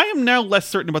 I am now less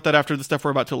certain about that after the stuff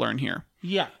we're about to learn here.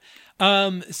 Yeah.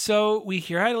 So we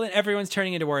hear Hydaelyn, everyone's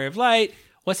turning into Warrior of Light.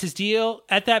 What's his deal?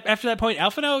 After that point,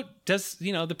 Alphinaud does,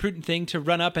 you know, the prudent thing to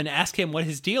run up and ask him what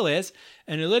his deal is.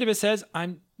 And Elidibet says,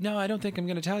 I don't think I'm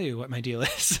going to tell you what my deal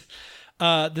is.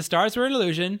 The stars were an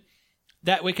illusion.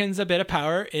 That Wiccans a bit of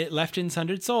power. It left in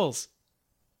sundered souls.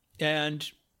 And,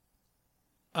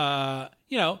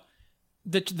 you know,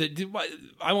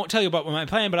 I won't tell you about my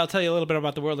plan, but I'll tell you a little bit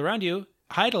about the world around you.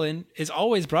 Hydaelyn is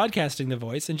always broadcasting the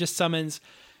voice and just summons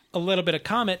a little bit of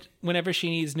Comet whenever she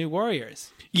needs new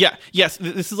warriors. Yeah. Yes.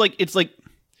 This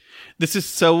is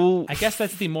so. I guess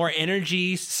that's the more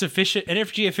energy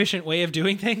efficient way of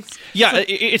doing things. Yeah,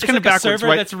 it's kind of like backwards, a server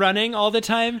right? That's running all the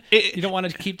time. You don't want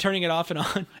to keep turning it off and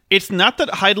on. It's not that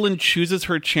Hydaelyn chooses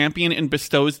her champion and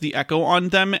bestows the echo on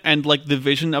them, and like the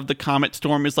vision of the comet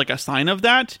storm is like a sign of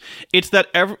that. It's that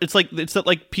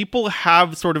people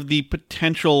have sort of the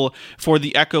potential for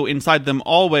the echo inside them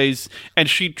always, and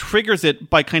she triggers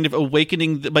it by kind of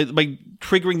awakening by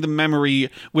triggering the memory,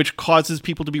 which causes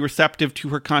people to be receptive to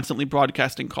her constantly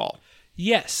broadcasting call.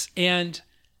 Yes, and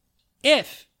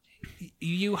if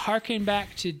you hearken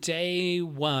back to day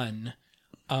one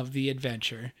of the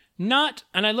adventure, and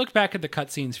I looked back at the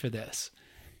cutscenes for this,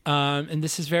 and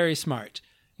this is very smart.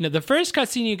 You know, the first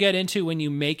cutscene you get into when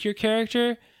you make your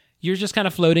character, you're just kind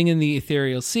of floating in the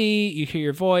ethereal sea, you hear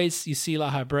your voice, you see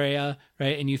La Habrea,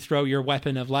 right, and you throw your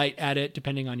weapon of light at it,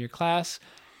 depending on your class.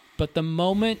 But the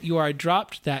moment you are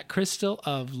dropped that crystal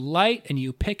of light and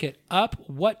you pick it up,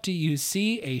 what do you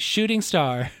see? A shooting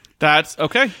star. That's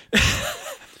okay.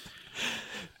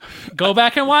 Go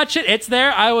back and watch it. It's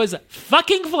there. I was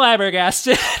fucking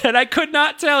flabbergasted, and I could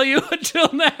not tell you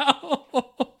until now.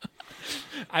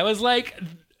 I was like,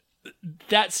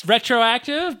 that's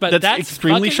retroactive, but that's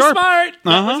extremely fucking sharp. Smart.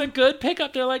 That was a good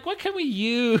pickup. They're like, what can we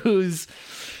use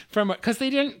from? Because they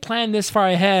didn't plan this far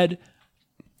ahead.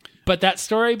 But that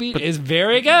story beat is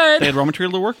very good. They had raw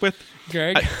material to work with.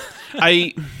 Greg.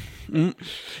 I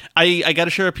got to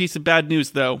share a piece of bad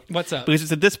news, though. What's up? Because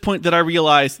it's at this point that I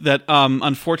realized that,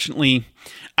 unfortunately,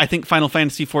 I think Final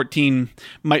Fantasy XIV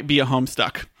might be a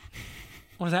Homestuck.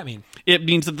 What does that mean? It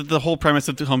means that the whole premise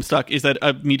of the Homestuck is that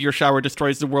a meteor shower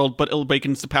destroys the world, but it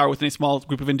awakens the power within a small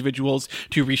group of individuals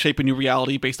to reshape a new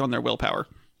reality based on their willpower.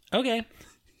 Okay.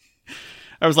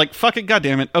 I was like, fuck it,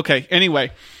 goddammit. Okay,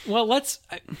 anyway. Well,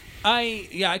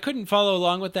 I couldn't follow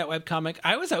along with that webcomic.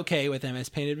 I was okay with MS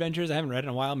Paint Adventures. I haven't read it in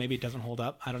a while. Maybe it doesn't hold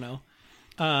up. I don't know.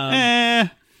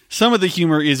 Some of the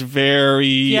humor is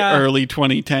very early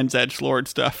 2010s edgelord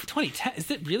stuff. 2010? Is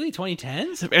it really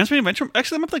 2010s? MS Paint Adventure?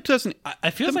 Actually, that might be like 2000.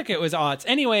 It feels like it was aughts.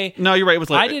 Anyway. No, you're right. It was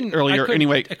like earlier.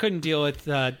 Anyway. I couldn't deal with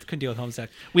Homestuck.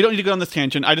 We don't need to go on this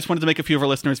tangent. I just wanted to make a few of our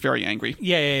listeners very angry.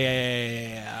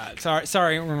 Yeah.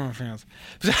 Sorry.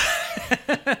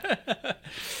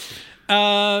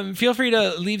 Feel free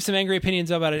to leave some angry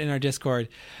opinions about it in our Discord.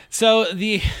 So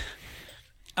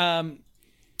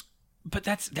but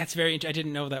that's very. I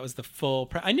didn't know that was the full.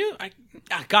 I knew.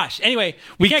 Gosh. Anyway,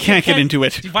 we can't get into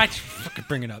it. Why fucking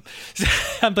bring it up?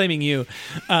 I'm blaming you.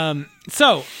 We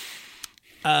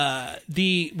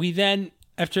then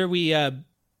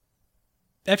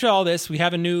after all this, we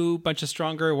have a new bunch of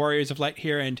stronger warriors of light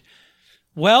here, and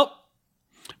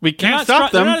we can't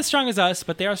stop them. They're not as strong as us,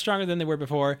 but they are stronger than they were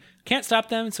before. Can't stop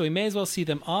them, so we may as well see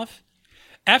them off.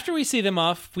 After we see them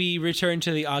off, we return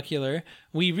to the ocular.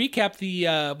 We recap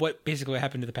the what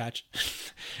happened to the patch,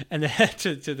 and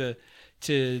to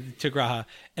Graha,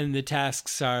 and the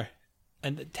tasks are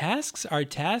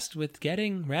tasked with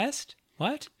getting rest.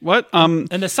 What? And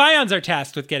the Scions are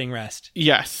tasked with getting rest.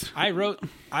 Yes. I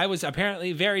was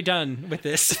apparently very done with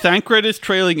this. Thancred is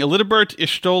trailing Elidibert.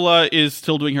 Ishtola is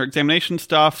still doing her examination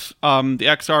stuff. The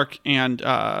Exarch and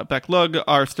Beklug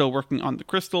are still working on the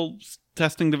crystals,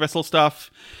 testing the vessel stuff.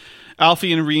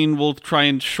 Alfie and Reen will try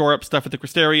and shore up stuff at the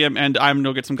Crystarium, and I'm gonna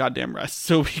go get some goddamn rest.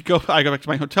 So I go back to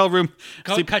my hotel room.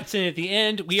 Cuts in at the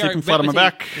end. We sleeping flat on my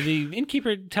back. The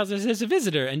innkeeper tells us there's a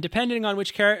visitor, and depending on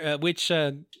which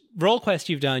role quest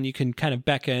you've done, you can kind of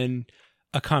beckon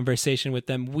a conversation with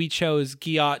them. We chose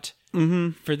Giot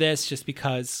for this just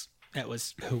because that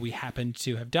was who we happened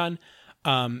to have done.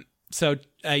 So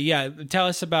tell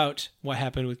us about what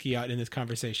happened with Giot in this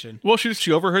conversation. Well,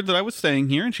 she overheard that I was staying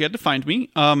here, and she had to find me.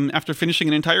 After finishing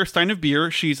an entire stein of beer,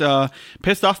 she's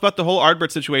pissed off about the whole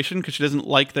Ardbert situation because she doesn't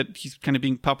like that he's kind of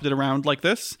being puppeted around like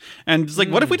this. And it's like,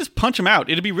 what if we just punch him out?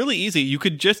 It'd be really easy. You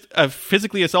could just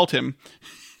physically assault him.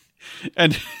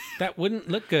 And that wouldn't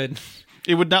look good.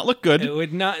 It would not look good. It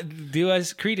would not do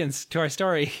us credence to our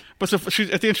story. But so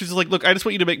at the end, she's just like, look, I just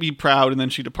want you to make me proud, and then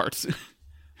she departs.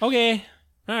 Okay.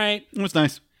 All right. It was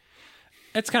nice.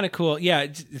 That's kind of cool. Yeah,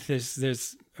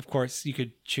 there's of course you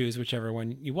could choose whichever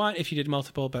one you want if you did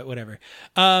multiple, but whatever.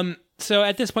 So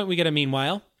at this point we get a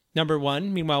meanwhile. Number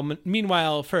 1.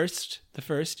 Meanwhile first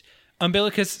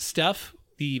umbilicus stuff,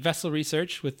 the vessel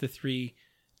research with the 3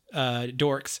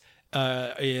 dorks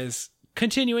is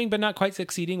continuing but not quite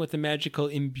succeeding with the magical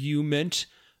imbuement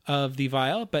of the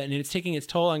vial, but it's taking its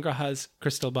toll on Graha's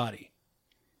crystal body.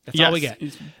 That's all we get.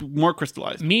 It's more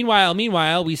crystallized.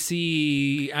 Meanwhile, we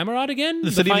see Amarod again.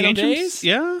 The city final of the Ancients? days.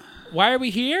 Yeah. Why are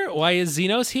we here? Why is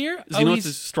Xenos here? Xenos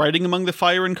is striding among the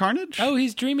fire and carnage? Oh,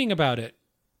 he's dreaming about it.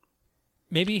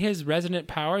 Maybe his resonant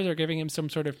powers are giving him some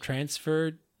sort of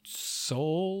transferred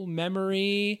soul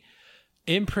memory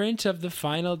imprint of the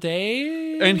final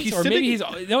days. And he's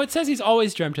it says he's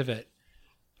always dreamt of it.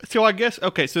 So I guess,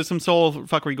 okay, so there's some soul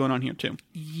fuckery going on here too.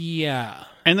 Yeah.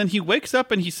 And then he wakes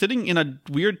up and he's sitting in a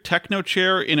weird techno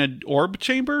chair in an orb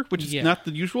chamber, which is not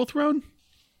the usual throne.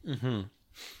 Mm-hmm.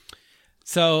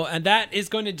 So, and that is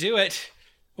going to do it.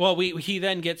 Well, he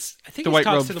then gets, I think the he's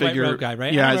white robe to the figure. white robe guy,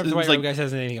 right? Yeah, I don't know if the white robe guy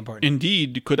says anything important.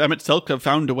 Indeed, could Emmett Selk have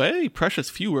found a way?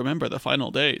 Precious few remember the final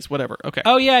days. Whatever, okay.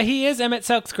 Oh yeah, he is Emmett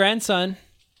Selk's grandson.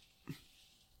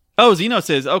 Oh,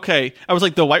 Xenos is, okay. I was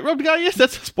like, the white robe guy is?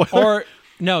 That's a spoiler. Or,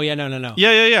 no.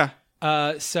 Yeah.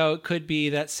 So it could be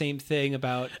that same thing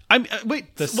about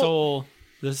the soul.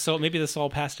 The soul, maybe the soul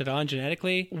passed it on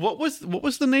genetically. What was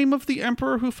the name of the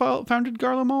emperor who founded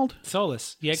Garlemald?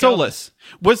 Solus. Yeah, Solus.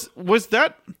 Was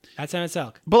that? That's Emmett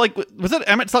Selk. But was that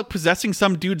Emmett Selk possessing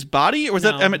some dude's body, or was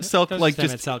that Emmett Selk just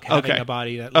Emmett Selk having a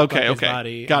body that looked like his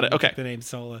body? Got it. Okay. The name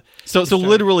Solus. So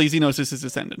literally, Xenos is his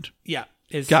descendant. Yeah.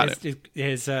 His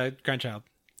grandchild.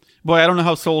 Boy, I don't know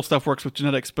how soul stuff works with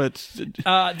genetics, but this is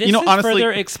honestly,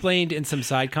 further explained in some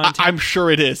side content. I'm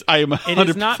sure it is. I am 100% It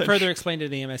is not further explained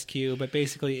in the MSQ, but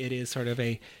basically it is sort of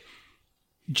a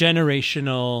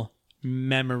generational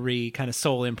memory kind of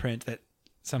soul imprint that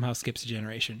somehow skips a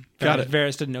generation. Got it.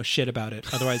 Varys didn't know shit about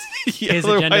it. Otherwise, yeah, his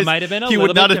agenda might have been a he little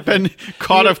would not bit have been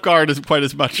caught off guard quite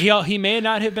as much. He may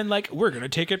not have been like, we're going to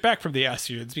take it back from the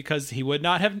Assyrians, because he would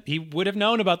have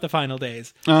known about the final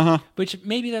days. Uh-huh. Which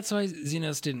maybe that's why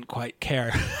Xenos didn't quite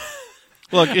care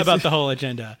about the whole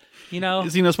agenda. You know,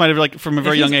 Xenos might have from a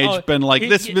very young age been like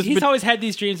this. He's always had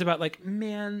these dreams about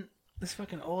man, this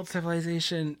fucking old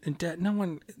civilization and no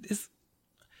one is.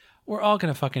 We're all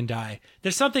gonna fucking die.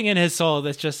 There's something in his soul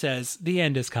that just says the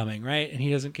end is coming, right? And he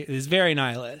doesn't. He's very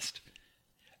nihilist,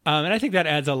 and I think that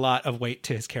adds a lot of weight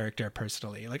to his character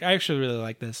personally. I actually really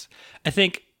like this. I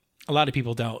think a lot of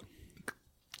people don't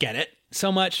get it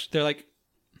so much. They're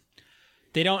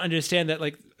they don't understand that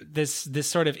this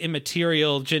sort of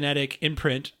immaterial genetic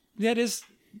imprint that is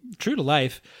true to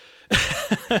life.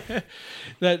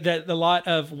 that a lot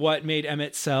of what made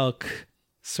Emmett Selk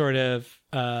sort of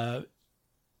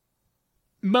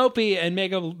mopey and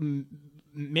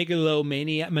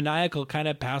megalomaniacal kind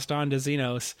of passed on to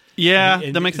Xenos. Yeah,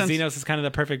 And that makes sense. Xenos is kind of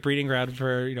the perfect breeding ground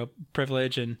for,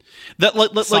 privilege and That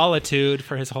solitude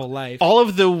for his whole life all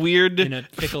of the weird, in a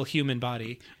fickle human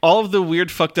body. all of the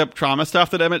weird fucked up trauma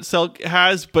stuff that Emmett Cell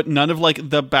has, but none of like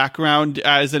the background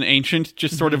as an ancient,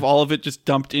 just sort of all of it just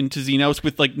dumped into Xenos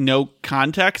with like no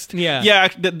context. Yeah.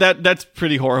 That's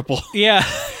pretty horrible. Yeah.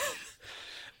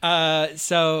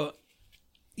 So,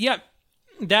 yeah,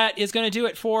 that is going to do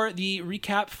it for the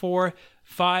recap for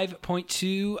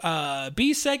 5.2.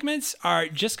 B segments are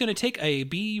just going to take a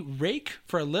B rake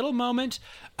for a little moment.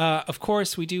 Of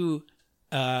course, we do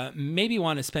maybe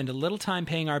want to spend a little time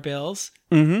paying our bills.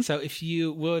 Mm-hmm. So if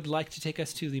you would like to take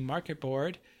us to the market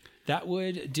board, that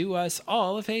would do us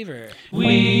all a favor.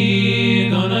 We're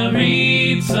gonna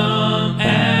read some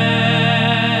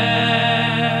ads.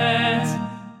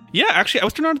 Yeah, actually, I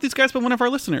was turned on to these guys by one of our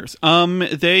listeners.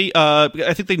 They,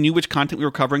 I think they knew which content we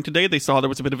were covering today. They saw there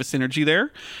was a bit of a synergy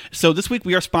there. So this week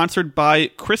we are sponsored by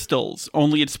Crystals,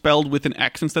 only it's spelled with an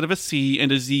X instead of a C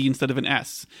and a Z instead of an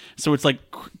S. So it's like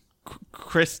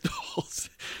Crystals.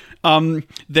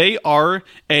 They are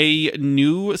a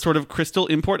new sort of crystal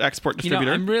import-export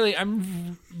distributor.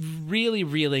 I'm really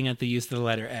reeling at the use of the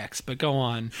letter X, but go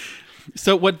on.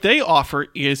 So what they offer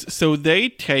is, so they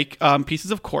take pieces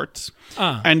of quartz,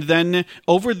 and then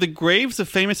over the graves of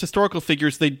famous historical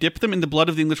figures, they dip them in the blood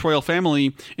of the English royal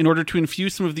family in order to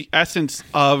infuse some of the essence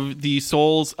of the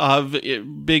souls of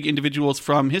big individuals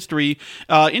from history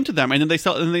into them, and then they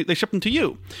sell, and they ship them to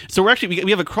you. So we're actually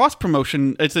we have a cross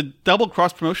promotion. It's a double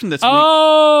cross promotion this week.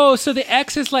 Oh, so the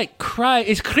X is like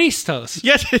it's Christos.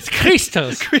 Yes, it's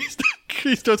Christos.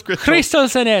 Christos crystals.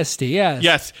 Christos and Esti, yes.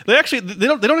 Yes, they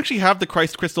don't actually have the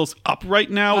Christ crystals up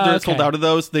right now. They're sold out of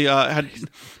those. They had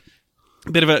a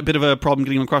bit of a problem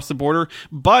getting them across the border,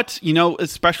 but a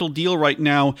special deal right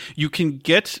now. You can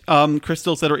get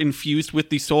crystals that are infused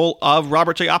with the soul of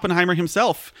Robert J. Oppenheimer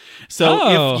himself.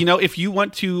 So if you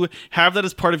want to have that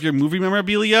as part of your movie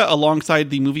memorabilia alongside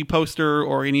the movie poster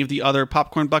or any of the other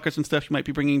popcorn buckets and stuff you might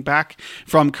be bringing back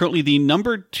from currently the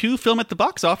number 2 film at the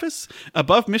box office,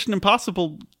 above Mission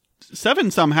Impossible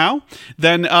 7 somehow,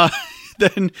 then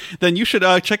you should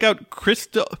check out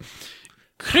Crystals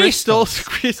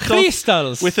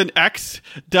with an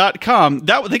X.com.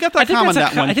 They got that com on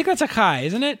that one. I think that's a Kai,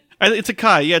 isn't it? It's a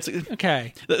Kai. Yeah, it's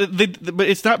okay. But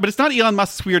it's not Elon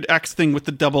Musk's weird X thing with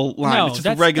the double line. No, it's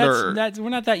just regular. We're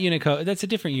not that Unicode. That's a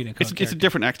different Unicode. It's a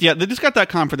different X. Yeah, they just got that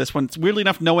com for this one. Weirdly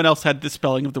enough, no one else had the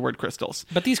spelling of the word crystals.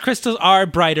 But these crystals are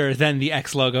brighter than the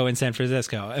X logo in San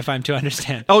Francisco, if I'm to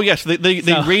understand. Oh yes, they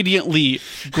radiantly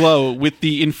glow with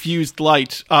the infused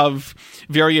light of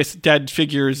various dead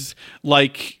figures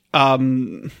like.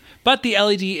 But the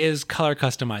LED is color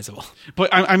customizable. But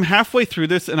I'm halfway through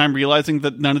this, and I'm realizing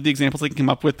that none of the examples I can come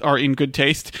up with are in good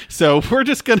taste. So we're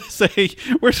just gonna say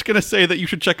that you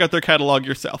should check out their catalog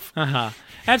yourself.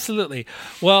 Absolutely.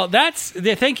 Well,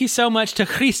 thank you so much to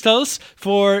Christos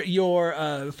for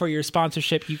your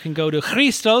sponsorship. You can go to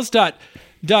Christos.gr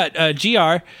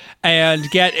and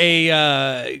get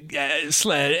enter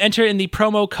in the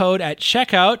promo code at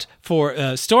checkout for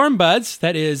Stormbuds.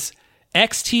 That is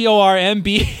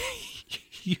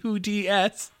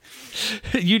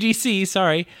XTORMBUDC,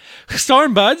 sorry,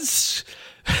 Stormbuds,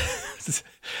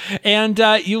 and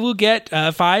you will get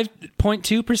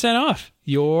 5.2% off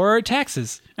your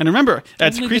taxes. And remember,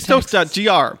 that's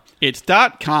Christos.gr. It's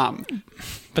 .com.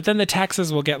 But then the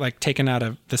taxes will get taken out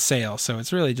of the sale, so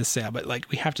it's really just sale. But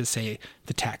we have to say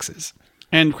the taxes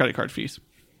and credit card fees,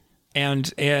 and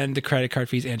the credit card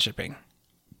fees and shipping.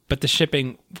 But the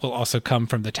shipping will also come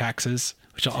from the taxes,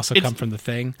 which will also come from the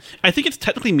thing. I think it's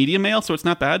technically media mail, so it's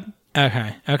not bad.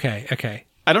 Okay.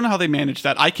 I don't know how they manage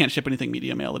that. I can't ship anything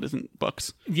media mail that isn't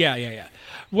books. Yeah.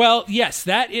 Well, yes,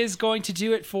 that is going to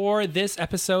do it for this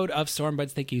episode of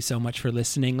Stormbuds. Thank you so much for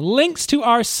listening. Links to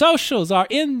our socials are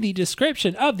in the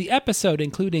description of the episode,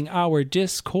 including our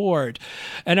Discord.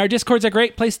 And our Discord's a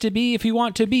great place to be if you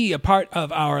want to be a part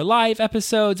of our live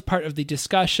episodes, part of the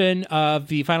discussion of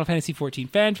the Final Fantasy XIV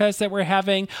Fan Fest that we're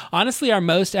having. Honestly, our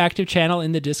most active channel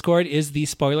in the Discord is the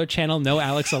spoiler channel, No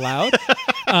Alex Allowed.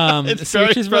 It's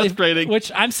very frustrating.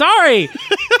 Which I'm sorry.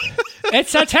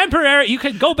 It's a temporary. You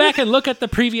can go back and look at the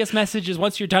previous messages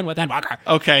once you're done with that.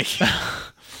 Okay.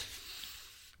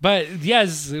 But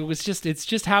yes, it's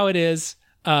just how it is.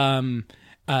 So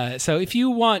if you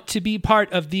want to be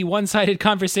part of the one-sided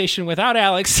conversation without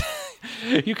Alex,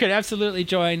 you can absolutely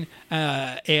join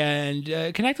and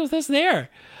connect with us there.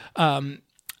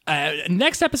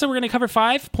 Next episode, we're going to cover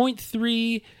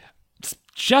 5.3.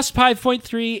 Just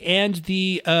 5.3 and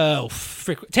the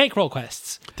tank roll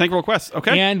quests. Tank Roll Quest.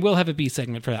 Okay. And we'll have a B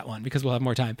segment for that one because we'll have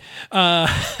more time. More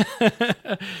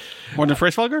than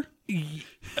Freysfelger?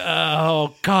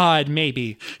 Oh, God,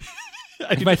 maybe.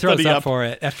 I If I throw us up for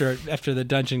it after the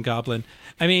Dungeon Goblin.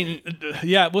 I mean,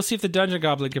 yeah, we'll see if the Dungeon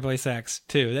Goblin can play sax,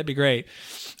 too. That'd be great.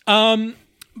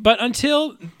 But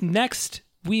until next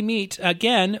we meet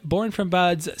again, Born from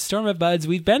Buds, Storm of Buds,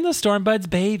 we've been the Storm Buds,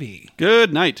 baby.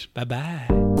 Good night. Bye-bye.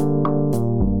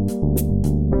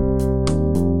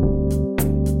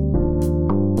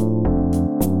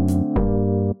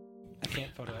 I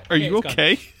can't photo it. Are you it's gone.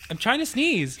 okay? I'm trying to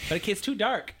sneeze, but it's too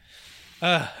dark.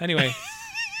 Anyway.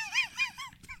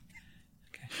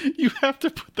 You have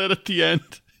to put that at the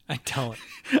end. I don't.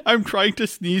 I'm trying to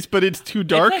sneeze, but it's too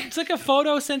dark. It's like a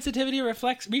photosensitivity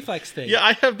reflex thing. Yeah,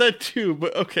 I have that too,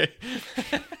 but okay.